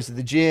 he goes to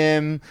the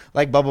gym,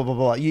 like blah, blah, blah,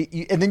 blah.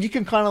 And then you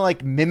can kind of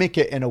like mimic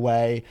it in a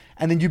way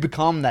and then you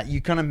become that. You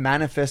kind of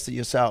manifest it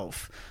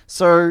yourself.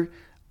 So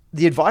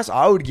the advice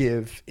I would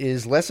give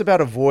is less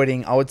about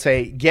avoiding. I would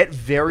say get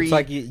very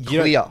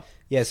clear.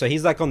 Yeah, so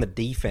he's like on the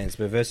defense,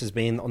 but versus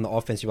being on the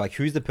offense, you're like,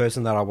 who's the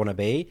person that I want to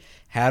be?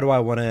 How do I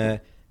want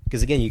to...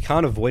 Because again, you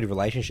can't avoid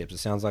relationships. It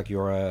sounds like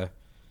you're a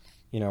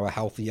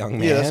healthy young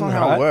man. Yeah, that's not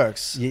how it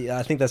works. Yeah,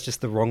 I think that's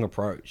just the wrong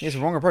approach. Yeah, it's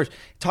the wrong approach.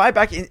 Tie it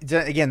back,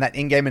 again, that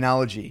in-game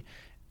analogy.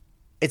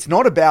 It's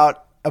not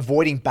about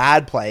avoiding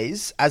bad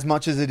plays as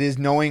much as it is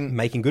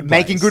making good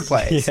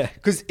plays.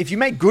 Because if you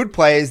make good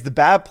plays, the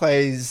bad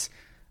plays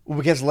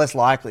will get less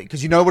likely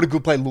because you know what a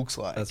good play looks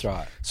like. That's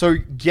right. So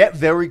get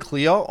very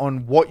clear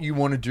on what you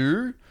want to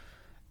do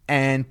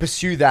and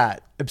pursue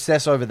that,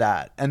 obsess over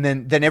that. And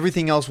then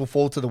everything else will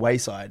fall to the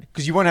wayside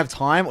because you won't have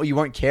time or you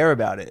won't care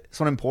about it. It's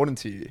not important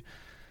to you.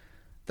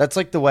 That's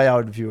like the way I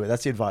would view it.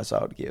 That's the advice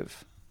I would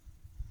give.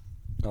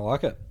 I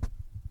like it.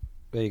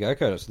 There you go,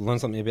 Curtis. Learn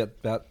something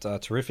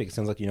about Terrific. It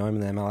sounds like you know him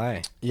in the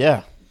MLA.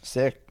 Yeah,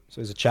 sick. So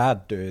he's a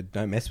Chad, dude.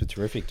 Don't mess with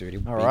Terrific,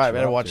 dude. All right,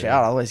 better watch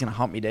out. Otherwise he's going to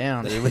hunt me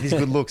down. Dude. With his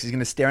good looks, he's going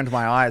to stare into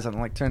my eyes and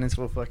like turn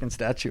into a fucking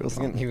statue or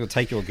something. He will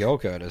take your girl,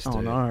 Curtis, dude.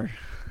 Oh, no.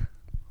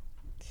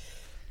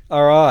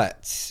 All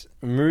right.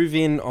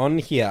 Moving on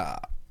here.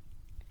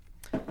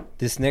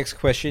 This next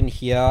question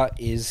here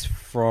is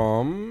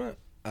from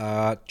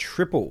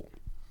Triple.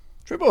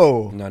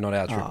 Triple? No, not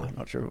our Triple. Oh,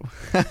 not Triple.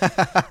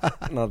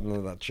 not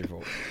that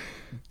Triple.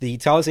 The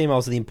Talos email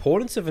is the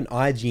importance of an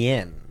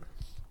IGN.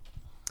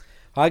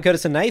 Hi,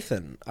 Curtis and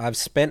Nathan. I've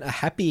spent a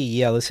happy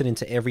year listening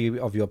to every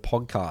of your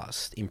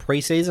podcasts. In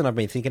pre-season, I've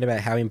been thinking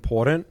about how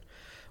important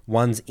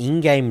one's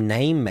in-game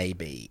name may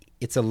be.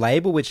 It's a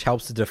label which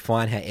helps to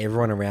define how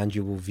everyone around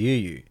you will view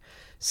you.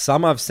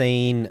 Some I've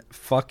seen,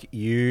 fuck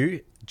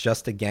you,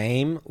 just a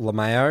game,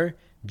 Lameo,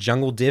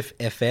 Jungle Diff,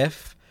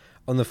 FF.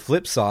 On the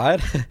flip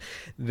side,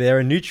 there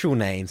are neutral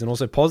names and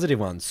also positive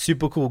ones.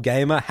 Super Cool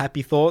Gamer,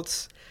 Happy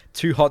Thoughts,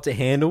 Too Hot to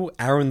Handle,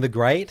 Aaron the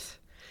Great.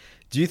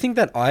 Do you think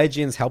that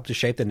IGNs help to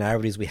shape the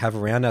narratives we have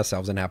around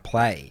ourselves and our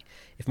play?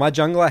 If my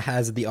jungler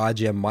has the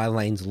IGN my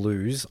lanes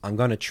lose, I'm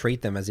going to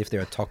treat them as if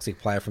they're a toxic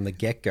player from the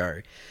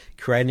get-go,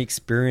 creating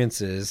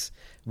experiences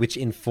which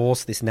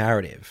enforce this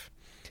narrative.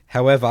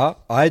 However,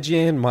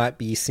 IGN might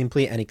be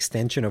simply an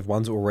extension of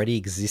one's already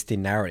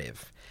existing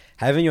narrative.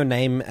 Having your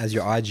name as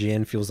your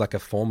IGN feels like a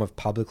form of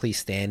publicly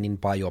standing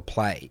by your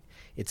play.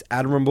 It's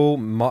admirable,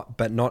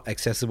 but not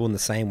accessible in the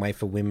same way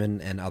for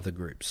women and other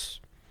groups.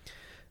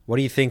 What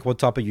do you think? What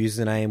type of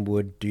username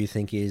do you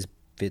think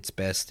fits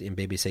best in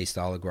BBC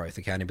style of growth,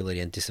 accountability,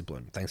 and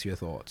discipline? Thanks for your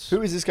thoughts.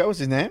 Who is this guy? What's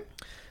his name?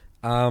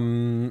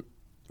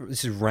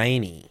 This is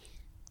Rainy.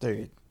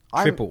 Dude.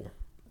 Triple.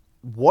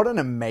 What an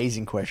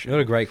amazing question. What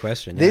a great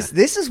question. Yeah.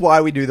 This is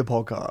why we do the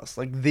podcast.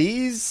 Like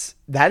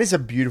that is a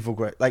beautiful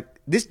question. Like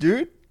this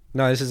dude.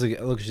 No, this is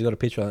look. She's got a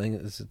picture. I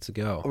think it's a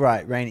girl.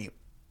 Right,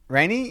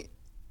 Rainy,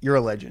 you're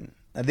a legend.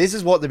 Now, this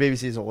is what the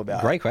BBC is all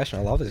about. Great question.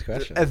 I love this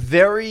question. A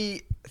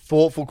very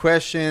thoughtful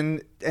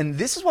question, and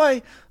this is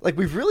why, like,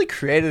 we've really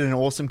created an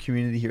awesome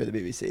community here at the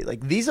BBC.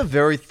 Like, these are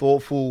very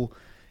thoughtful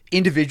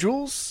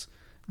individuals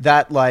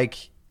that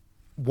like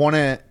want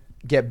to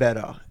get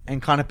better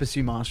and kind of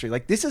pursue mastery.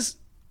 Like, this is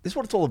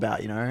what it's all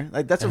about, you know?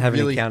 Like, that's and a having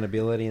really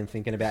accountability and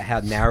thinking about how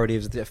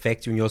narratives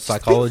affect you and your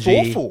psychology.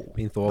 Being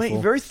thoughtful. Like,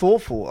 very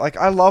thoughtful. Like,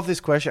 I love this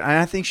question, and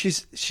I think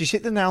she's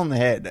hit the nail on the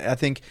head. I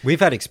think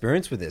we've had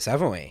experience with this,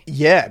 haven't we?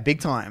 Yeah,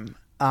 big time.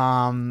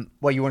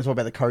 Well, you want to talk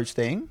about the coach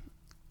thing?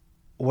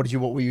 What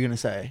were you going to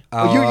say?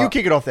 You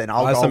kick it off then.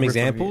 I have some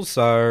examples.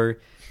 So,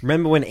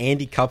 remember when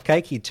Andy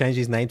Cupcake, he changed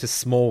his name to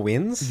Small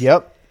Wins?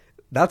 Yep.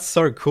 That's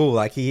so cool.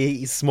 Like,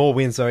 he's Small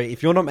Wins. So,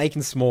 if you're not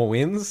making small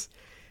wins...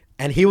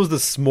 And he was the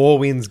small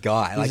wins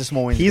guy. Like, a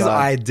small wins his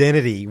guy.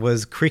 identity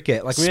was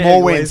cricket. Like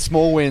small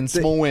wins.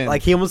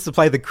 Like, he wants to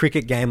play the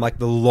cricket game, like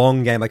the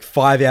long game, like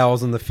 5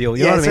 hours on the field.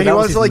 You know what I mean? So he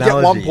wants to like get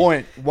 1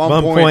 point.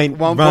 One point,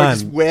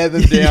 just wear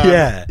them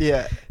down.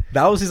 Yeah.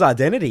 That was his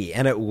identity,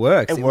 and it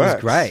works. It was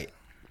great.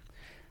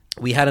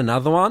 We had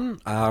another one.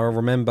 I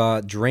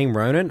remember Dream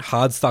Ronan,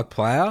 hard stuck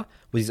player,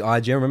 was his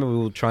IG. I remember we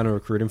were trying to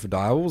recruit him for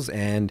Dials,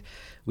 and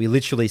we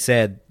literally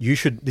said,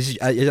 this is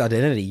your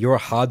identity. You're a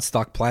hard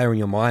stuck player in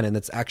your mind, and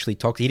that's actually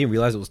toxic. He didn't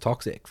realize it was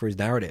toxic for his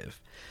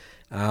narrative.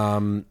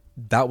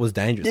 That was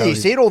dangerous. Yeah, you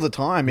see it all the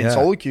time in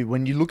solo queue.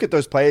 When you look at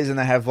those players and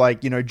they have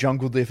like, you know,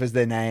 Jungle Diff as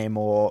their name,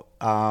 or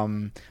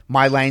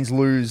my lanes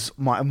lose,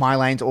 my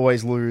lanes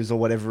always lose, or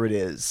whatever it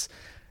is.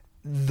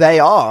 They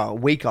are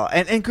weaker.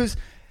 And because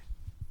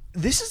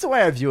this is the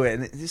way I view it,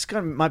 and this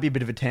kind of might be a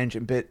bit of a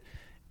tangent, but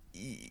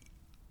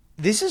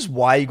this is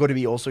why you got to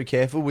be also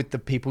careful with the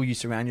people you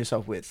surround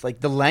yourself with.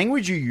 Like, the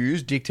language you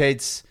use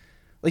dictates,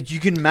 like, you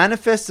can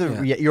manifest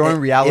your own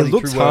reality. It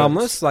looks through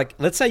harmless. words. Like,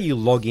 let's say you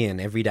log in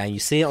every day and you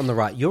see it on the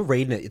right. You're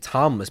reading it. It's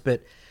harmless,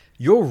 but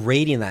you're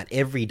reading that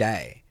every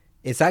day.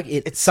 It's like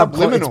it's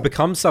subliminal. It's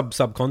become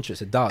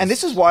subconscious. It does. And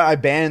this is why I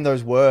banned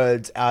those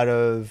words out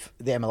of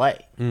the MLA.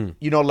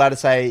 You're not allowed to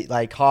say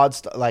like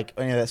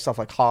stuff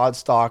like hard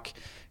stock,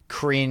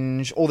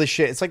 cringe, all this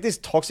shit. It's like this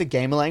toxic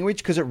gamer language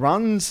because it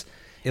runs.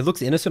 It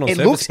looks innocent on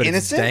surface, but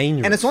it's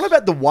dangerous. And it's not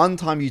about the one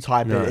time you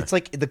type it. It's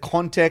like the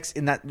context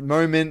in that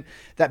moment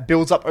that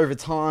builds up over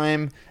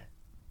time.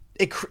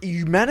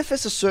 You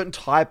manifest a certain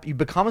type. You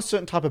become a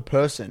certain type of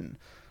person.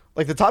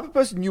 Like, the type of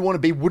person you want to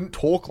be wouldn't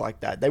talk like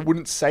that. They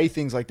wouldn't say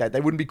things like that.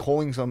 They wouldn't be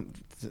calling some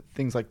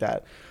things like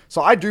that.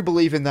 So I do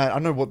believe in that. I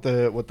don't know what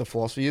the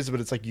philosophy is, but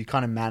it's like you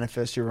kind of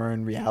manifest your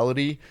own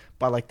reality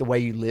by like the way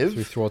you live.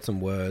 Through thoughts and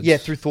words. Yeah,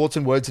 through thoughts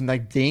and words and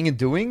like being and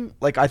doing.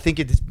 Like, I think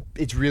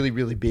it's really,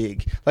 really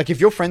big. Like, if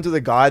you're friends with a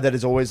guy that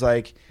is always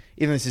like,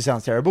 even this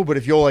sounds terrible, but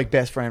if your like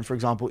best friend, for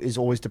example, is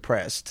always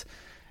depressed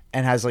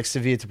and has like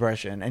severe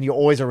depression and you're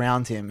always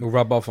around him, it'll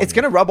rub off on it's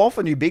going to rub off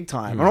on you big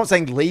time. I'm not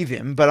saying leave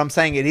him, but I'm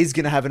saying it is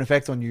going to have an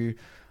effect on you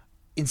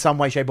in some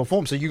way, shape or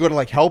form. So you got to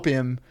like help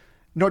him,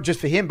 not just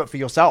for him, but for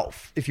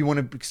yourself if you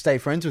want to stay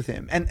friends with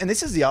him. And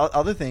this is the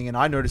other thing. And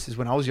I noticed this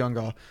when I was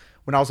younger,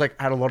 when I was like,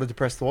 had a lot of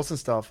depressed thoughts and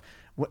stuff.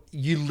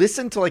 You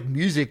listen to like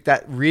music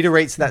that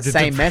reiterates that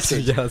same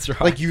message. Yeah, that's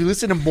right. Like, you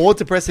listen to more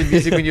depressing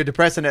music when you're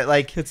depressed, and it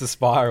like it's a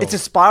spiral. It's a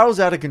spiral's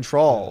out of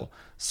control. Yeah.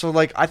 So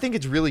like, I think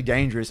it's really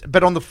dangerous.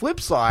 But on the flip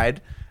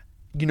side,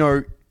 you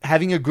know,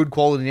 having a good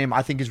quality name,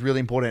 I think, is really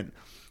important.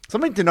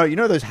 Something to note, you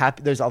know,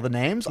 those other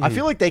names, I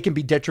feel like they can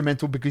be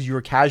detrimental because you're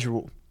a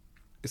casual.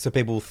 So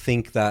people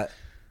think that,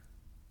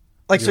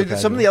 like, so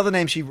some of the other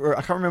names I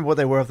can't remember what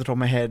they were off the top of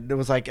my head. It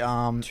was like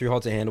Too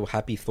Hot to Handle,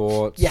 Happy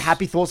Thoughts. Yeah,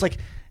 Happy Thoughts, like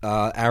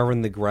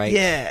Aaron the Great.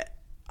 Yeah,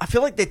 I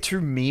feel like they're too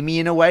memey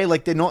in a way.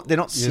 Like, they're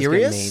not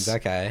serious. Memes.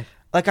 Okay.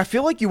 Like, I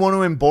feel like you want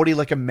to embody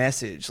like a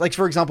message. Like,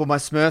 for example, my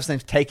Smurf's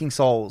name's Taking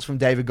Souls from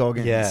David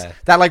Goggins. Yeah.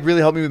 That like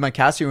really helped me with my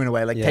Casio in a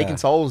way. Like, Taking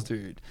Souls,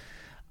 dude.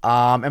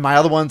 And my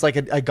other one's like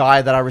a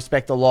guy that I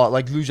respect a lot,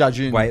 like Lu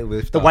Jiajun,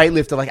 Weightlifter. the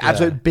weightlifter, like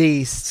absolute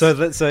beast. So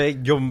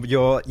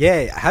you're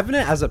having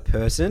it as a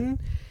person,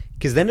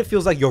 because then it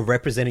feels like you're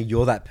representing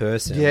that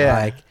person.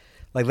 Yeah.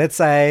 Like let's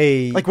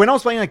say Like when I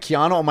was playing like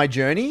Kiana on my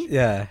journey,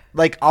 yeah.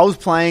 like I was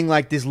playing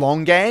like this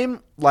long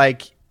game,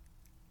 like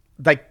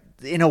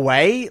in a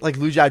way, like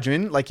Lu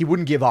Jiajun, like he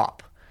wouldn't give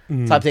up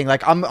type thing.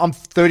 Like I'm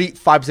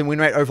 35% win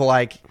rate over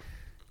like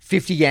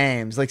 50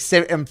 games, like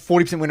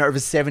 40% winner over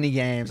 70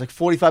 games, like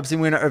 45%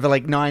 winner over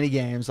like 90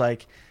 games.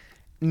 Like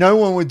no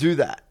one would do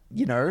that,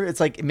 you know? It's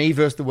like me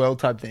versus the world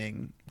type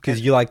thing.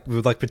 Because you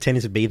would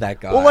pretending to be that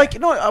guy. Well, like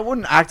no, I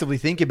wouldn't actively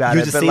think about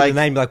you it. just but see like, the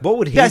name, like what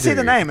would he? Yeah, I do? see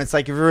the name. It's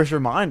like a reverse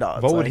reminder.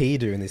 It's What would like- he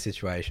do in this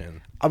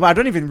situation? I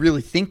don't even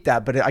really think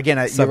that, but again,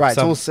 you're right. It's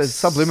all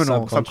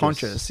subliminal,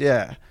 subconscious. subconscious.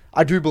 Yeah,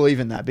 I do believe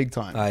in that big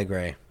time. I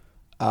agree.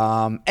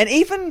 And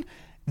even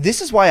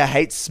this is why I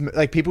hate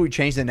like people who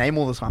change their name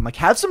all the time. Like,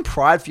 have some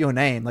pride for your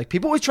name. Like,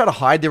 people always try to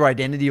hide their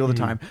identity all the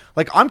time.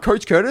 Like, I'm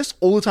Coach Curtis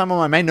all the time on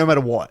my main, no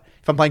matter what.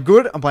 If I'm playing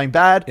good, I'm playing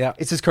bad. Yep.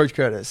 It's just Coach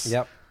Curtis.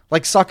 Yep.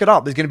 Like, suck it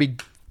up. There's going to be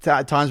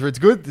times where it's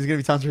good. There's going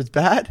to be times where it's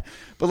bad.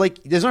 But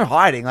like, there's no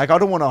hiding. Like, I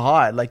don't want to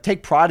hide. Like,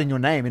 take pride in your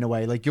name in a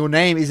way. Like, your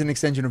name is an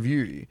extension of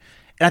you.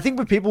 And I think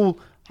when people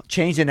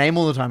change their name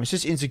all the time, it's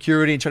just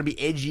insecurity and trying to be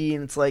edgy.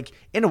 And it's like,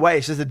 in a way,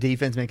 it's just a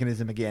defense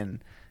mechanism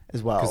again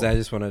as well. Because they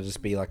just want to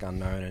just be like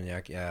unknown and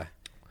like, yeah.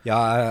 Yeah,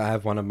 I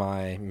have one of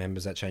my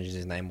members that changes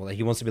his name. Well,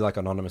 he wants to be like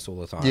anonymous all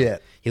the time. Yeah.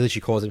 He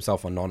literally calls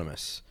himself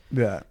anonymous.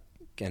 Yeah.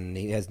 And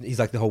he's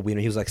like the whole win.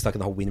 He was like stuck in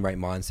the whole win rate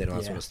mindset and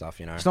that sort of stuff,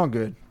 you know? It's not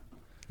good.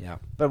 Yeah.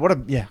 But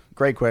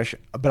great question.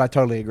 But I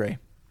totally agree.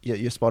 Yeah,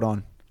 you're spot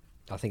on.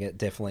 I think it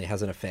definitely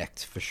has an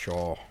effect for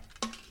sure.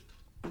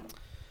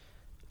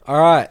 All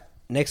right.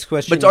 Next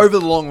question. But it's over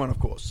the long run, of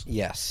course.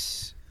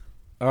 Yes.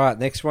 All right.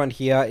 Next one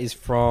here is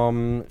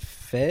from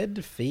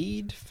Fed.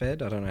 I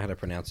don't know how to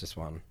pronounce this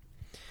one.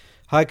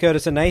 Hi,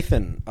 Curtis and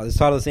Nathan. The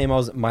title of this email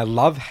is My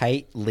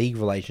Love-Hate League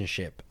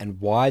Relationship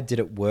and Why Did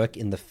It Work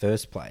in the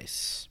First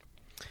Place?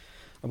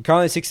 I'm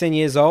currently 16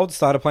 years old,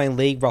 started playing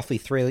League roughly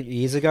 3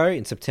 years ago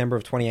in September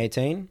of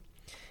 2018.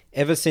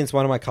 Ever since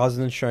one of my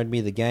cousins showed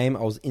me the game,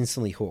 I was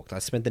instantly hooked. I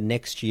spent the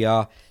next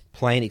year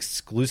playing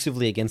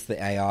exclusively against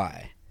the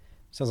AI.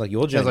 Sounds like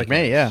your journey. Sounds like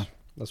me, yeah.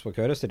 That's what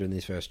Curtis did in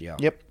his first year.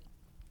 Yep.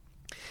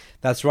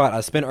 That's right. I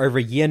spent over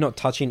a year not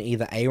touching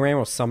either ARAM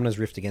or Summoner's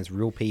Rift against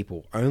real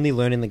people, only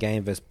learning the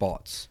game versus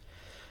bots.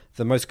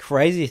 The most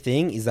crazy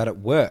thing is that it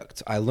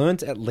worked. I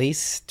learned at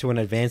least to an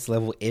advanced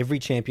level every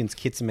champion's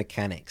kits and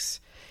mechanics.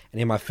 And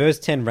in my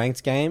first 10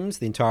 ranked games,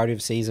 the entirety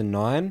of Season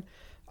 9,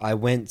 I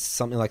went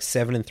something like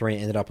 7-3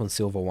 and ended up on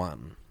Silver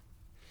 1.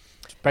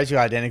 It's basically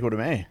identical to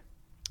me.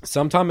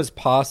 Some time has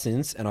passed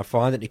since, and I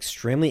find it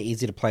extremely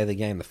easy to play the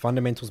game. The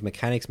fundamentals,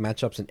 mechanics,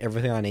 matchups, and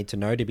everything I need to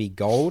know to be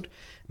gold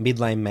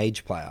mid-lane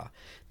mage player.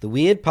 The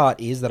weird part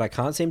is that I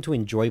can't seem to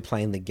enjoy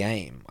playing the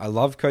game. I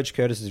love Coach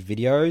Curtis's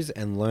videos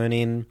and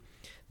learning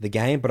the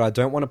game, but I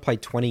don't want to play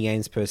 20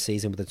 games per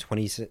season with a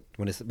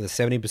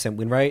 70%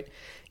 win rate,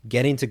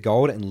 getting to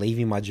gold and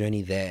leaving my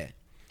journey there.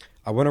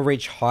 I want to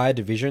reach higher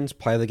divisions,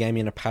 play the game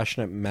in a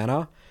passionate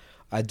manner.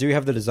 I do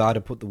have the desire to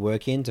put the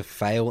work in to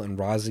fail and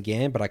rise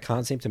again, but I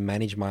can't seem to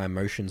manage my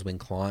emotions when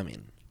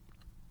climbing.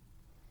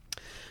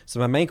 So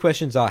my main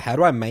questions are, how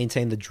do I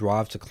maintain the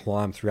drive to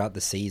climb throughout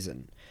the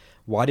season?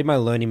 Why did my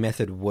learning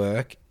method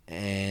work?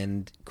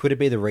 And could it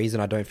be the reason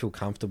I don't feel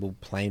comfortable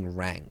playing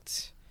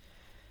ranked?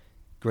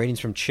 Greetings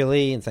from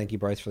Chile, and thank you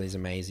both for these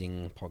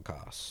amazing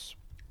podcasts.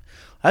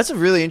 That's a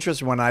really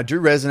interesting one. I do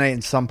resonate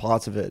in some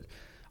parts of it.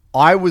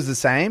 I was the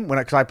same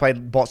because I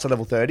played bots at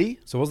level 30.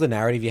 So what was the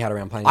narrative you had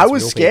around playing I against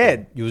was real scared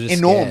people? You were just in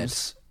scared.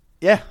 norms.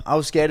 Yeah, I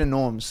was scared in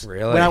norms.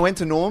 Really? When I went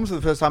to norms for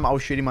the first time, I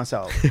was shooting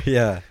myself.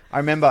 Yeah. I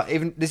remember,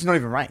 this is not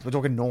even ranked. We're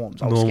talking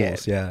norms. I was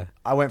Normals, scared. yeah.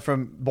 I went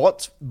from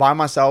bots by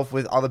myself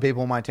with other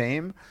people on my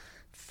team.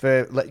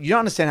 You don't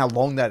understand how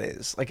long that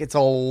is. Like, it's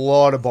a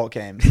lot of bot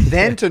games.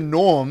 Then to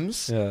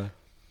norms, Yeah.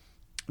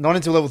 not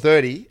until level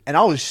 30, and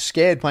I was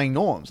scared playing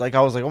norms. Like,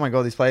 I was like, oh my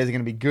God, these players are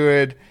going to be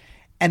good.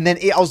 And then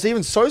I was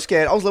even so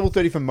scared. I was level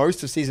 30 for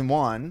most of Season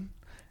 1,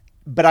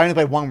 but I only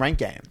played one ranked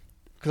game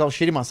because I was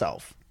shitting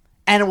myself.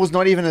 And it was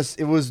not even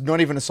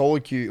a solo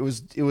queue.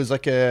 It was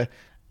like a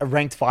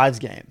ranked 5s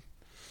game.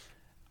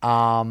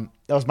 That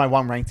was my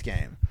one ranked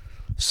game.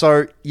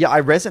 So yeah,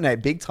 I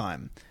resonate big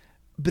time.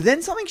 But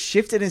then something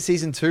shifted in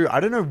Season 2. I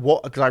don't know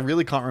what, because I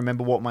really can't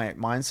remember what my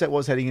mindset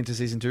was heading into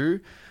Season 2.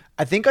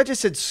 I think I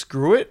just said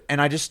screw it,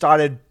 and I just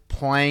started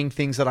playing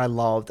things that I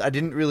loved. I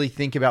didn't really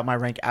think about my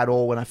rank at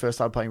all when I first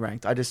started playing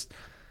ranked. I just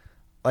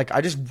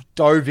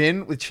dove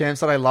in with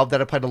champs that I loved,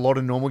 that I played a lot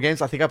of normal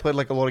games. I think I played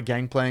like a lot of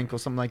Gangplank or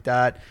something like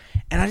that.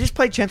 And I just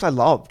played champs I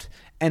loved.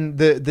 And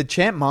the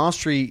champ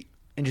mastery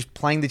and just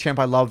playing the champ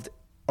I loved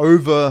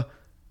over,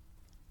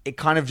 it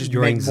kind of just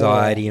Your made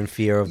anxiety more, and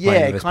fear of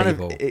playing with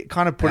people. it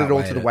kind of put it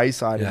all to the outweighed it.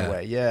 wayside in a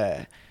way.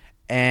 Yeah.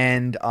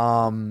 And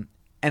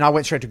I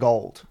went straight to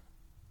gold.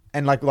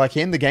 And like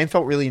him, the game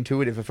felt really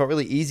intuitive. It felt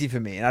really easy for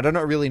me. And I don't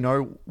really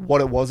know what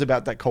it was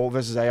about that Colt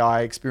versus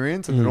AI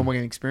experience and the normal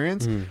game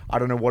experience. I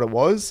don't know what it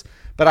was.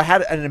 But I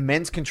had an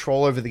immense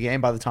control over the game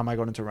by the time I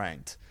got into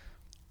ranked.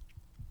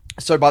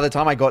 So by the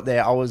time I got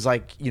there, I was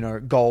like,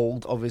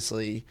 gold,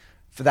 obviously,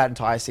 for that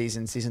entire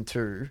season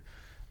 2.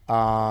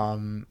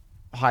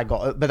 High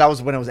gold. But that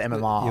was when it was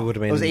MMR. It would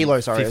have been It was ELO,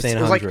 sorry. It was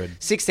like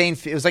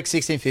 1500. it was like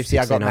 1650.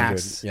 I got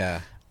max. Yeah.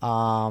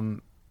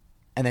 And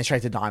then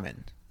straight to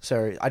diamond.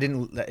 So I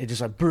didn't, it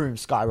just like boom,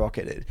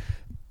 skyrocketed.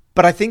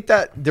 But I think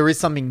that there is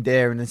something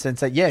there in the sense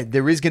that, yeah,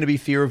 there is going to be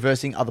fear of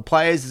versing other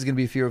players. There's going to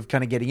be a fear of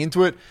kind of getting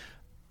into it.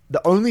 The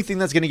only thing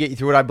that's going to get you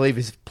through it, I believe,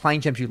 is playing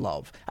champs you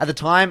love. At the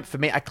time, for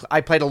me, I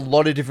played a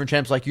lot of different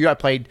champs like you. I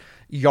played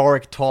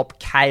Yorick top,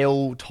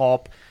 Kayle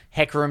top,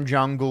 Hecarim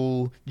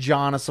jungle,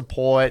 Janna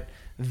support,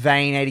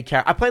 Vayne 80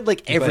 carry. I played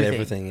like everything. Played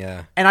everything,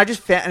 yeah. And I just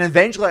found, and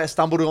eventually I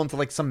stumbled onto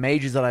like some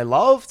mages that I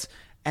loved.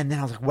 And then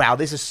I was like, wow,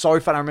 this is so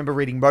fun. I remember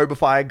reading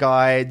Mobify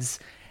guides.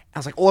 I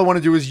was like, all I want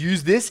to do is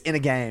use this in a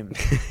game.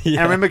 And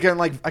I remember going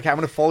like, okay, I'm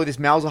going to follow this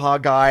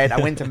Malzahar guide.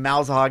 I went to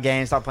Malzahar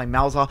games, started playing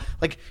Malzahar.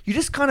 Like, you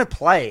just kind of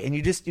play and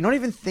you're not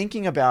even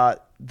thinking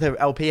about the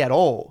LP at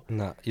all.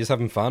 No, you're just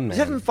having fun, man.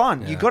 You're having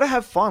fun. Yeah. You got to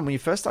have fun. When you're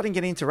first starting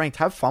getting into ranked,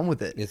 have fun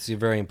with it. It's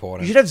very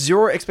important. You should have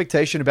zero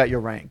expectation about your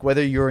rank,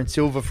 whether you're in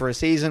silver for a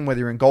season,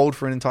 whether you're in gold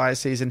for an entire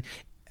season.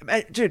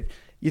 Man, dude,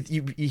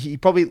 he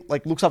probably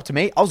like looks up to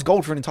me. I was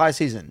gold for an entire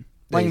season.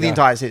 Playing the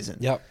entire season.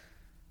 Yep.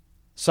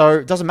 So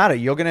it doesn't matter.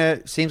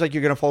 Seems like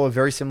you're gonna follow a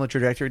very similar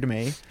trajectory to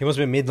me. He must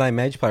be a mid-lane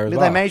mage player as well.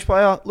 Mid-lane mage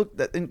player. Look,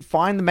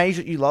 find the mage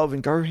that you love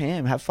and go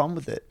ham. Have fun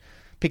with it.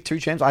 Pick 2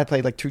 champs. I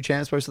played like 2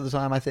 champs most of the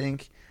time, I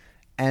think,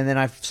 and then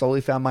I've slowly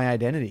found my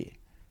identity.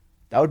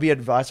 That would be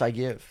advice I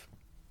give.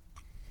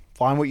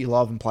 Find what you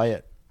love and play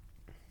it.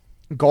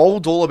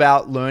 Gold's all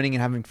about learning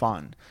and having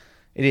fun.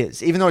 It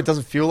is, even though it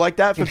doesn't feel like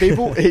that for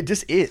people. It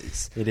just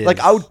is. It is. Like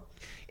I would.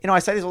 I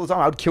say this all the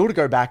time. I would kill to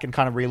go back and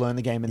kind of relearn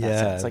the game in that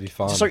sense. it'd Like, be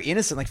fun. just so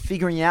innocent, like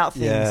figuring out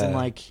things and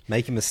like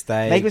making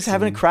mistakes,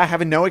 having a crack,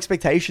 having no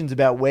expectations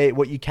about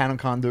what you can and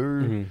can't do.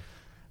 Mm-hmm.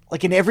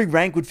 Like in every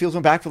rank would feel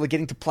back for like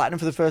getting to platinum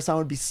for the first time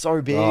would be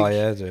so big. Oh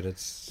yeah, dude,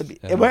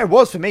 Where it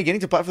was for me,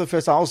 getting to platinum for the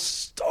first time, I was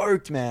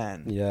stoked,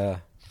 man. Yeah.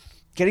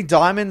 Getting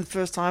diamond the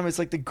first time is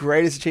like the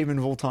greatest achievement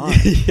of all time.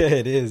 Yeah,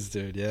 it is,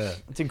 dude. Yeah,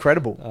 it's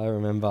incredible. I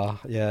remember.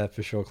 Yeah,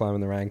 for sure,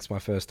 climbing the ranks my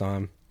first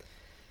time.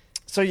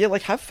 So yeah,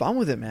 like have fun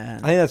with it,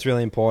 man. I think that's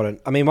really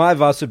important. I mean, my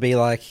advice would be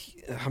like,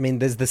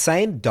 there's the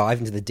saying, dive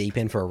into the deep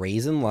end for a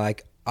reason.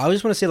 Like, I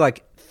just want to see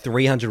like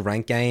 300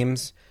 ranked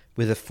games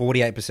with a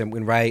 48%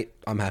 win rate.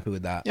 I'm happy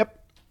with that.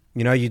 Yep.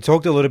 You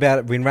talked a little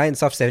about win rate and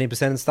stuff,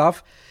 70% and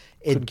stuff.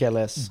 Couldn't care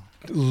less.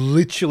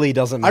 Literally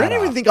doesn't matter. I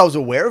don't even think I was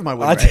aware of my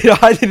win rate.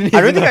 I don't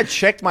think I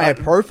checked my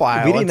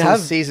profile. We didn't until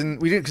have season.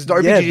 We didn't because the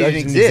OPG didn't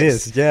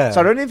exist. Yeah. So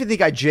I don't even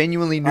think I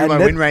genuinely knew my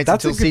win rates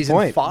that's until a good season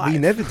point. 5. We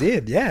never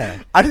did.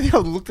 Yeah. I don't think I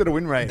looked at a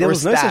win rate. There or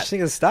was a no stat. such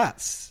thing as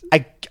stats.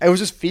 It was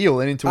just feel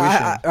and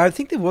intuition. I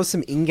think there was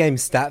some in-game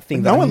stat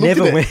thing No that I one looked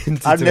never at went it.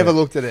 into. I've never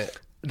looked at it.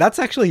 That's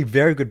actually a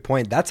very good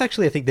point. That's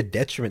actually, I think, the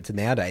detriment to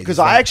nowadays. Because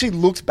I actually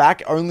looked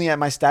back only at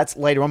my stats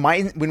later on.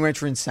 My win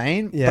rates were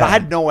insane, but I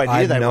had no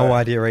idea they were. I had no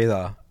idea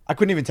either. I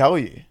couldn't even tell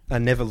you. I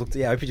never looked.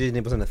 Yeah,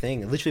 OPG wasn't a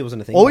thing. It literally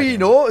wasn't a thing. All you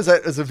know is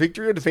that as a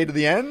victory or defeat at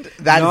the end.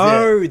 That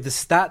is it. The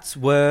stats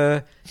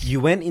were you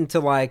went into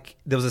like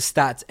there was a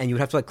stats and you would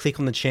have to like click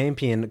on the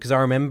champion because I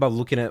remember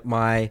looking at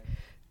my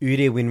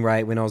Udyr win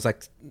rate when I was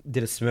like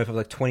did a smurf of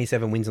like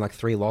 27 wins and like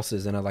 3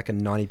 losses and like a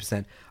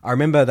 90%. I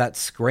remember that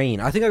screen.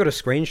 I think I got a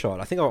screenshot.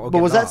 I think I'll But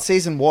was that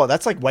season what?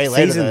 That's like way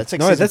later. Season, That's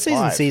like no, season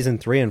 5. season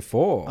 3 and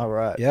 4. Oh,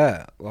 right.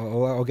 Yeah,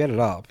 I'll get it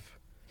up.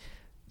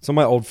 It's on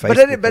my old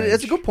Facebook But page.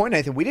 it's a good point,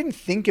 Nathan. We didn't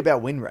think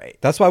about win rate.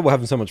 That's why we're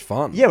having so much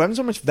fun. Yeah, we're having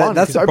so much fun.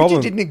 That's the OPG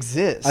problem. didn't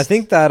exist. I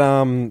think that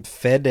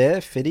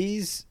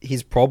Feddy's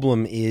his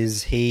problem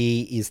is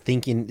he is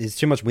thinking there's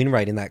too much win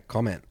rate in that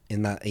comment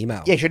in that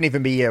email. Yeah, it shouldn't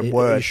even be a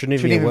word. It shouldn't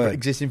even be a word.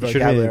 exist in It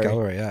shouldn't vocabulary. be in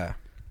gallery. Yeah.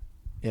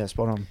 Yeah,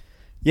 spot on.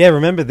 Yeah.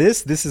 Remember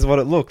this? This is what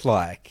it looked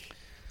like.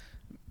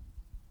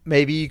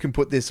 Maybe you can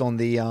put this on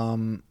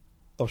the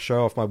I'll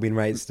show off my win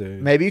rates,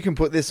 dude. Maybe you can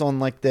put this on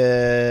like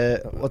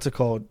the what's it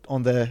called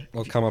on the.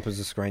 I'll come up as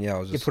a screen. Yeah,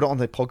 I'll just You put it on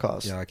the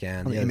podcast. Yeah, I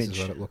can. On the Yeah, image. this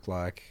is what it looked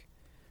like.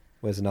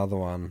 Where's another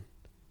one?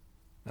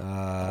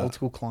 Old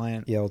school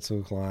client. Yeah, old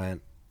school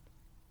client.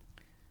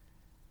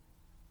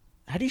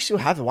 How do you still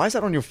have it? Why is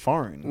that on your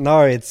phone?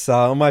 No, it's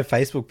on my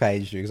Facebook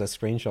page, dude, because I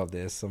screenshot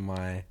this on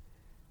my.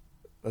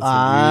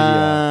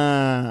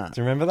 That's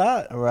do you remember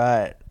that?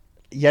 Right.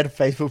 You had a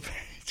Facebook page.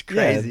 It's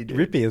crazy, yeah,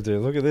 dude. Rippy,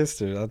 dude. Look at this,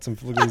 dude. Look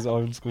at these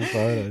old school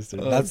photos,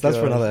 dude. Oh, That's for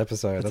God. another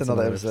episode. That's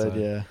another episode,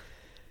 yeah.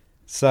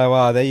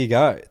 So there you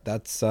go.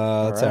 That's right.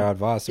 our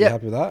advice. Are Yep. you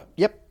happy with that?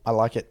 Yep, I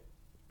like it.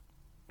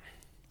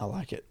 I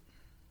like it.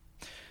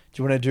 Do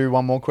you want to do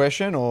one more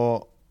question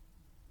or?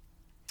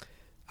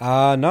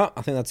 No,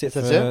 I think that's it.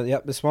 That's for, it?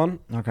 Yep, this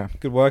one. Okay.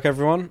 Good work,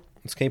 everyone.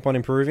 Let's keep on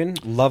improving.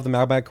 Love the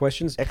mailbag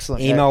questions.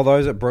 Excellent. Email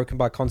those at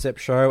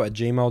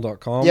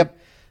brokenbyconceptshow@gmail.com. Yep.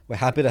 We're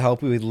happy to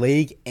help you with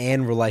league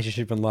and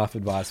relationship and life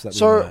advice. That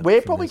So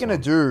we're probably going to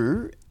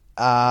do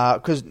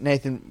because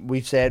Nathan,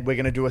 we've said we're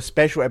going to do a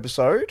special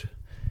episode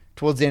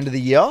towards the end of the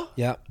year.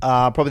 Yeah.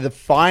 Probably the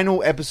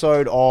final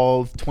episode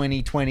of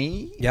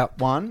 2020. Yep.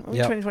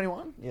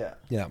 2021? Yeah.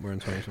 Yeah, we're in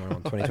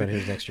 2021. 2020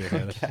 is next year.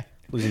 Okay.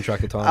 Losing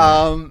track of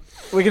time.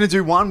 We're going to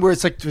do one where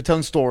it's like we're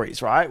telling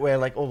stories, right? Where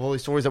like all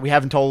these stories that we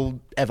haven't told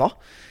ever.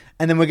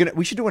 And then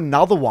we should do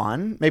another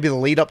one. Maybe the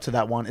lead up to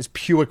that one is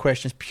pure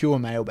questions, pure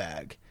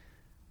mailbag.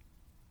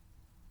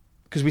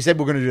 Because we said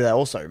we're going to do that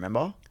also,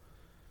 remember?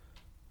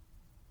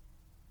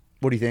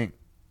 What do you think?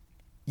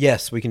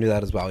 Yes, we can do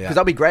that as well. Yeah, because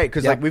that'd be great.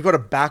 Because Yep. like we've got a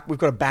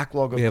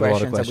backlog of We have a lot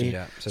questions. of questions,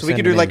 yeah. So So we can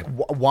send do them like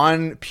in.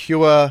 one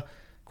pure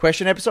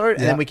question episode,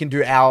 and Yeah. then we can do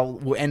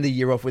we'll end the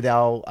year off with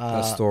our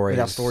story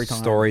story time.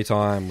 Story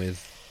time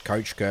with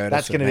Coach Curtis.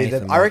 That's going to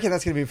be I reckon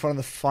that's going to be one of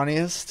the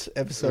funniest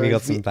episodes We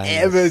got some we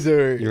bangers. ever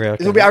do. You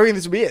reckon? I reckon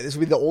this will be it. This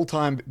will be the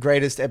all-time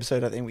greatest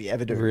episode I think we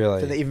ever do.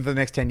 Really? Even for the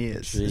next 10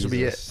 years. This will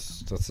be it.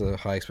 That's a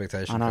high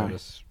expectation, I know.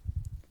 Curtis.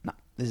 No,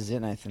 this is it,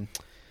 Nathan.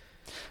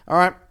 All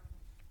right.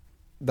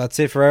 That's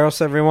it for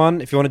us, everyone.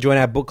 If you want to join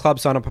our book club,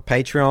 sign up for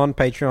Patreon.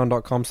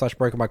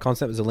 Patreon.com/brokenbyconcept.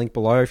 There's a link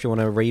below if you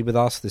want to read with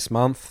us this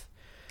month.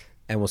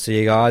 And we'll see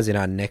you guys in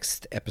our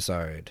next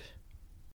episode.